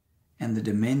glory and the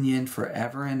dominion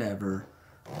forever and ever.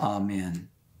 Amen.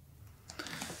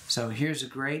 So here's a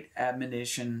great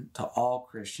admonition to all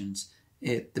Christians.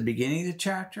 At the beginning of the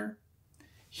chapter,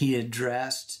 he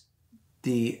addressed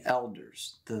the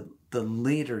elders, the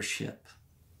leadership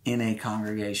in a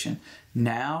congregation.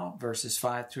 Now, verses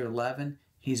 5 through 11,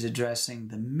 he's addressing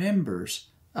the members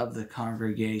of the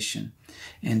congregation.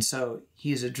 And so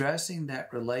he's addressing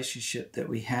that relationship that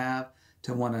we have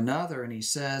to one another. And he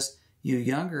says, you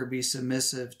younger, be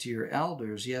submissive to your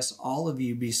elders. Yes, all of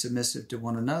you be submissive to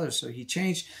one another. So he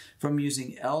changed from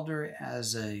using elder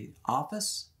as an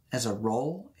office, as a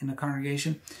role in a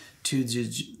congregation, to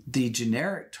the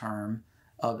generic term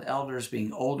of elders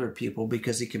being older people,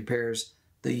 because he compares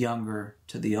the younger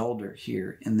to the older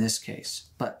here in this case.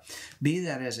 But be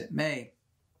that as it may,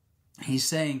 he's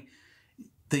saying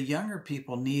the younger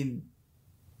people need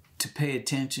to pay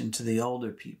attention to the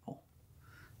older people,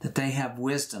 that they have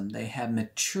wisdom, they have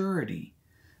maturity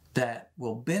that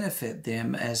will benefit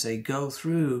them as they go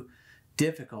through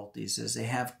difficulties, as they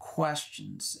have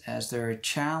questions, as there are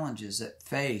challenges that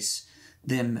face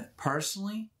them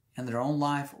personally in their own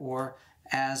life or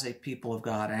as a people of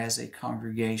God, as a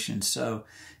congregation. So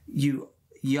you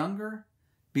younger,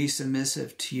 be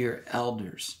submissive to your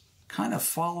elders. Kind of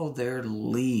follow their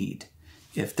lead.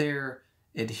 If they're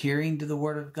adhering to the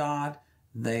Word of God,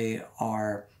 they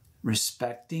are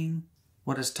respecting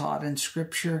what is taught in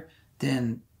Scripture,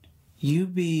 then you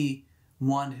be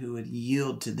one who would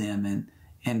yield to them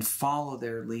and follow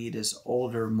their lead as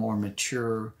older, more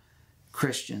mature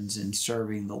Christians in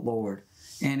serving the Lord.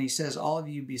 And he says, all of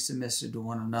you be submissive to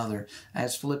one another.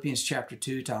 As Philippians chapter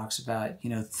 2 talks about,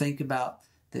 think about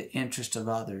the interest of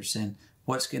others and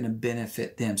what's going to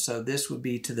benefit them. So this would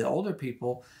be to the older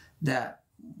people that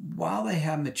while they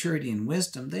have maturity and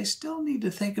wisdom, they still need to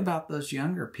think about those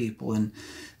younger people and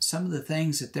some of the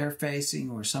things that they're facing,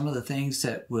 or some of the things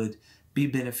that would be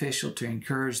beneficial to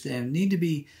encourage them. Need to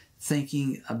be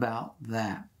thinking about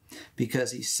that,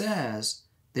 because he says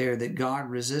there that God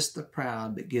resists the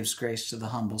proud but gives grace to the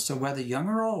humble. So whether young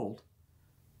or old,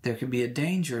 there can be a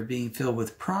danger of being filled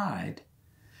with pride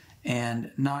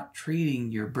and not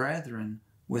treating your brethren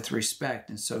with respect.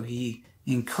 And so he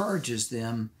encourages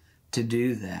them to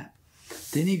do that.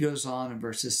 Then he goes on in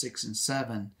verses 6 and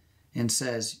 7 and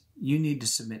says, you need to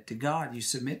submit to God. You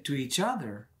submit to each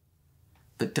other,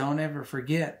 but don't ever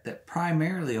forget that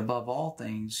primarily, above all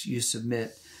things, you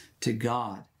submit to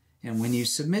God. And when you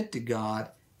submit to God,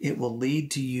 it will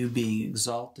lead to you being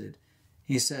exalted.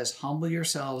 He says, humble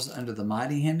yourselves under the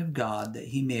mighty hand of God, that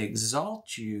he may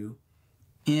exalt you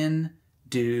in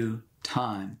due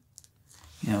time.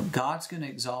 God's going to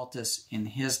exalt us in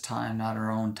his time, not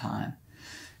our own time.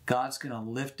 God's going to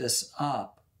lift us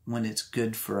up when it's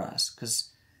good for us,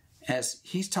 because as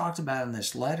he's talked about in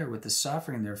this letter with the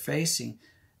suffering they're facing,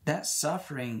 that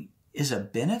suffering is a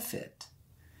benefit.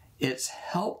 It's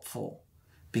helpful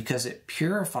because it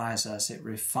purifies us, it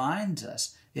refines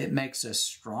us, it makes us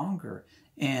stronger,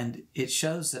 and it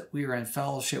shows that we are in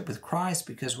fellowship with Christ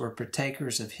because we're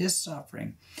partakers of his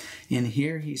suffering. And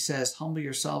here he says, humble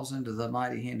yourselves under the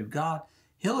mighty hand of God.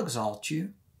 He'll exalt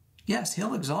you. Yes,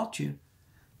 he'll exalt you,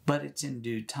 but it's in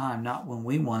due time, not when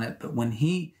we want it, but when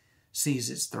he sees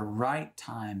it's the right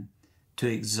time to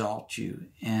exalt you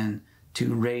and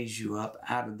to raise you up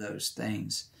out of those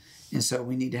things. And so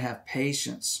we need to have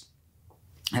patience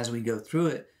as we go through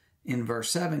it. In verse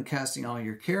 7, casting all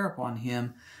your care upon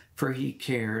him, for he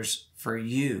cares for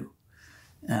you.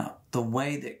 Now, the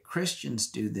way that Christians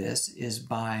do this is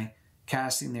by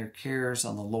casting their cares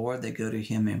on the Lord. They go to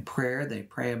him in prayer. They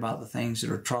pray about the things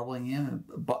that are troubling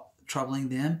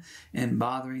them and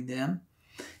bothering them.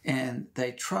 And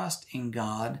they trust in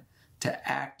God to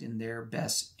act in their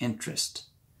best interest.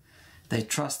 They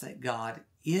trust that God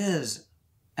is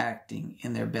acting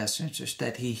in their best interest,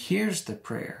 that he hears the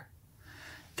prayer,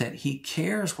 that he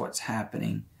cares what's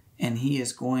happening, and he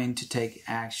is going to take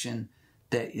action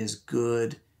that is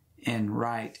good and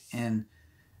right. And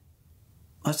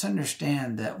let's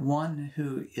understand that one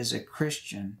who is a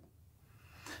Christian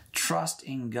trusts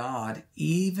in God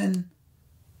even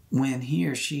when he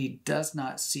or she does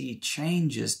not see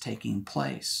changes taking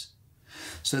place.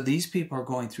 So these people are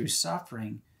going through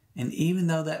suffering, and even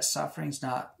though that suffering's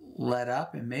not let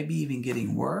up and maybe even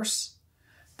getting worse,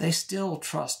 they still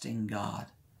trust in God.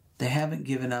 They haven't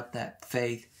given up that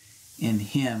faith in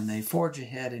him. They forge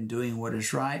ahead in doing what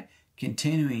is right,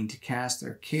 continuing to cast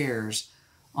their cares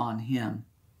on him.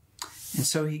 And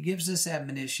so he gives this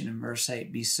admonition in verse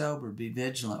 8, be sober, be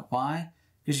vigilant. Why?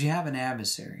 Because you have an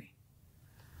adversary.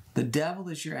 The devil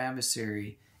is your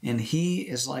adversary, and he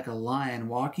is like a lion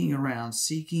walking around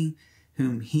seeking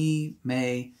whom he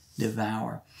may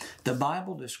devour. The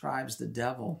Bible describes the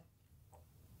devil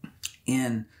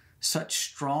in such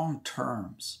strong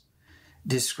terms.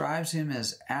 Describes him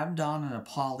as Abaddon and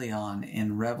Apollyon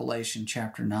in Revelation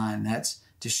chapter 9. That's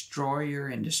destroyer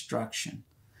and destruction.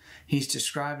 He's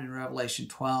described in Revelation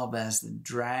 12 as the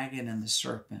dragon and the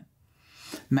serpent.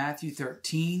 Matthew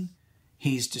 13,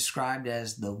 he's described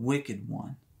as the wicked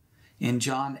one. In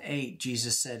John 8,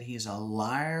 Jesus said he's a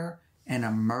liar and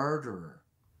a murderer.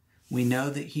 We know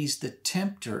that he's the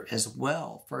tempter as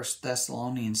well. 1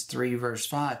 Thessalonians 3 verse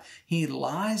 5. He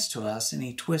lies to us and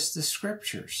he twists the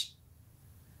scriptures.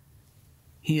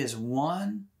 He is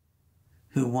one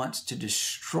who wants to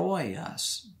destroy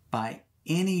us by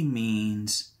any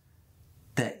means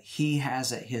that he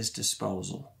has at his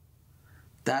disposal.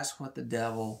 That's what the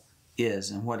devil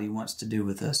is and what he wants to do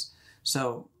with us.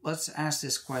 So let's ask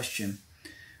this question.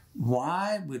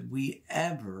 Why would we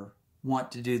ever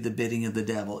want to do the bidding of the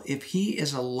devil? If he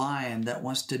is a lion that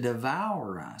wants to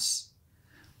devour us,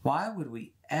 why would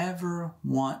we ever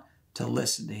want to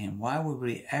listen to him? Why would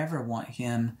we ever want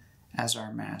him as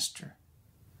our master?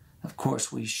 Of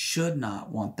course, we should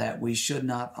not want that. We should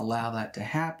not allow that to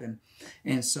happen.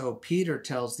 And so Peter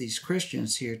tells these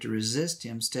Christians here to resist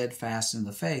him steadfast in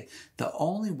the faith. The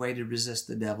only way to resist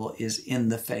the devil is in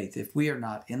the faith. If we are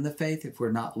not in the faith, if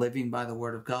we're not living by the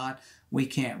word of God, we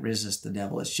can't resist the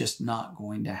devil. It's just not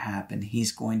going to happen.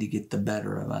 He's going to get the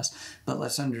better of us. But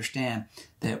let's understand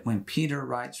that when Peter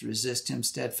writes, resist him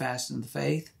steadfast in the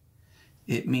faith,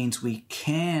 it means we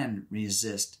can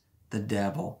resist the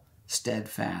devil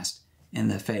steadfast in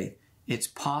the faith. It's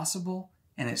possible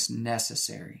and it's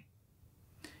necessary.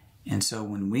 And so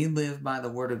when we live by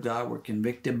the word of God, we're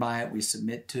convicted by it, we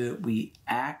submit to it, we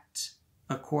act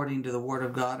according to the word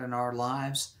of God in our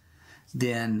lives,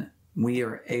 then we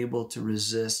are able to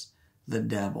resist the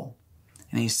devil.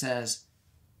 And he says,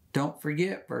 don't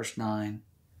forget, verse 9,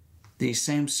 these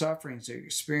same sufferings are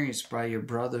experienced by your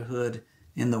brotherhood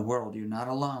in the world. You're not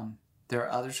alone. There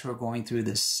are others who are going through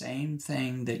the same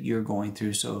thing that you're going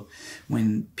through. So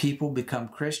when people become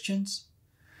Christians,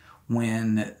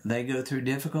 when they go through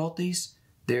difficulties,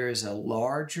 there is a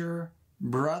larger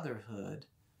brotherhood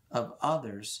of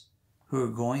others who are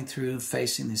going through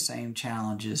facing the same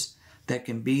challenges that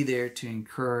can be there to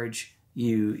encourage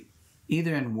you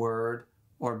either in word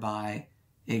or by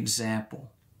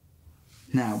example.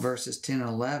 Now, verses 10 and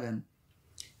 11,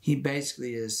 he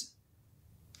basically is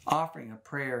offering a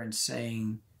prayer and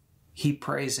saying he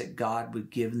prays that God would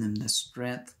give them the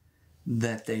strength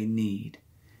that they need.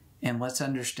 And let's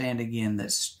understand again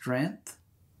that strength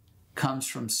comes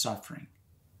from suffering.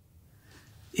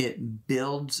 It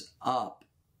builds up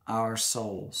our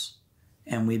souls,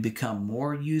 and we become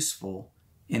more useful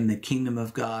in the kingdom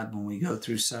of God when we go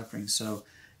through suffering. So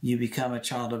you become a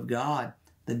child of God,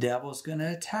 the devil's going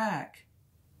to attack.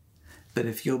 But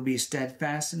if you'll be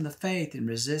steadfast in the faith and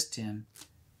resist him,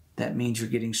 that means you're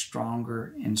getting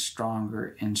stronger and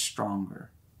stronger and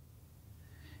stronger.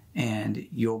 And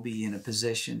you'll be in a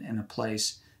position and a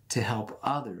place to help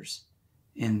others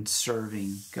in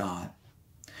serving God.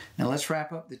 Now let's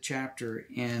wrap up the chapter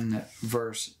in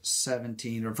verse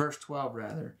 17, or verse 12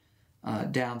 rather,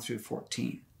 down through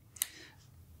 14.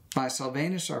 By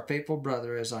Silvanus, our faithful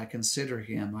brother, as I consider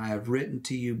him, I have written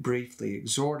to you briefly,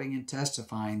 exhorting and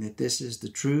testifying that this is the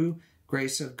true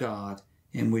grace of God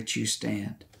in which you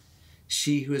stand.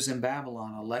 She who is in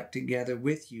Babylon, elect together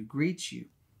with you, greets you,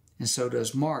 and so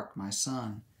does Mark, my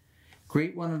son.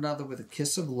 Greet one another with a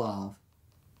kiss of love.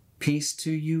 Peace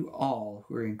to you all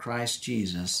who are in Christ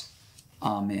Jesus.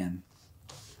 Amen.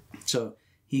 So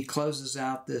he closes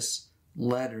out this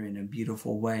letter in a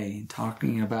beautiful way,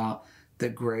 talking about the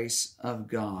grace of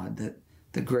God, that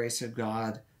the grace of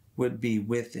God would be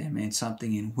with them and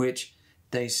something in which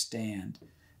they stand.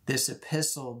 This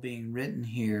epistle being written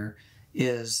here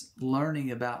is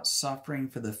learning about suffering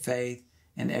for the faith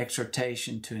and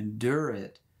exhortation to endure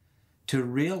it, to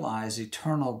realize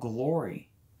eternal glory.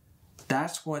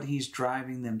 That's what he's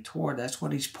driving them toward. That's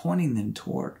what he's pointing them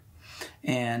toward.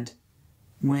 And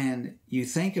when you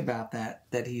think about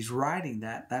that he's writing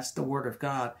that, that's the Word of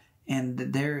God. And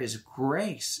there is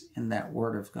grace in that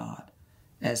Word of God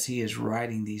as he is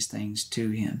writing these things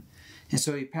to him. And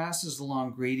so he passes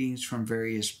along greetings from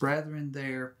various brethren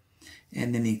there.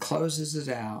 And then he closes it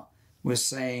out with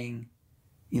saying,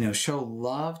 show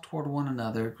love toward one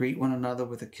another, greet one another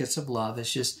with a kiss of love.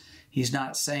 It's just, he's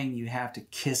not saying you have to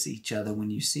kiss each other when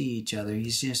you see each other.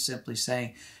 He's just simply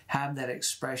saying, have that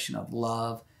expression of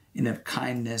love and of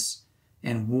kindness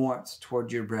and warmth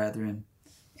toward your brethren.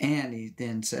 And he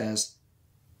then says,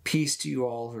 peace to you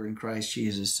all who are in Christ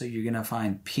Jesus. So you're going to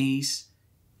find peace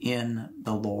in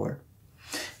the Lord.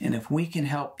 And if we can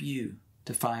help you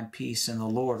to find peace in the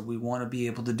Lord, we want to be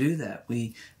able to do that.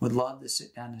 We would love to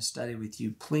sit down and study with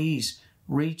you. Please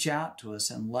reach out to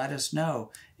us and let us know.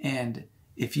 And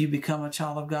if you become a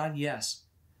child of God, yes,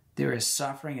 there is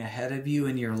suffering ahead of you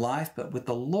in your life, but with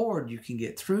the Lord, you can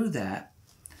get through that.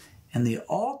 And the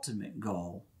ultimate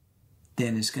goal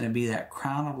then is going to be that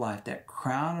crown of life, that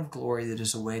crown of glory that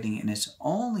is awaiting, and it's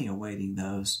only awaiting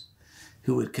those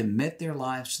who would commit their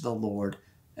lives to the Lord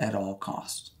at all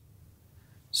costs.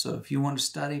 So if you want to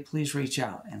study, please reach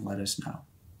out and let us know.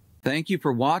 Thank you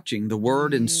for watching The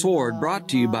Word and Sword, brought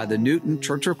to you by the Newton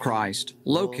Church of Christ,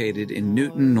 located in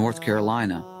Newton, North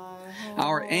Carolina.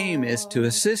 Our aim is to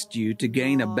assist you to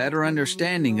gain a better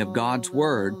understanding of God's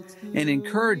Word and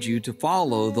encourage you to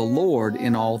follow the Lord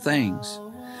in all things.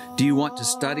 Do you want to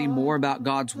study more about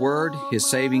God's Word, His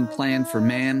saving plan for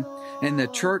man, and the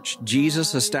church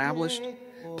Jesus established?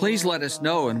 Please let us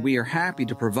know, and we are happy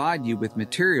to provide you with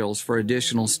materials for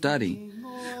additional study.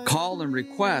 Call and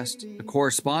request a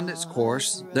correspondence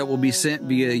course that will be sent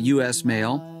via U.S.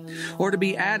 mail, or to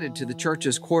be added to the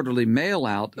church's quarterly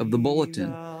mail-out of the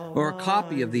bulletin, or a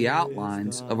copy of the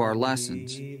outlines of our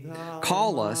lessons.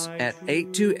 Call us at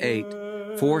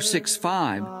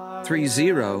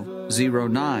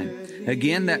 828-465-3009.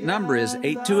 Again, that number is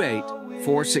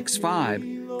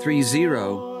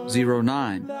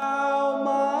 828-465-3009. Thou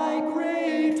my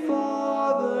great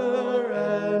Father,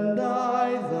 and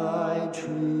I thy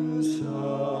true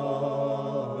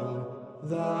Son,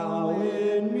 thou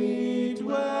in me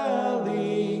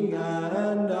dwelling,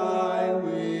 and I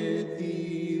with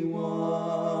thee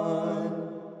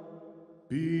one.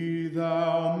 Be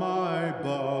thou my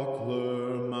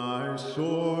buckler, my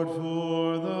sword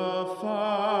for the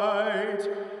fight.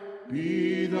 Be